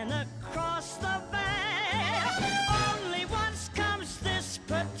China, across the bay. Only once comes this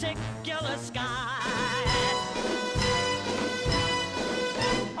particular sky.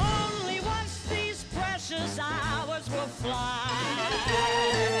 Only once these precious hours will fly.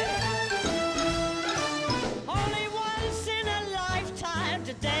 Only once in a lifetime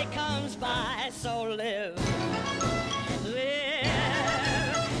today comes by, so live.